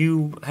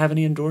you have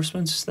any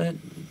endorsements that?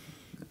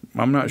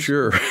 I'm not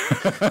sure.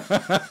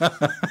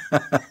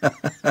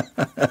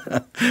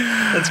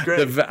 That's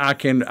great.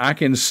 I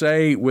can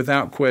say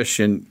without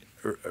question,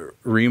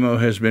 Remo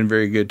has been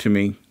very good to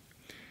me,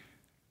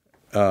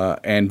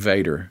 and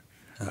Vader.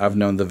 I've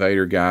known the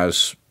Vader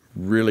guys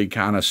really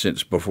kind of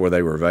since before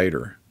they were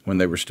Vader, when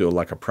they were still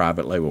like a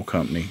private label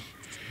company.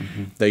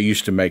 Mm-hmm. They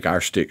used to make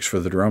our sticks for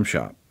the drum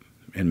shop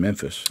in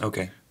Memphis.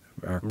 Okay.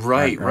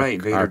 Right.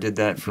 Vader did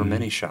that for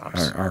many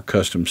shops. Our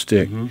custom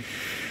stick. Mm-hmm.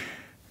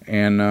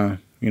 And,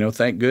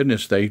 thank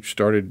goodness they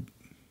started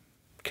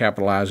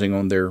capitalizing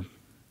on their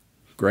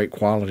great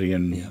quality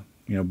and,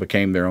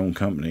 became their own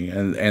company.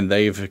 And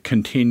they've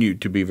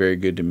continued to be very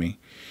good to me.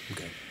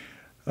 Okay.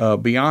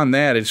 Beyond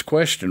that, it's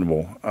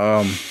questionable.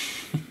 I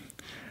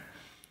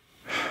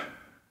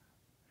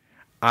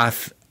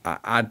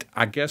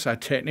guess I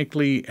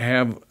technically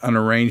have an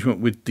arrangement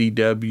with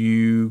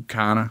DW,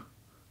 kind of.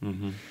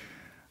 Mm-hmm.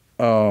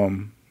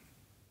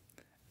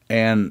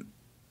 And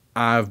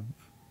I've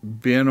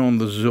been on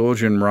the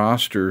Zildjian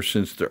roster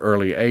since the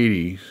early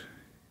 80s,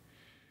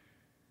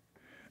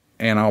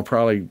 and I'll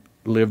probably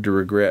live to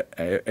regret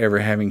ever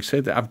having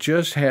said that. I've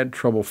just had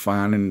trouble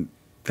finding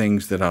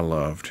things that I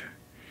loved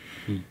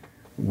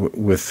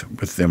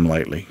with them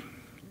lately,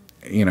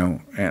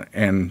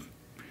 and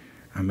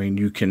I mean,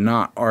 you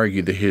cannot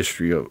argue the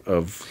history of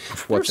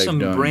what they've done.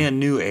 There's some brand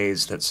new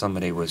A's that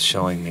somebody was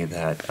showing me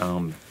that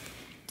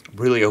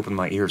really opened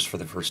my ears for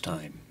the first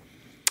time.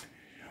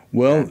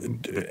 Well,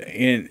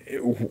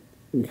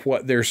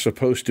 what they're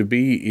supposed to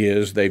be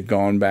is they've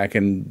gone back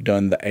and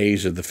done the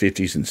A's of the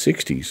 50s and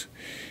 60s,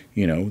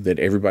 that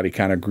everybody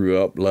kind of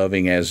grew up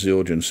loving as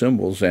Zildjian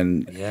cymbals,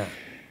 and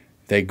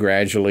they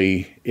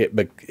gradually,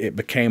 it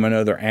became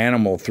another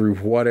animal through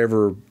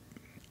whatever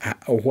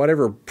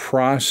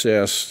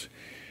process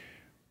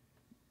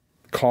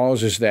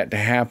causes that to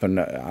happen.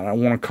 I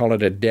don't want to call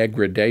it a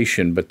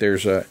degradation, but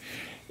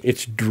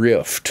it's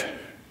drift.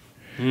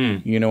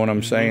 You know what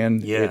I'm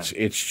saying? Yeah.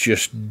 It's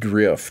just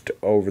drift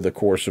over the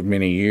course of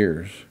many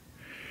years.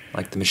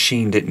 Like the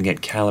machine didn't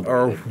get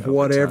calibrated. Or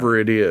whatever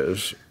it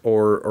is.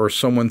 Or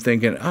someone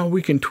thinking, oh,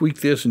 we can tweak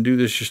this and do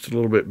this just a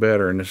little bit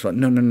better. And it's like,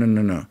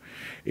 no.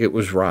 It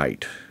was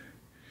right.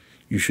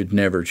 You should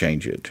never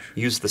change it.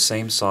 Use the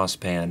same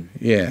saucepan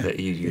that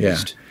you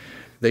used. Yeah.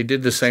 They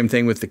did the same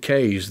thing with the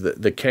K's.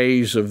 The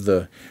K's of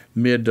the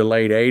mid to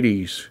late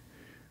 80s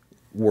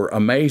were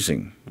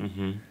amazing.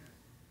 Mm-hmm.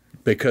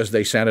 Because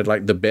they sounded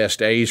like the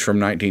best A's from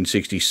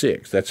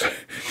 1966. That's,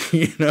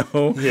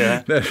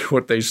 that's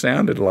what they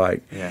sounded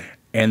like. Yeah.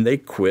 And they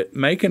quit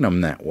making them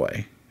that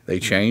way. They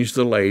changed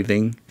the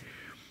lathing,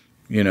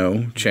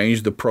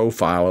 changed the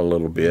profile a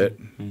little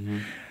bit. Mm-hmm.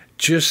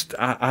 Just,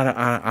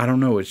 I don't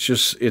know.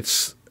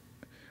 It's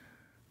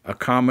a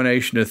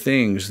combination of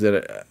things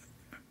that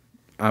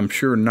I'm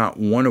sure not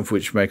one of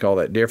which make all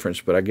that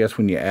difference, but I guess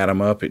when you add them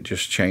up, it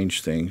just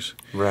changed things.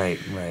 Right.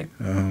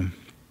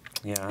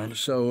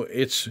 So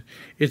it's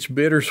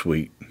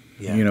bittersweet,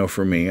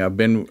 for me. I've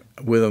been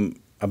with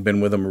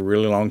them a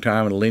really long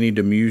time, and Lenny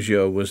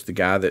DiMuzio was the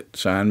guy that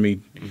signed me,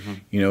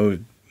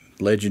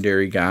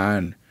 legendary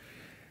guy,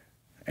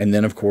 and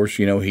then of course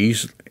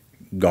he's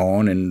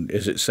gone and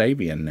is at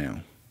Sabian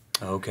now.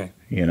 Okay.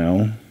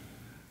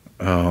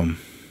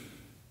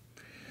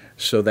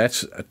 So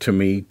that's to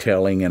me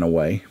telling in a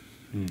way.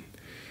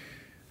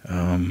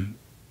 And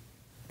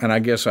I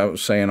guess I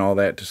was saying all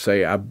that to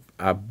say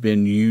I've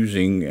been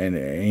using, and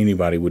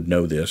anybody would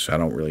know this, I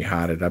don't really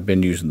hide it, I've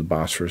been using the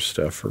Bosphorus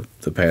stuff for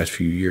the past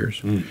few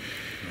years.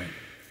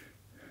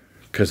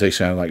 Because they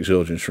sound like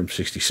Zildjians from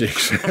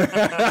 66.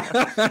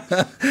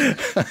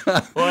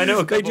 Well, I know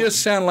a couple. They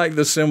just sound like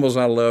the cymbals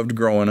I loved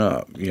growing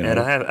up. And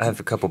I have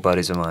a couple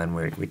buddies of mine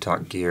where we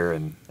talk gear,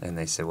 and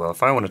they say, well,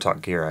 if I want to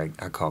talk gear,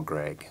 I call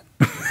Greg.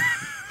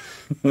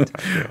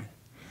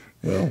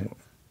 Well,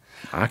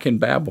 I can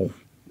babble.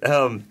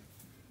 A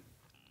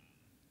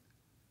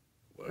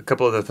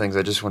couple other things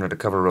I just wanted to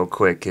cover real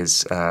quick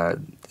is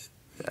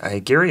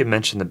Gary had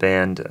mentioned the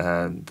band,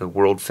 the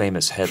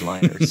world-famous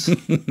Headliners.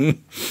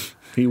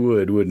 He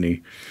would, wouldn't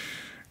he?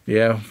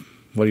 Yeah.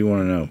 What do you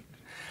want to know?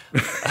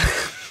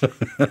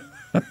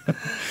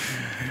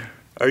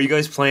 Are you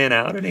guys playing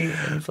out any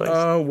place?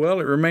 Well,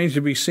 it remains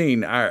to be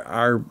seen.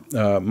 Our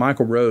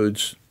Michael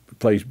Rhodes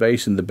plays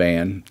bass in the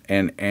band,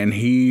 and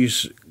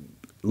he's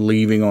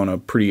leaving on a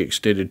pretty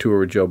extended tour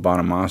with Joe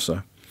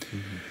Bonamassa.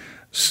 Mm-hmm.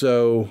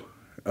 So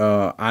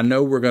I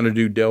know we're going to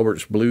do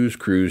Delbert's Blues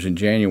Cruise in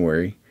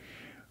January.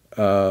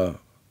 It'll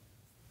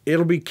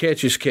be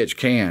catch as catch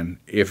can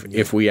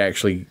if we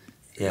actually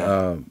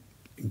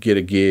get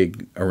a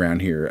gig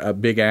around here.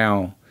 Big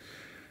Al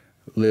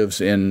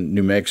lives in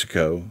New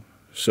Mexico,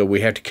 so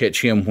we have to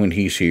catch him when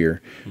he's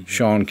here. Mm-hmm.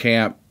 Sean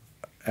Camp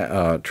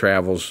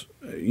travels,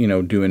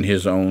 doing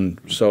his own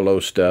solo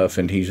stuff,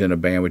 and he's in a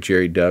band with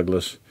Jerry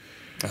Douglas.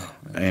 Oh,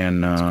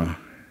 and,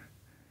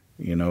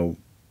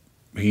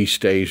 he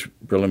stays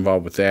real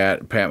involved with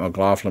that. Pat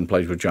McLaughlin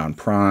plays with John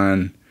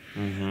Prine.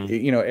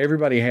 You know,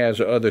 everybody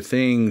has other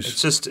things.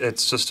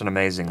 It's just an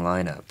amazing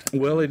lineup.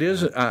 Well, it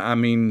is. I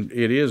mean,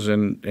 it is,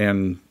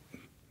 and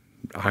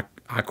I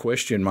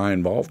question my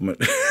involvement.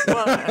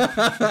 But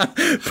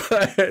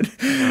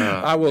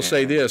I will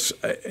say this: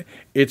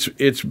 it's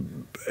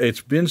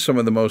been some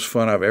of the most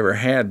fun I've ever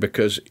had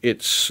because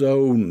it's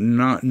so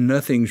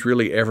nothing's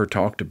really ever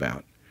talked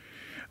about.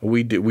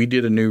 We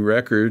did a new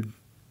record.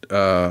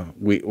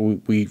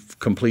 We've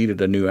completed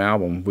a new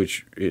album,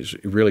 which is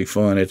really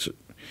fun. It's,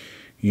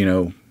 you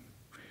know,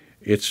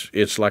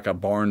 it's like a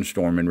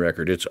barnstorming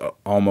record. It's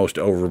almost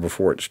over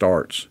before it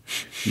starts.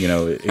 You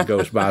know, it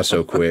goes by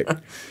so quick.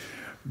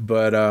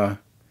 But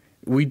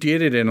we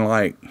did it in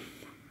like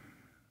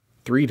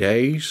 3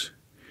 days,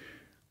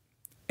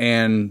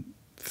 and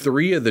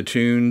 3 of the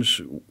tunes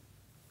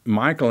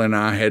Michael and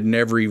I had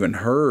never even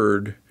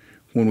heard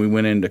when we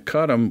went in to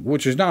cut them,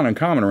 which is not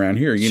uncommon around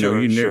here.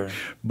 Sure.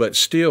 But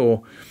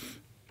still,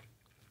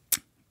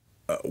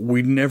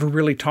 we never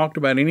really talked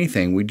about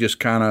anything. We just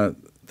kind of,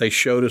 they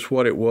showed us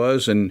what it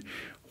was, and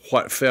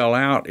what fell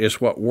out is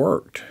what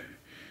worked.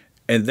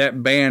 And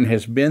that band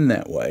has been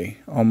that way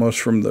almost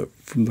from the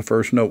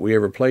first note we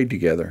ever played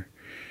together.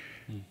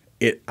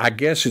 I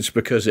guess it's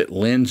because it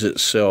lends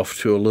itself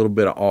to a little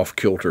bit of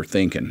off-kilter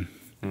thinking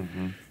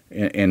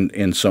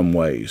in some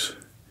ways.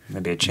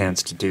 Maybe a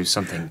chance to do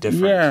something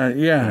different.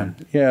 Yeah,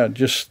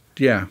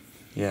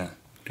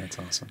 that's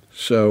awesome.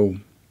 So,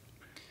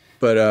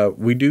 but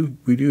we do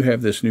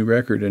have this new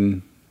record,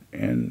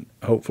 and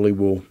hopefully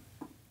we'll.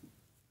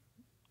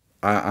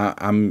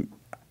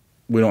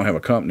 We don't have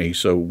a company,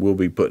 so we'll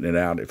be putting it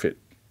out if it.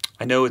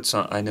 I know it's.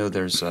 I know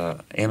there's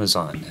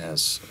Amazon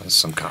has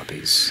some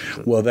copies.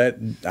 Well, that's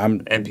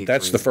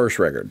the first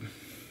record.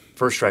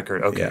 First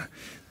record, okay. Yeah,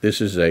 this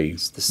is a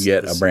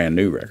brand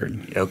new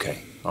record.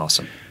 Okay,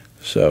 awesome.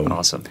 So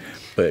awesome.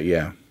 But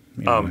yeah.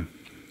 And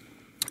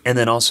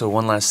then also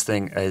one last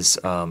thing is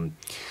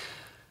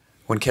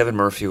when Kevin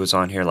Murphy was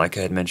on here, like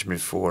I had mentioned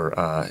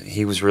before,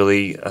 he was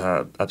really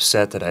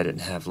upset that I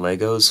didn't have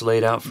Legos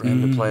laid out for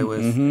him to play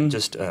with.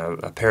 Just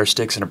a pair of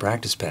sticks and a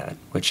practice pad,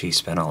 which he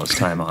spent all his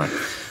time on,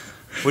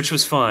 which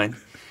was fine.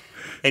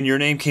 And your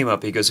name came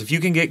up. He goes, if you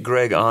can get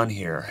Greg on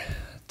here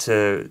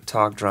to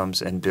talk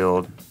drums and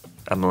build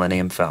a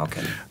Millennium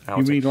Falcon.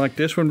 You mean like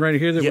this one right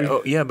here?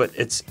 Yeah, but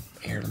it's...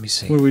 Here, let me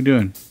see. What are we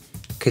doing?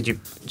 Could you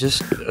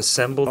just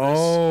assemble this?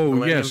 Oh,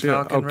 Millennium yes.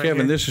 Falcon Oh, right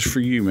Kevin, here? this is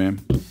for you,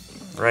 man.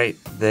 Right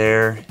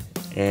there,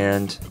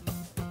 and...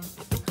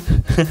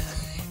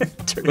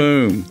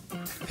 Boom.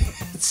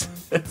 It's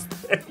there.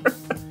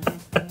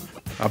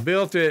 I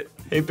built it.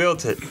 He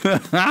built it.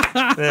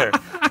 There.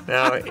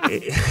 Now...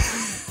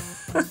 it's...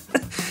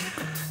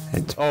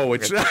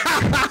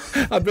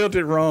 I built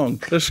it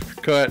wrong. Let's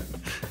cut.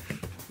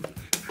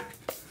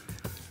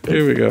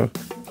 Here we go.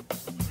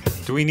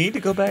 Do we need to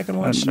go back and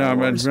watch? No, I'm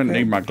going to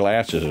need my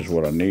glasses is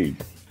what I need.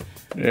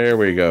 There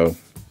we go.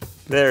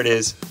 There it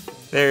is.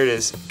 There it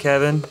is.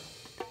 Kevin,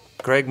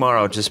 Greg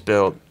Morrow just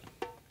built.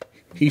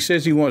 He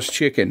says he wants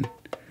chicken.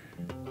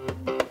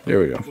 There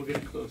we go. We'll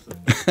get closer.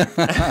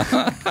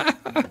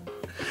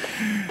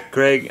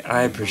 Greg,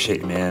 I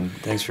appreciate you, man.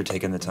 Thanks for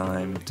taking the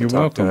time to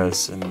talk to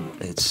us, and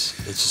it's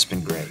just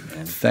been great,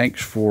 man.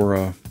 Thanks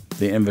for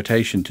the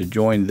invitation to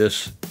join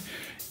this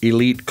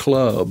elite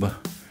club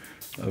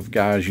of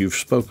guys you've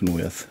spoken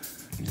with.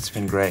 It's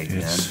been great,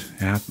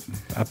 man.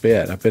 I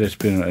bet it's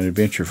been an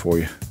adventure for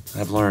you.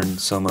 I've learned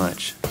so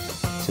much,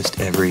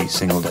 just every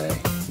single day.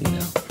 You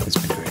know, it's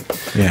been great.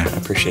 Yeah, I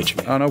appreciate you,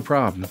 man. Oh, no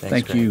problem.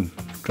 Thanks, Thank you.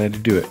 Glad to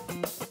do it.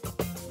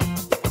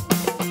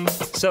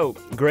 So,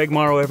 Greg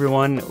Morrow,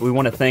 everyone, we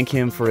want to thank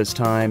him for his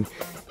time.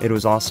 It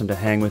was awesome to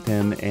hang with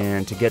him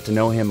and to get to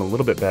know him a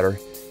little bit better.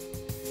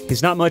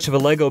 He's not much of a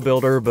Lego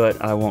builder,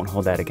 but I won't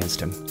hold that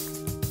against him.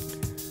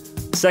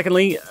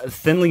 Secondly,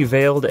 thinly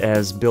veiled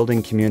as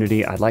building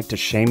community, I'd like to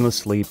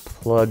shamelessly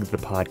plug the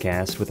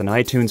podcast with an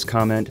iTunes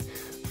comment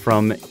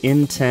from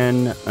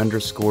N10_Z.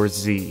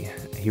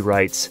 He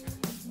writes,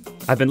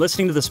 I've been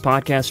listening to this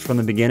podcast from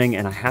the beginning,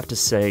 and I have to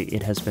say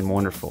it has been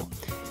wonderful.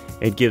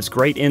 It gives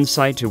great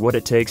insight to what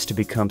it takes to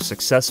become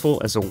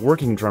successful as a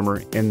working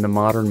drummer in the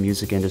modern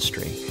music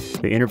industry.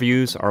 The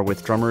interviews are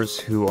with drummers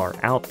who are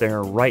out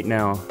there right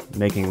now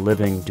making a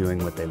living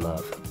doing what they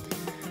love.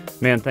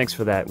 Man, thanks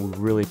for that. We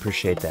really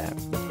appreciate that.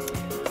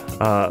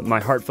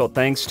 My heartfelt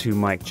thanks to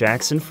Mike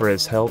Jackson for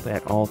his help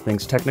at All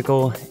Things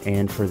Technical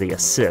and for the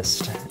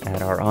assist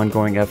at our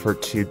ongoing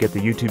effort to get the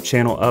YouTube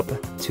channel up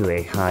to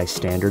a high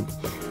standard.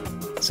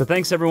 So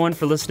thanks everyone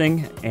for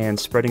listening and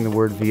spreading the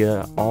word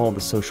via all the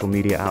social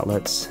media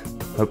outlets.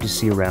 Hope to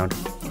see you around.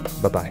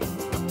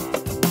 Bye-bye.